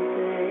defenseless.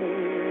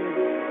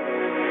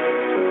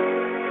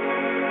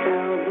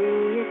 I'll be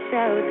your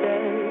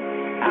shelter,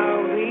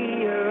 I'll be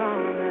your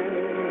armor.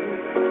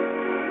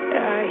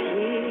 I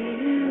hear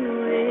you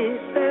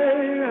whisper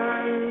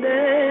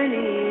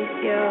underneath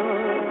your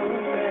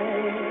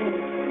breath.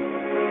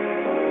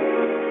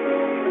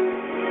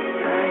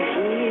 I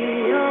hear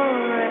your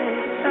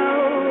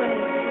SOS,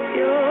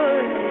 your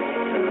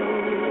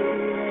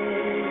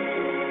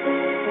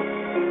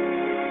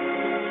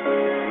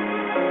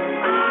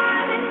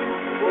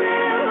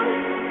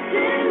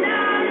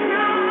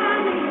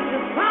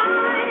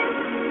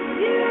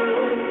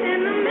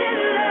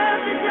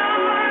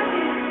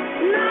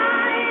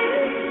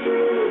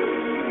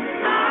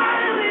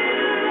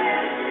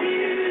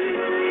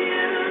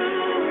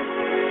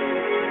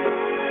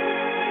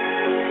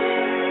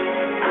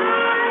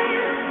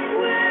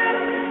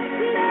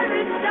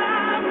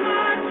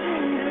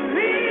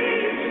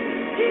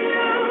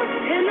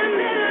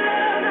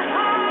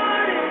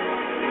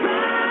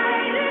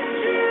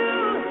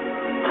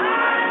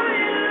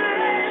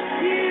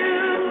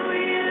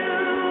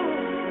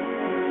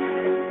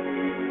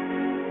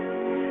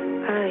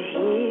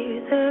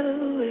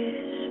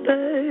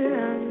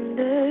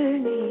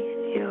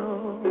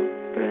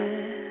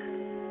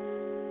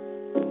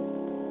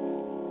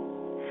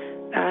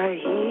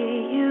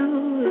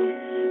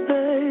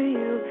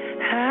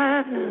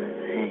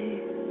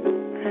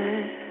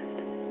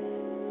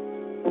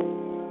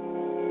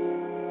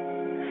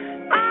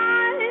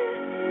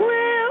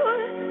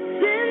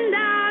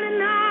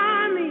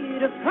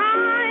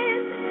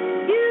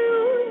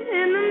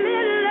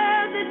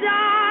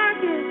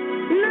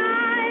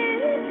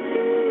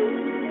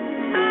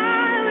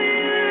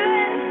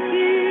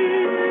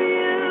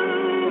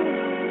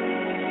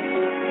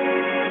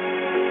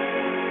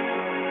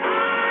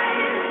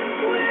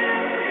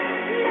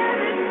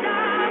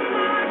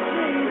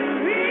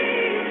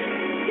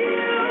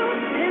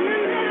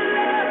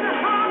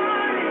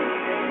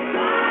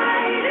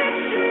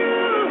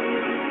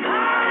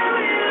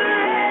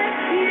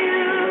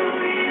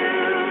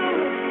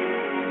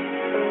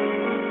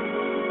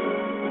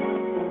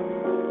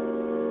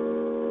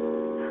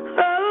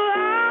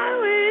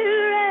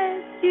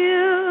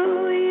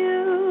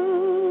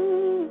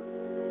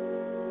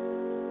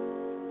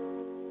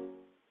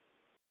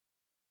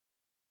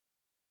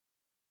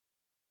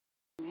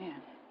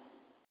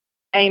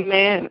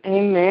Amen.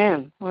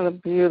 Amen. What a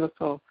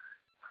beautiful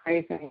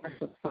praise and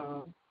worship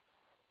song.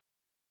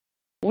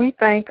 We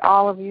thank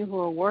all of you who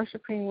are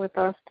worshiping with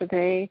us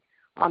today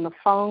on the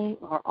phone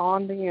or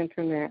on the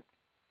internet.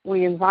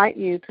 We invite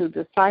you to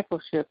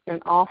discipleship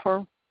and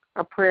offer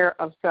a prayer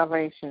of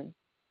salvation.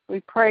 We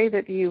pray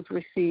that you've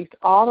received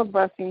all the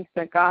blessings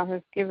that God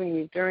has given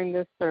you during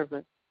this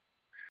service.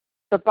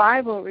 The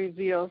Bible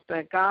reveals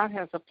that God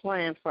has a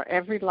plan for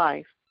every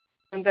life,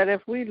 and that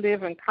if we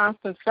live in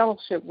constant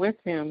fellowship with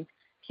Him,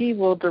 He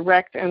will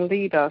direct and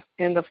lead us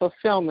in the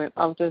fulfillment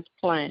of this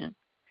plan.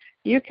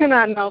 You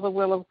cannot know the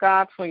will of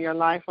God for your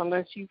life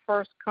unless you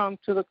first come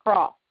to the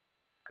cross,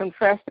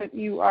 confess that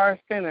you are a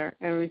sinner,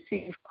 and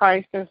receive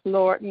Christ as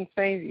Lord and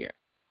Savior.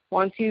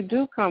 Once you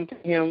do come to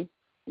Him,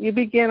 you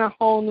begin a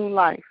whole new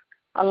life,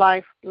 a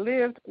life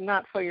lived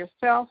not for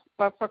yourself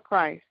but for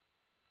Christ.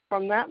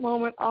 From that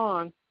moment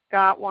on,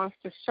 God wants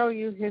to show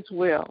you His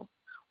will.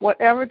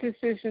 Whatever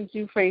decisions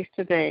you face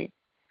today,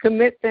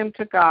 commit them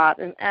to God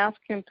and ask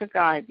Him to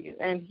guide you,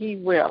 and He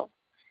will.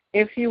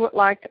 If you would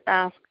like to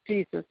ask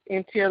Jesus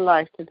into your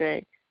life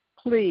today,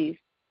 please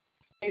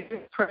say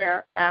this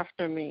prayer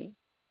after me.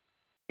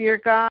 Dear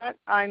God,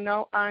 I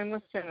know I'm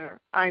a sinner.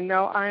 I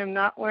know I am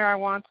not where I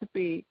want to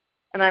be,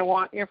 and I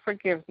want your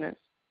forgiveness.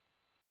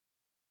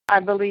 I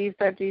believe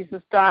that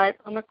Jesus died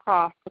on the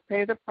cross to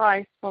pay the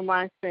price for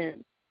my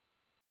sins.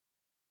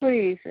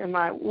 Please, in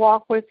my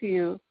walk with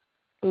you,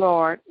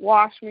 Lord,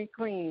 wash me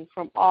clean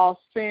from all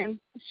sin,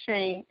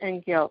 shame,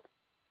 and guilt.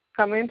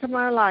 Come into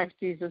my life,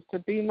 Jesus, to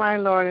be my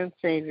Lord and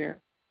Savior.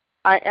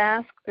 I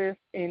ask this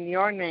in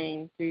your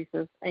name,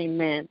 Jesus.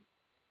 Amen.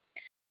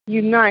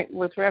 Unite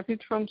with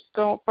Refuge from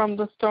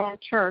the Storm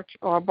Church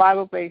or a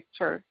Bible-based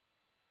church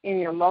in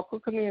your local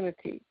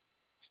community.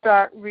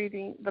 Start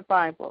reading the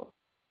Bible.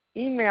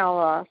 Email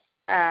us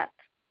at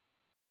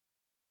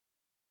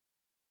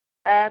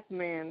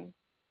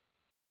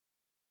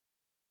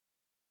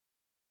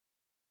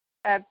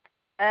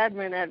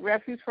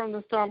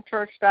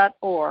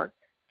admin@refugefromthestormchurch.org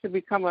to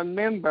become a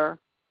member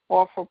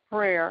or for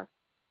prayer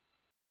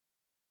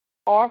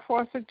or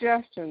for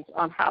suggestions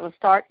on how to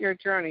start your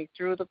journey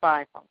through the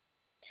Bible.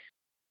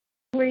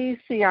 Please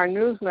see our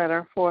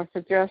newsletter for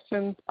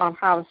suggestions on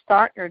how to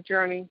start your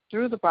journey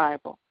through the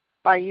Bible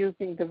by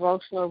using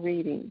devotional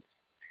readings.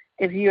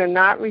 If you are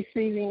not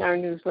receiving our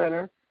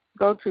newsletter,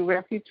 go to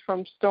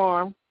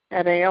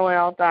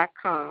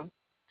refugefromstorm@aol.com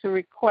to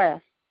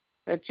request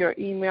that your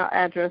email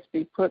address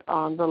be put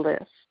on the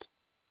list.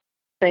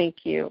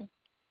 Thank you.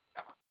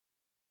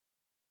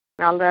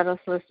 Now let us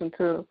listen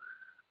to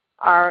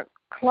our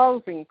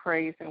closing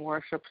praise and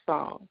worship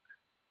song.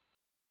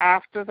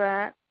 After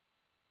that,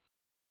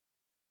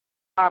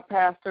 our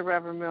pastor,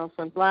 Reverend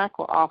Milson Black,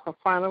 will offer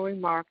final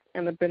remarks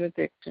and a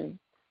benediction.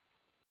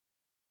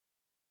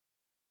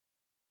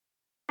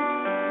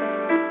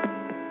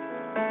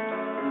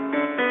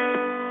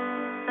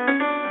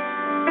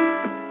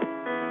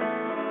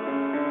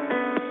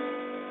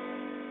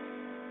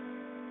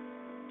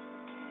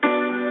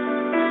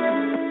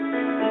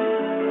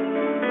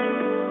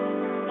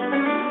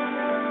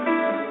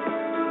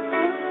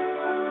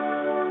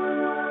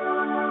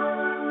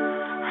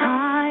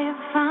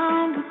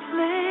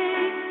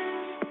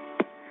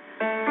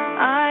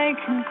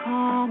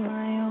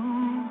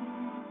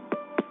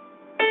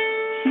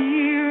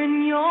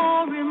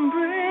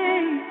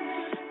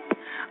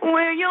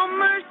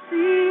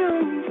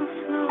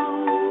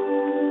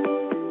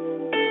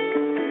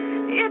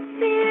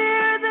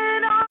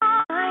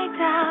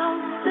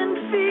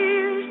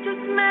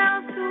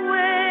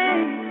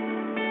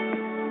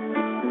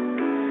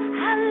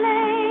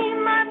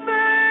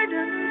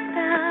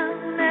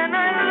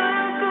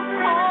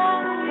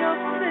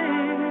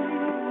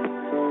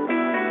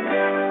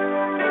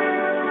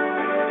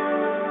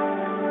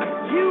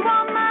 You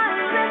are my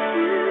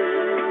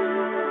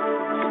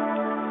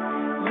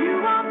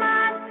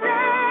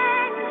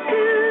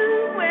sanctuary.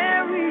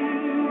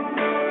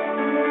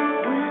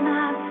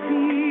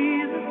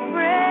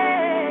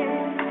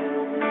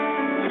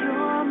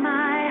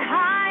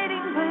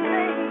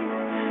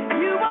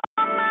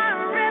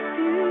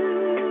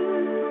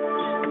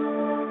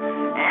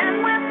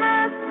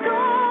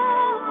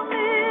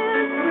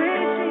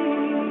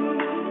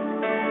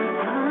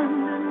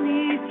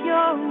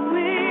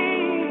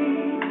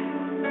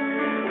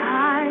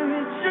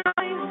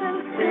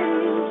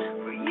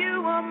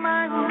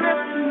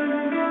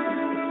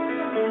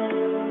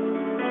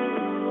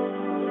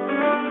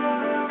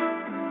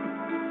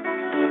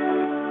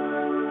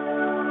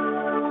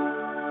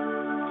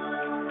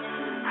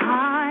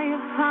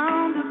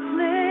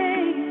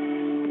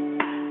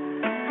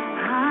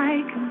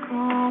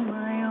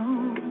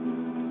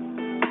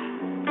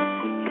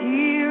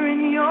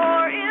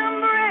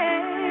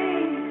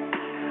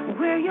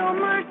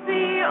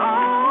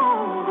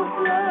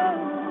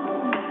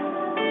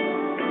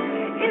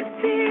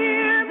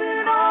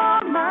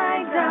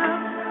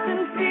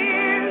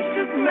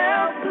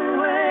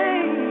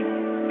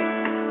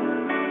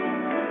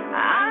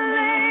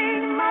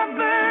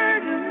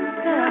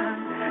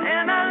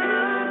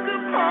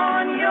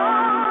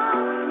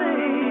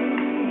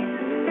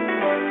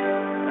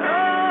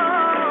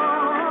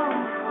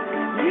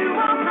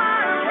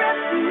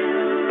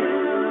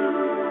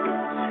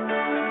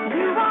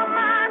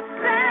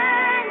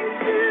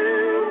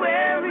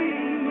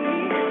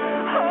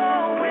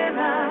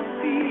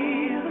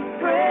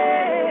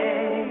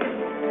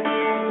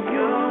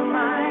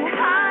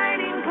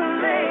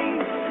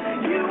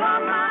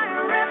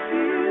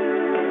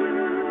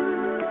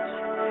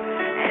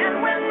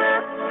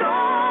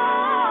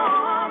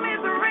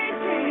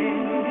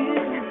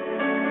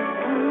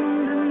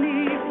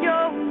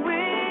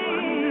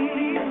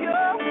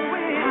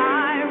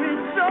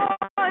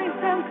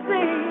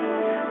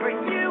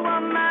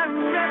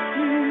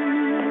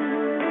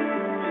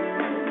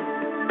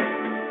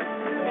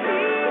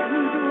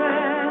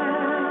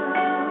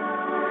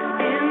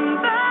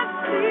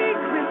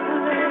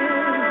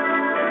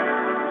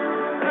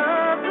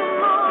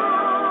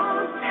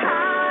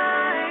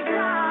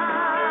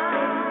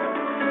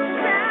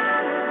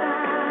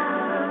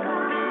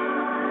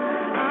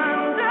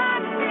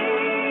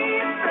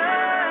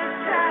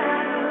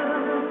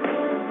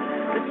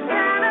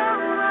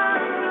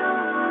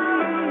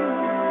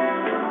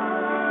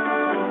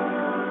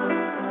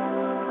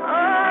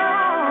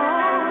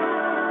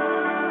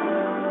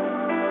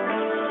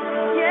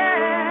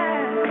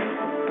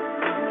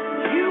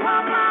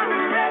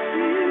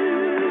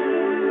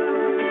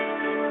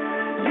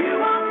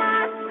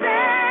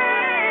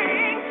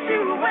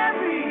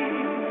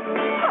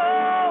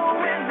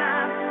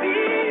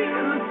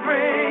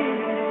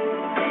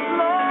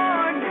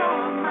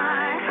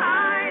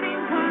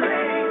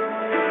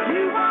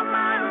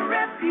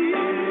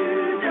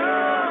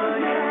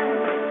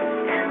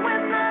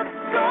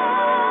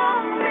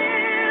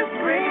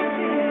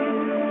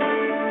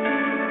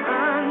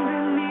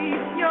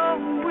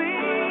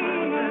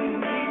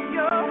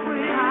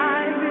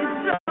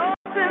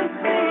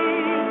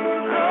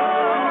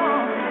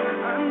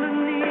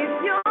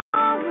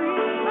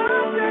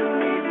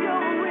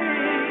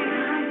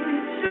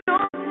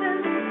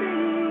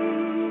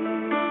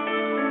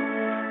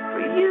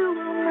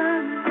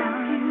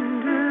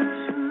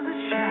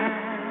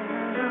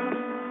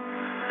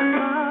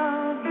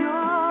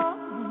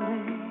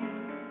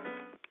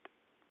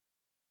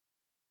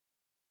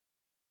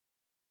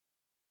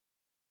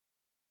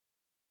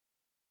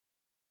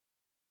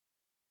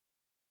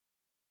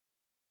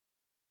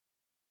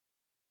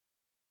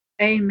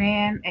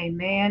 Amen.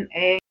 Amen.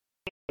 Amen.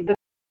 The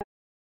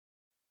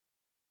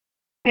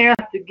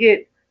parents to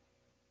get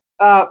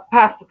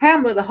Pastor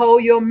Pamela to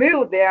hold your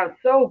meal there.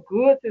 So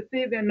good to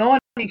see the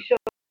anointing show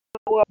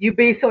up. You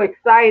be so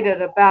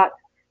excited about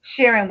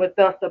sharing with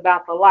us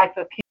about the life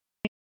of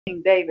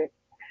King David.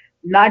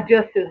 Not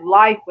just his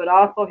life, but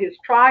also his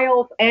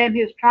trials and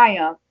his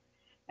triumphs.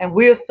 And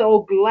we're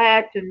so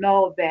glad to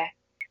know that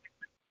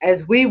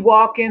as we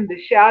walk in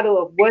the shadow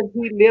of what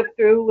he lived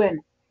through and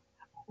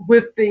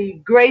with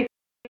the grace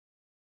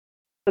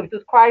of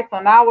Jesus Christ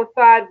on our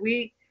side,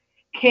 we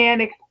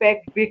can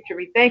expect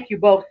victory. Thank you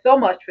both so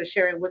much for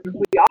sharing with us.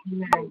 We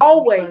are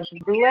always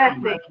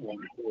blessing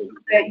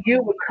that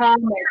you would come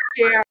and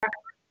share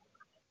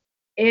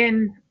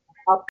in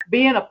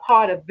being a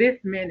part of this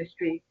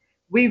ministry.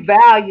 We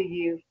value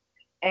you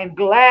and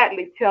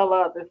gladly tell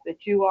others that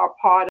you are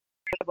part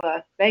of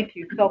us. Thank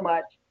you so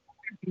much.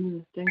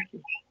 Thank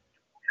you.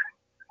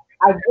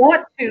 I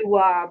want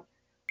to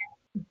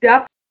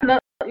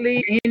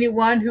definitely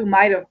anyone who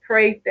might have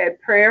prayed that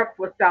prayer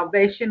for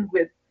salvation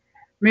with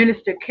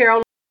Minister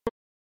Carolyn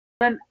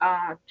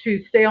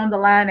to stay on the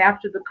line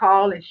after the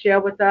call and share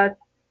with us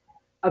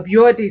of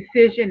your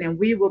decision, and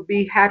we will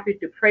be happy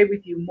to pray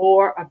with you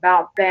more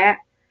about that.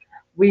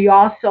 We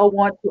also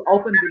want to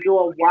open the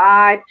door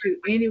wide to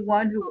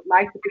anyone who would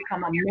like to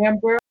become a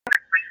member of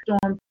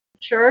Storm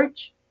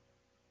Church.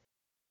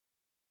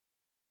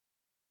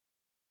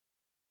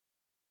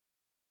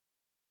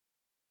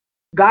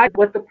 God,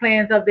 what the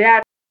plans of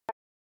that?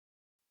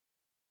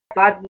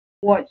 God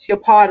wants you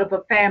part of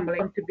a family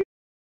to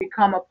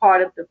become a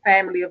part of the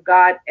family of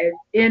God as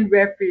in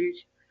refuge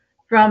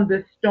from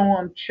the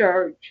Storm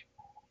Church.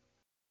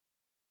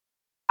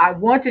 I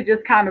want to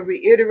just kind of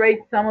reiterate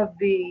some of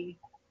the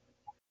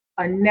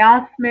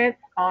announcements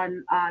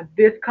on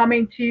this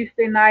coming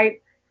Tuesday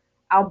night.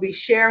 I'll be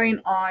sharing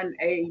on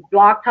a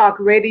Blog Talk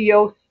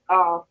Radio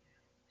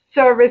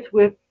service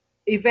with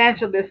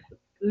evangelist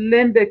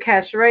Linda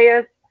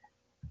Cashreas,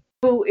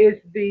 who is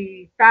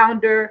the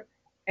founder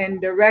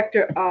and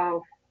director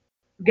of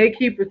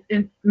Gatekeepers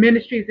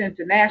Ministries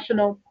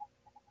International,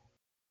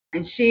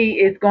 and she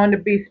is going to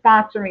be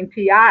sponsoring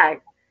TI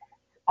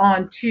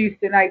on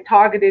Tuesday night,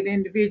 targeted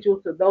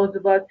individuals, so those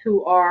of us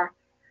who are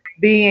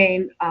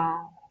being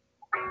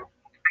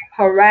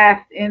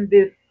harassed in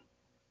this,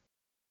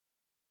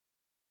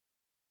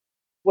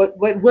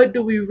 what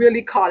do we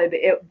really call it?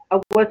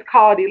 What's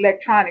called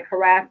electronic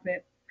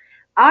harassment.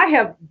 I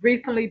have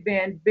recently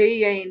been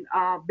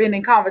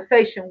in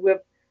conversation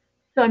with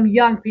some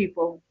young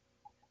people,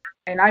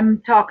 and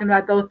I'm talking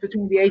about those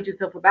between the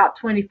ages of about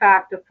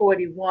 25 to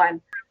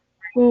 41,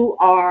 who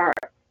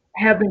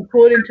have been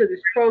pulled into this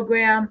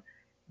program.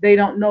 They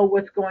don't know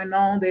what's going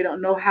on. They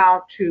don't know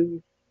how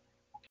to.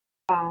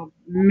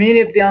 Many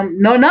of them,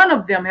 no, none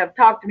of them have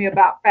talked to me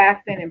about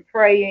fasting and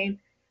praying.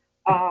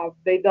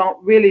 They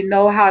don't really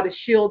know how to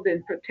shield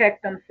and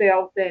protect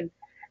themselves, and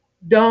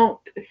don't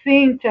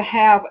seem to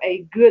have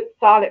a good,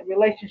 solid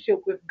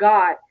relationship with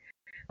God.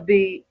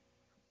 The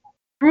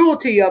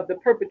cruelty of the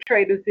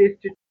perpetrators is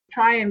to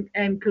try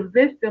and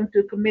convince them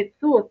to commit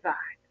suicide.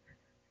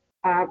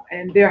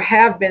 And there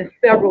have been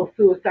several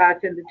suicides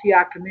in the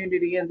TI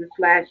community in this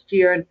last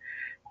year, and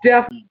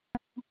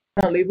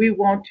definitely we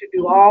want to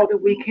do all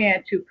that we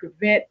can to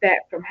prevent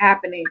that from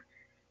happening.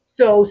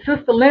 So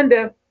Sister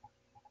Linda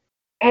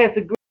has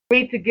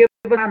agreed to give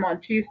us time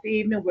on Tuesday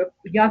evening where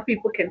young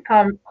people can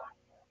come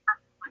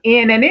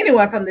in, and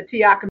anyone from the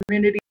TI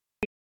community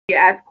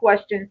ask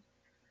questions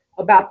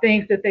about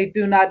things that they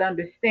do not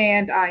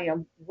understand. I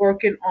am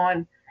working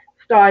on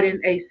starting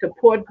a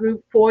support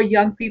group for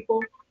young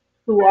people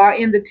who are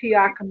in the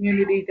TI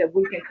community that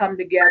we can come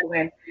together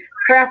and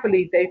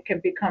prayerfully they can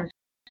become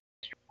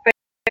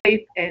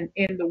faith and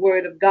in the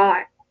Word of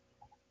God.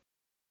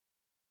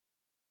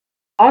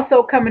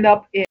 Also coming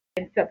up in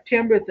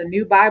September is a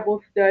new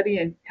Bible study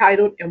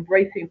entitled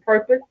Embracing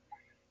Purpose.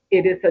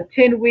 It is a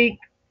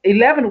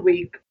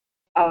 11-week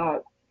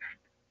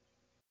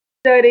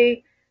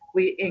study.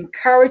 We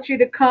encourage you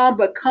to come,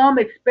 but come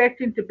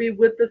expecting to be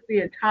with us the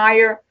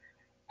entire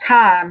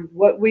time.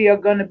 What we are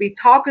going to be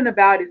talking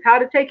about is how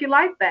to take your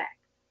life back.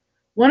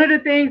 One of the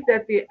things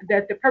that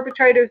the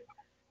perpetrators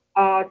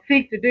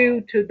seek to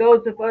do to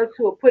those of us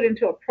who are put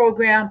into a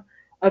program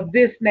of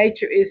this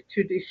nature is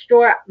to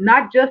destroy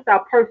not just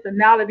our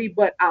personality,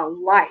 but our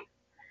life.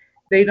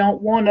 They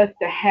don't want us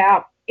to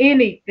have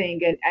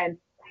anything. And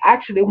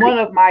actually, one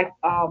of my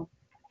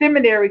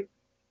seminary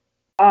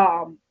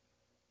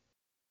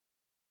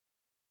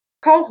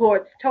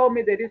cohorts told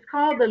me that it's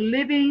called the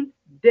living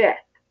death.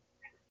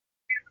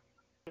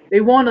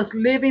 They want us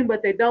living,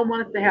 but they don't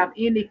want us to have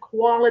any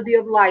quality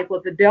of life.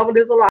 Well, the devil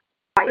is a lie.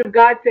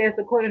 God says,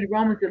 according to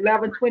Romans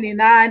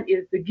 11:29,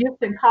 is the gifts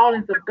and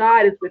callings of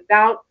God is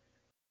without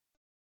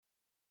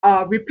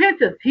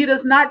repentance. He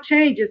does not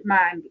change his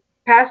mind.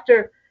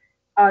 Pastor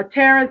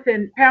Terrence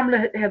and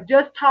Pamela have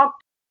just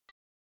talked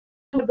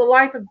to the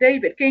life of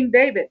David, King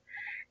David,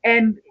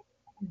 and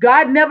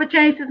God never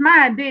changed his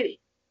mind, did he?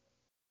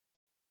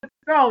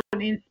 throne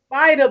in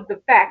spite of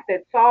the fact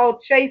that Saul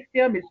chased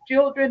him, his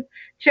children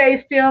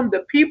chased him,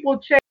 the people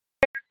chased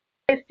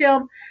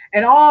him,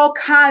 and all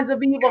kinds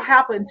of evil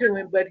happened to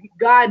him. But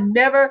God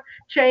never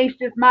changed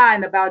his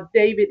mind about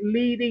David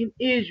leading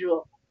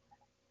Israel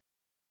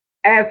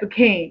as a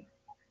king.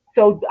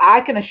 So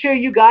I can assure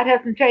you God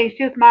hasn't changed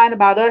his mind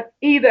about us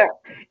either.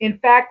 In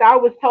fact, I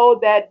was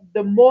told that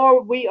the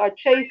more we are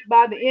chased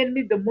by the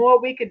enemy, the more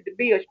we can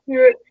be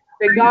assured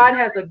that God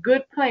has a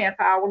good plan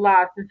for our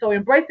lives. And so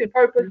embracing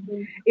purpose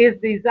is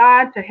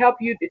designed to help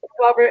you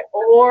discover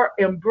or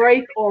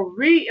embrace or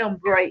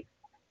re-embrace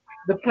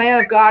the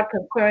plan of God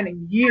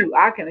concerning you.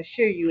 I can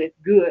assure you it's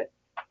good.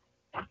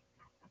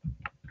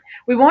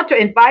 We want to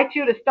invite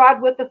you to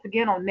start with us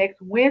again on next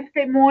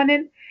Wednesday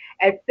morning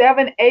at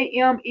 7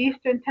 a.m.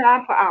 Eastern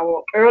Time for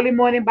our early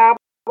morning Bible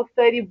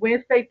study,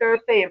 Wednesday,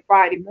 Thursday, and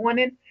Friday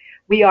morning.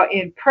 We are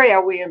in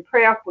prayer. We're in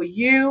prayer for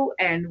you,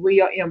 and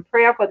we are in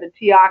prayer for the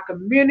TI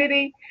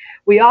community.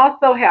 We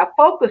also have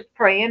focused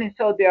praying, and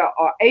so there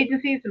are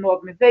agencies and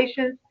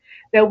organizations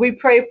that we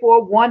pray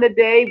for. One a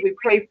day, we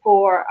pray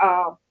for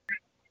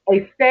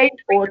a state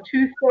or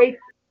two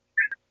states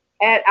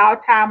at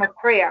our time of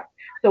prayer.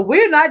 So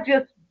we're not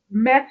just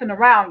messing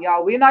around,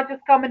 y'all. We're not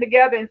just coming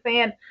together and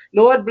saying,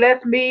 Lord,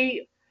 bless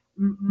me,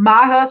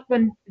 my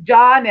husband,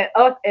 John, and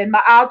us, and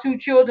our two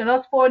children,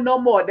 us four, no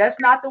more. That's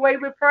not the way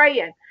we're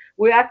praying.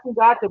 We're asking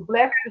God to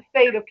bless the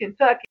state of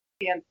Kentucky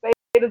and the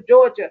state of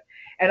Georgia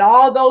and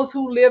all those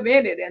who live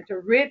in it, and to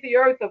rid the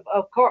earth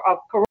of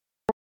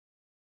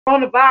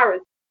coronavirus,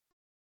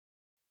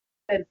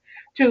 and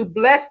to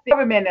bless the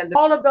government and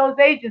all of those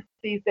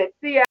agencies that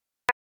see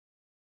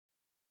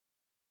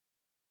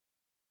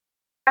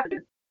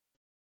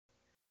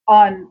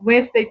on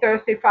Wednesday,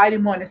 Thursday, Friday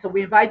morning. So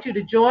we invite you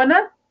to join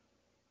us.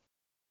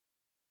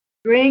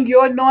 Bring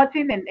your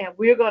anointing, and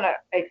we're going to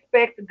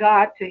expect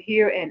God to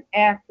hear and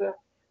answer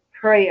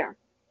prayer.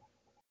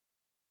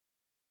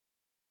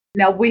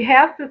 Now, we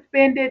have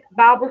suspended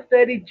Bible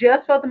study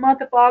just for the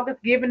month of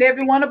August, giving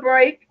everyone a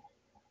break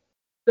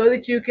so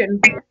that you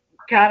can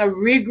kind of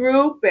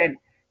regroup and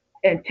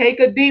take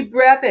a deep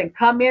breath and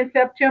come in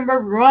September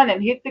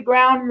running, hit the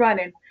ground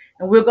running.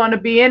 And we're going to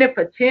be in it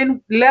for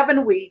 10,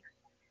 11 weeks,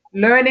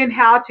 learning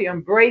how to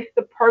embrace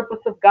the purpose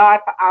of God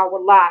for our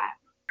lives.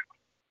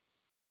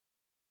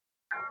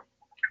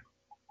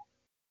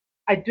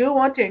 I do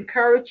want to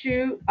encourage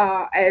you,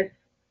 as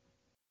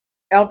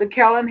Elder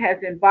Kellen has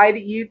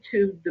invited you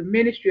to the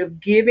ministry of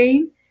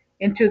giving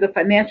into the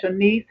financial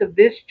needs of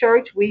this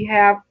church. We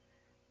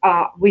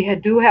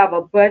do have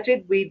a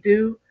budget. We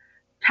do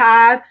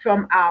tithe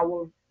from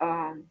our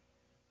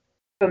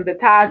from the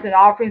tithes and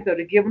offerings that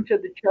are given to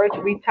the church.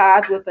 We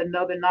tithe with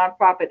another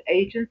nonprofit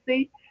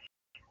agency.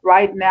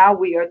 Right now,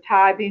 we are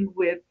tithing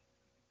with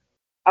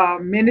a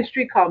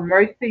ministry called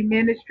Mercy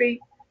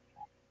Ministry.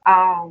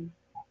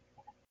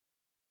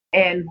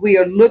 And we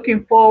are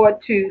looking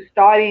forward to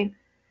starting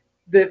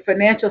the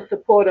financial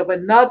support of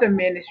another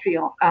ministry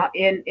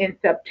in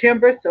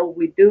September. So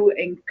we do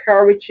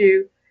encourage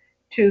you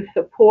to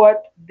support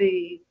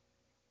the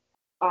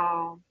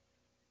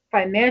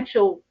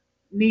financial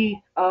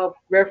needs of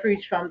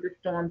Refuge from the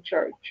Storm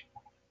Church.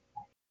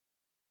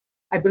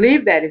 I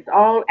believe that is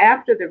all.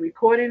 After the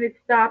recording is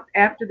stopped,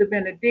 after the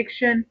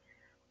benediction,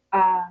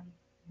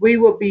 we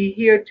will be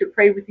here to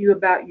pray with you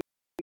about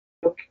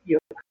your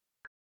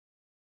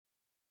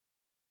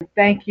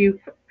thank you.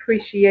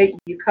 Appreciate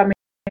you coming.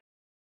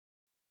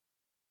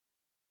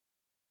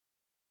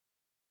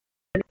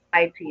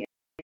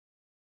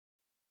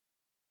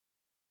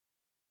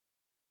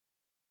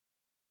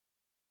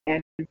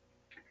 And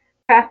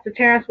Pastor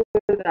Terrence was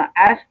going to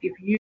ask if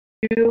you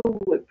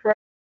would pray.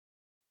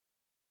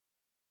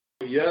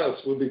 Yes,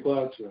 we'll be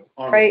glad to.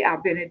 Pray our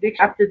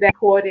benediction. After that,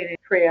 recording in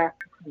prayer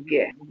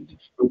again.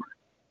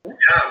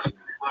 Yes.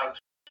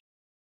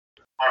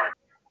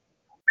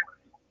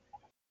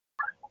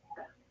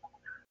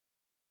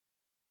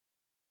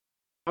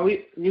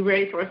 You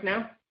ready for us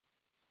now?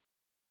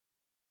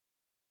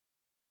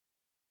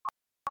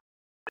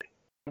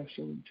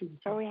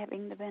 Are we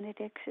having the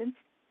benediction?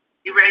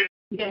 You ready?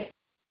 Yes.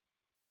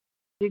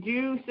 Did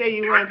you say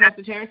you wanted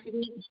Pastor Terrence to do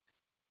it?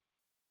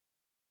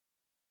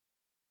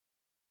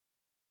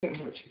 I couldn't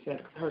hear what she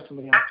said. I heard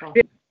somebody else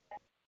talking.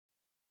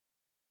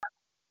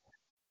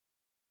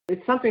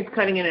 Something's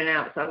cutting in and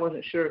out, so I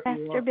wasn't sure if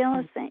you Pastor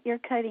Millicent, you're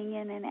cutting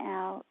in and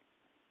out.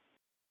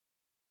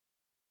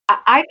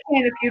 I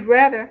can if you'd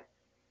rather.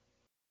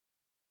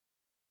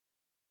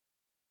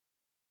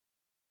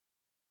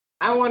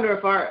 I wonder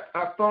if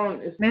our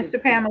phone is...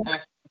 Mr. Pamela.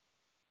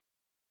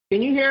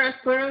 Can you hear us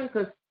clearly?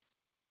 Because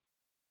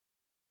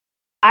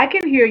I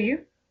can hear you.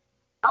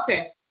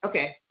 Okay.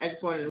 I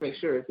just wanted to make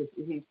sure if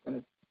he's going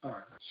to... All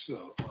right.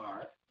 So,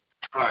 all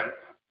right.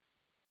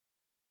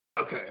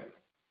 Okay.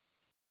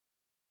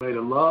 May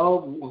the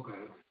love...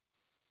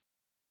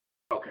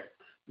 Okay.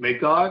 May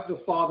God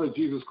the Father,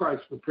 Jesus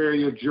Christ, prepare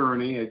your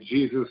journey, and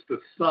Jesus the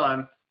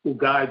Son, who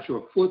guides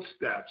your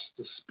footsteps,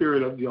 the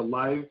Spirit of your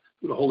life,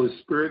 through the Holy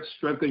Spirit,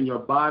 strengthen your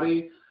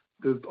body,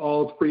 that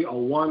all three are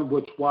one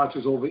which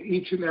watches over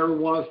each and every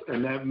one,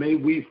 and that may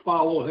we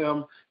follow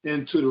him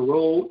into the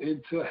road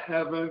into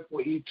heaven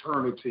for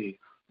eternity.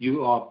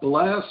 You are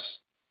blessed,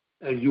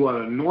 and you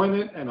are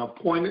anointed and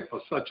appointed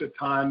for such a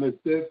time as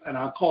this, and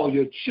I call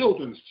your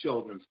children's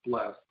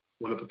blessed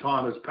when the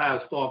baton is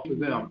passed off to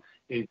them.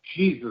 In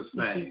Jesus'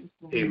 name,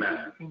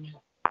 amen.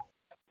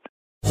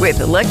 With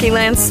the Lucky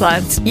Land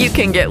Slots, you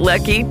can get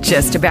lucky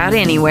just about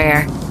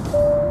anywhere.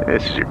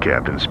 This is your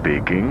captain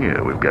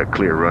speaking. We've got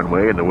clear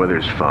runway and the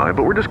weather's fine,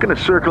 but we're just going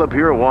to circle up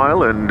here a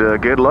while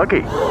and get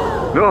lucky.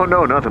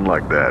 No, nothing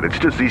like that. It's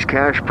just these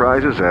cash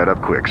prizes add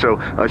up quick. So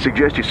I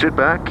suggest you sit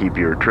back, keep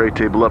your tray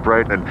table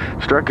upright, and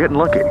start getting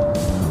lucky.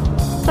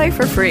 Play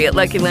for free at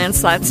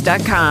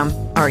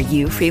LuckyLandSlots.com. Are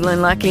you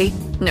feeling lucky?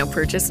 No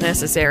purchase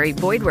necessary.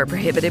 Void where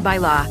prohibited by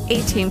law.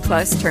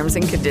 18+ terms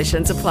and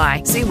conditions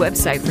apply. See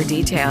website for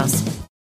details.